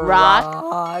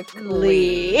broccoli.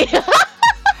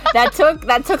 That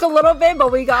took a little bit,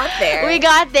 but we got there. We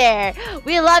got there.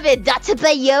 We love it. Dr.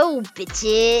 Bayo,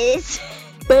 bitches.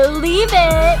 Believe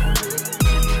it.